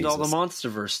mentioned all the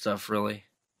MonsterVerse stuff, really.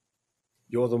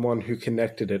 You're the one who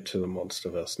connected it to the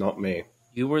MonsterVerse, not me.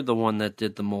 You were the one that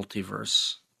did the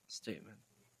multiverse statement.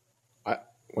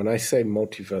 When I say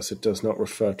multiverse, it does not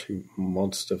refer to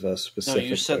MonsterVerse specifically. No,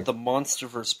 you said the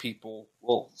MonsterVerse people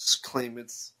will claim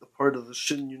it's a part of the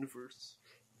Shin universe.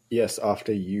 Yes,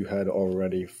 after you had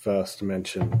already first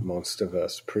mentioned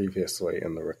MonsterVerse previously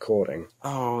in the recording.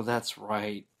 Oh, that's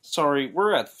right. Sorry,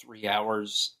 we're at 3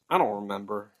 hours. I don't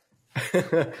remember.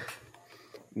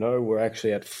 No, we're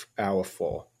actually at hour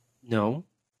 4. No.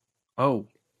 Oh.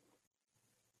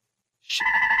 Shit.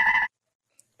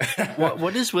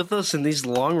 What is with us in these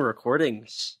long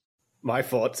recordings? My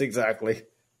thoughts exactly.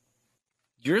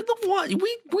 You're the one.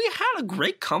 We had a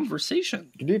great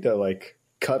conversation. You need to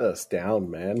cut us down,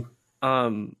 man.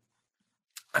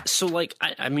 So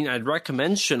I mean, I'd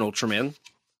recommend Shin Ultraman.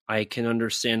 I can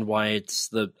understand why it's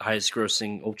the highest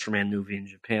grossing Ultraman movie in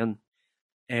Japan.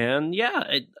 And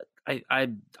yeah,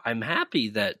 I'm happy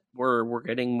that we're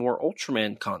getting more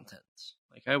Ultraman content.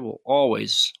 I will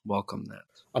always welcome that.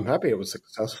 I'm happy it was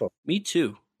successful. Me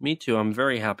too. I'm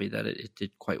very happy that it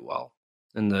did quite well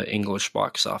in the English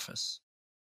box office.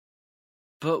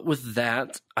 But with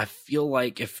that, I feel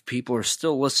like if people are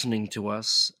still listening to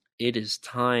us, it is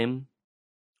time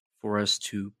for us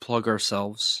to plug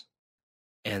ourselves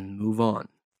and move on.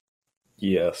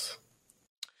 Yes.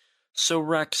 So,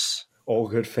 Rex, all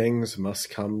good things must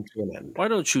come to an end. Why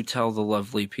don't you tell the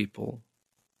lovely people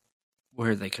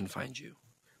where they can find you?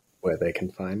 Where they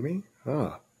can find me?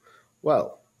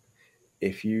 Well,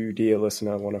 if you, dear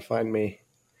listener, want to find me,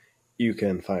 you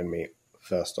can find me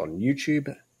first on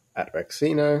YouTube at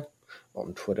Rexino,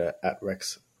 on Twitter at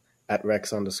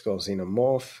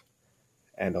Rex_Xenomorph,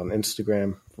 and on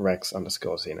Instagram,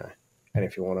 Rex_Xeno. And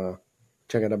if you want to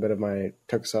check out a bit of my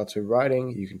tokusatsu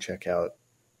writing, you can check out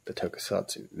the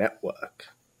Tokusatsu Network.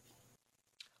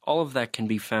 All of that can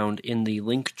be found in the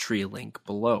Linktree link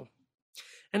below.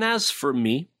 And as for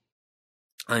me,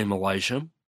 I'm Elijah.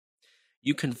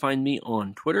 You can find me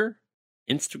on Twitter,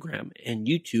 Instagram, and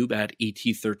YouTube at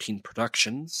ET13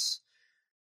 Productions.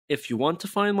 If you want to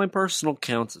find my personal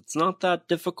accounts, it's not that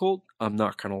difficult. I'm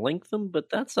not going to link them, but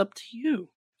that's up to you.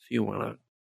 If you want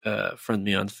to friend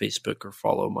me on Facebook or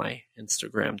follow my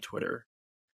Instagram, Twitter,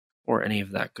 or any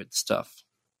of that good stuff.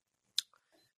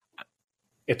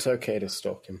 It's okay to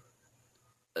stalk him.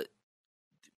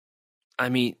 I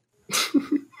mean,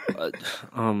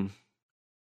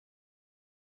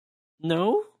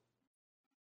 no?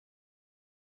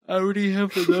 I already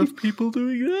have enough people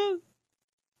doing that.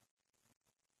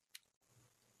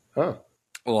 Huh.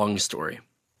 Long story.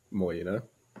 More, you know.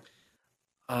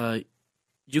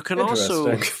 You can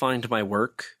also find my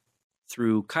work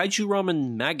through Kaiju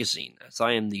Ramen Magazine, as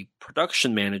I am the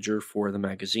production manager for the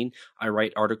magazine. I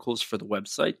write articles for the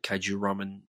website,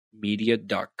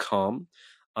 kaijuramenmedia.com.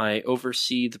 I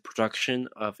oversee the production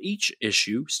of each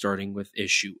issue, starting with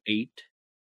issue 8,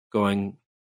 going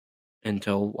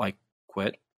until I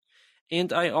quit.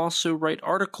 And I also write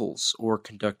articles or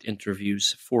conduct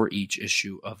interviews for each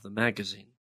issue of the magazine.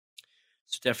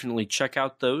 So definitely check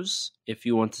out those if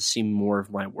you want to see more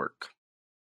of my work.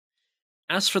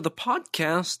 As for the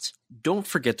podcast, don't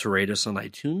forget to rate us on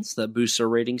iTunes. That boosts our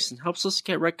ratings and helps us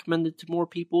get recommended to more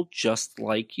people just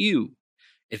like you.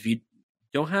 If you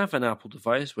don't have an Apple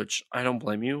device, which I don't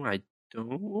blame you, I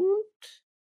don't.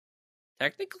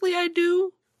 Technically, I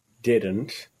do.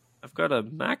 Didn't. I've got a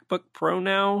MacBook Pro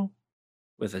now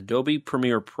with Adobe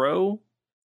Premiere Pro.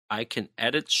 I can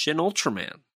edit Shin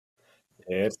Ultraman.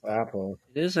 It's Apple.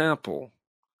 It is Apple.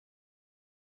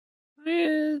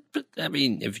 But I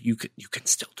mean, if you can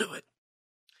still do it.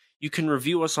 You can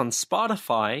review us on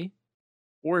Spotify,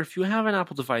 or if you have an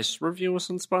Apple device, review us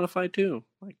on Spotify too.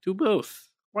 Do both.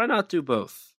 Why not do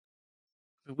both?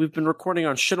 We've been recording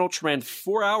on Shin Ultraman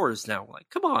 4 hours now.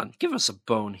 Come on, give us a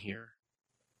bone here.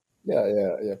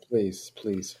 Yeah, please.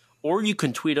 Or you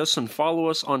can tweet us and follow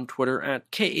us on Twitter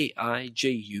at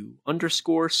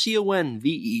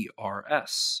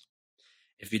KAIJU_CONVERS.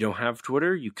 If you don't have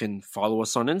Twitter, you can follow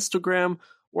us on Instagram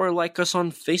or like us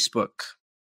on Facebook.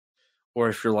 Or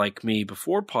if you're like me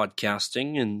before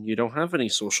podcasting and you don't have any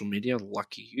social media,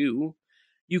 lucky you,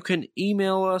 you can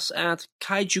email us at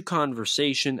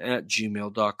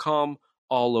kaijuconversation@gmail.com,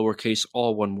 all lowercase,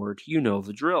 all one word, you know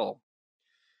the drill.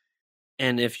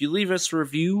 And if you leave us a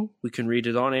review, we can read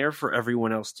it on air for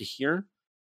everyone else to hear.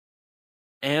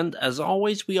 And as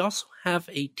always, we also have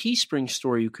a Teespring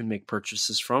store you can make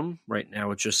purchases from. Right now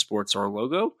it just sports our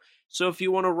logo. So if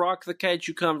you want to rock the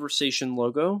Kaiju Conversation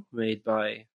logo, made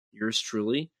by yours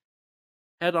truly,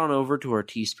 head on over to our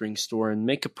Teespring store and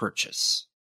make a purchase.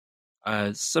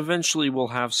 Eventually we'll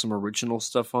have some original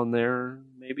stuff on there.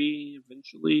 Maybe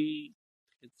eventually.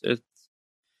 I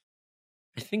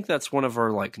think that's one of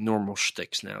our normal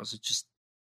shticks now. Is it just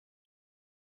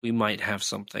we might have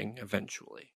something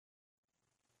eventually.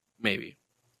 Maybe.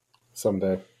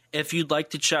 Someday. If you'd like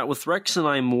to chat with Rex and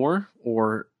I more,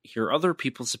 or hear other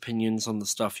people's opinions on the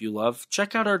stuff you love,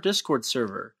 check out our Discord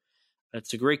server.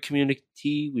 It's a great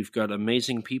community. We've got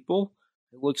amazing people.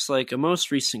 It looks like a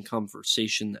most recent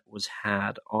conversation that was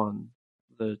had on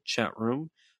the chat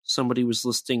room. Somebody was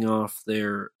listing off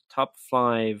their top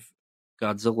 5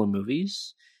 Godzilla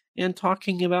movies, and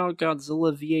talking about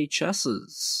Godzilla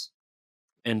VHSs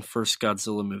and first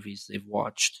Godzilla movies they've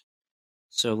watched.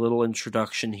 So a little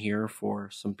introduction here for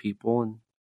some people, and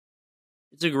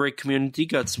it's a great community.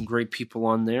 Got some great people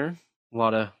on there. A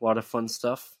lot of fun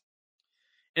stuff.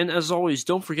 And as always,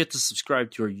 don't forget to subscribe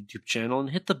to our YouTube channel and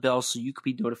hit the bell so you can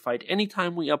be notified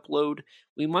anytime we upload.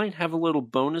 We might have a little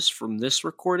bonus from this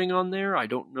recording on there. I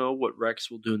don't know what Rex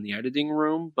will do in the editing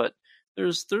room, but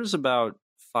there's about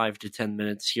 5 to 10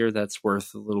 minutes here that's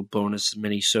worth a little bonus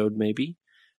mini-sode maybe.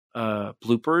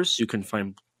 Bloopers, you can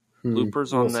find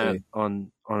bloopers on that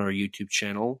on our YouTube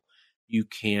channel. You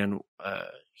can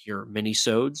hear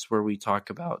mini-sodes where we talk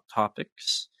about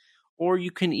topics, or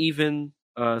you can even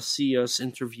see us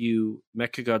interview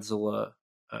Mechagodzilla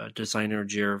designer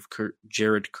Jared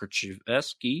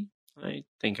Kerchevsky. I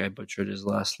think I butchered his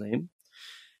last name.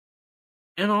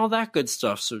 And all that good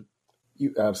stuff. So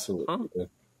you absolutely did.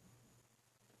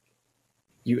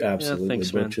 You absolutely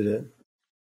butchered it.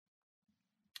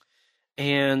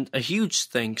 And a huge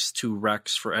thanks to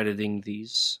Rex for editing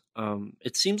these.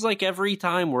 It seems like every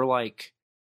time we're like,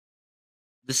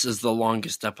 this is the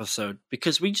longest episode,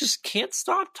 because we just can't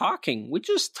stop talking. We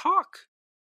just talk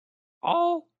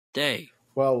all day.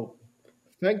 Well,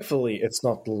 thankfully, it's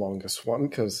not the longest one,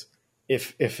 because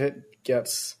if it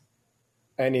gets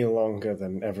any longer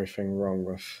than everything wrong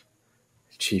with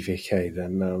GVK,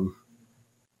 then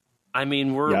I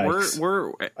mean,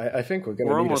 I think we're going to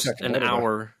need almost a second an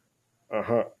hour.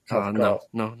 No.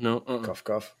 Cough,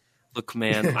 cough. Look,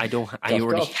 man, I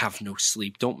already cough. have no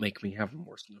sleep. Don't make me have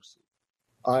no sleep.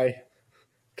 I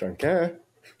don't care.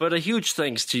 But a huge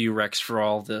thanks to you, Rex, for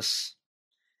all this.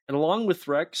 And along with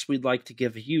Rex, we'd like to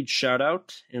give a huge shout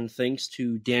out and thanks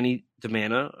to Danny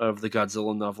DeManna of the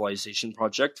Godzilla Novelization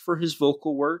Project for his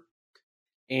vocal work,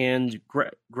 and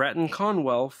Grattan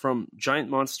Conwell from Giant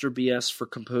Monster BS for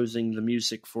composing the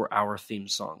music for our theme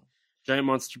song. Giant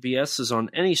Monster BS is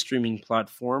on any streaming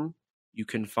platform you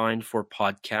can find for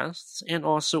podcasts, and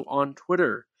also on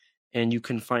Twitter. And you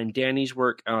can find Danny's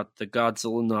work at the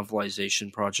Godzilla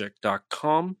Novelization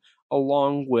Project.com,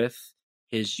 along with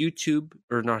his YouTube,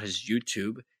 or not his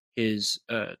YouTube, his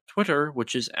Twitter,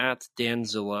 which is at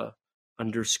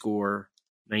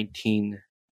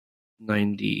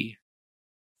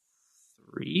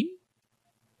Danzilla_1993.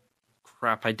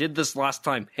 Crap, I did this last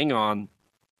time. Hang on.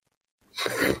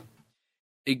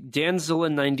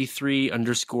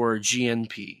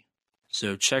 Danzilla93_GNP.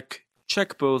 So check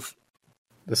both.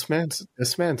 This man's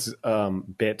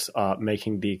bits are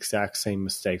making the exact same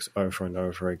mistakes over and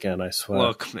over again, I swear.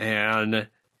 Look, man.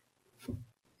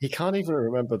 He can't even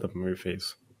remember the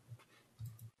movies.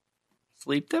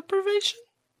 Sleep deprivation?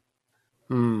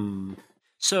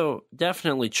 So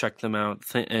definitely check them out,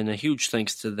 and a huge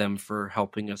thanks to them for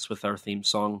helping us with our theme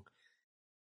song.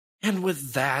 And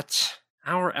with that,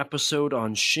 our episode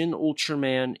on Shin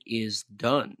Ultraman is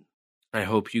done. I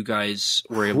hope you guys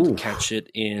were able to catch it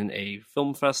in a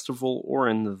film festival or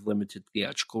in the limited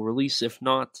theatrical release. If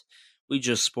not, we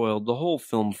just spoiled the whole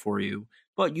film for you.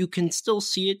 But you can still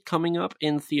see it coming up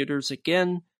in theaters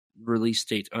again, release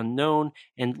date unknown,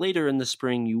 and later in the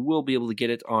spring you will be able to get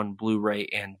it on Blu-ray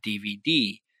and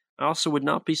DVD. I also would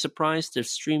not be surprised if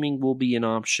streaming will be an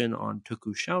option on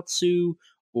Tokusatsu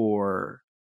or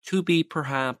Tubi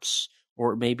perhaps,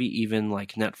 or maybe even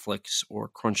like Netflix or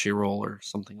Crunchyroll or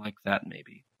something like that,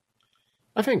 maybe.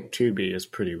 I think Tubi is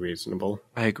pretty reasonable.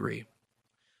 I agree.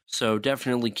 So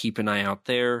definitely keep an eye out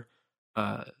there.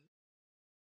 A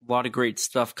lot of great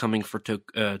stuff coming for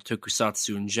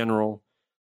Tokusatsu in general.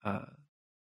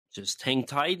 Just hang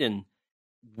tight, and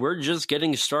we're just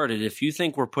getting started. If you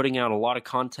think we're putting out a lot of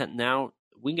content now,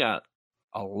 we got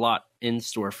a lot in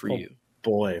store for you.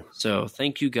 Boy. So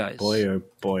thank you guys. Boy, oh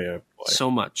boy, oh boy.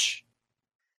 So much.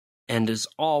 And as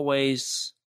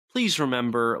always, please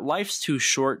remember, life's too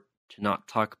short to not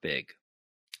talk big.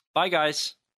 Bye,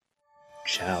 guys.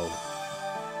 Ciao.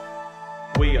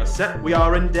 We are set, we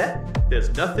are in debt, there's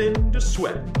nothing to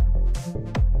sweat.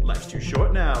 Life's too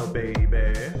short now, baby.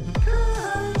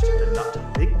 And not too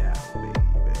big now, baby.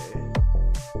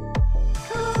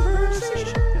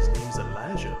 Conversation. His name's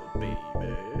Elijah, baby.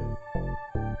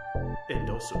 And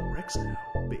also Rex now,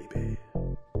 baby.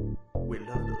 We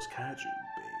love those kaiju, baby.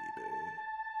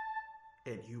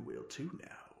 And you will too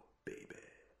now.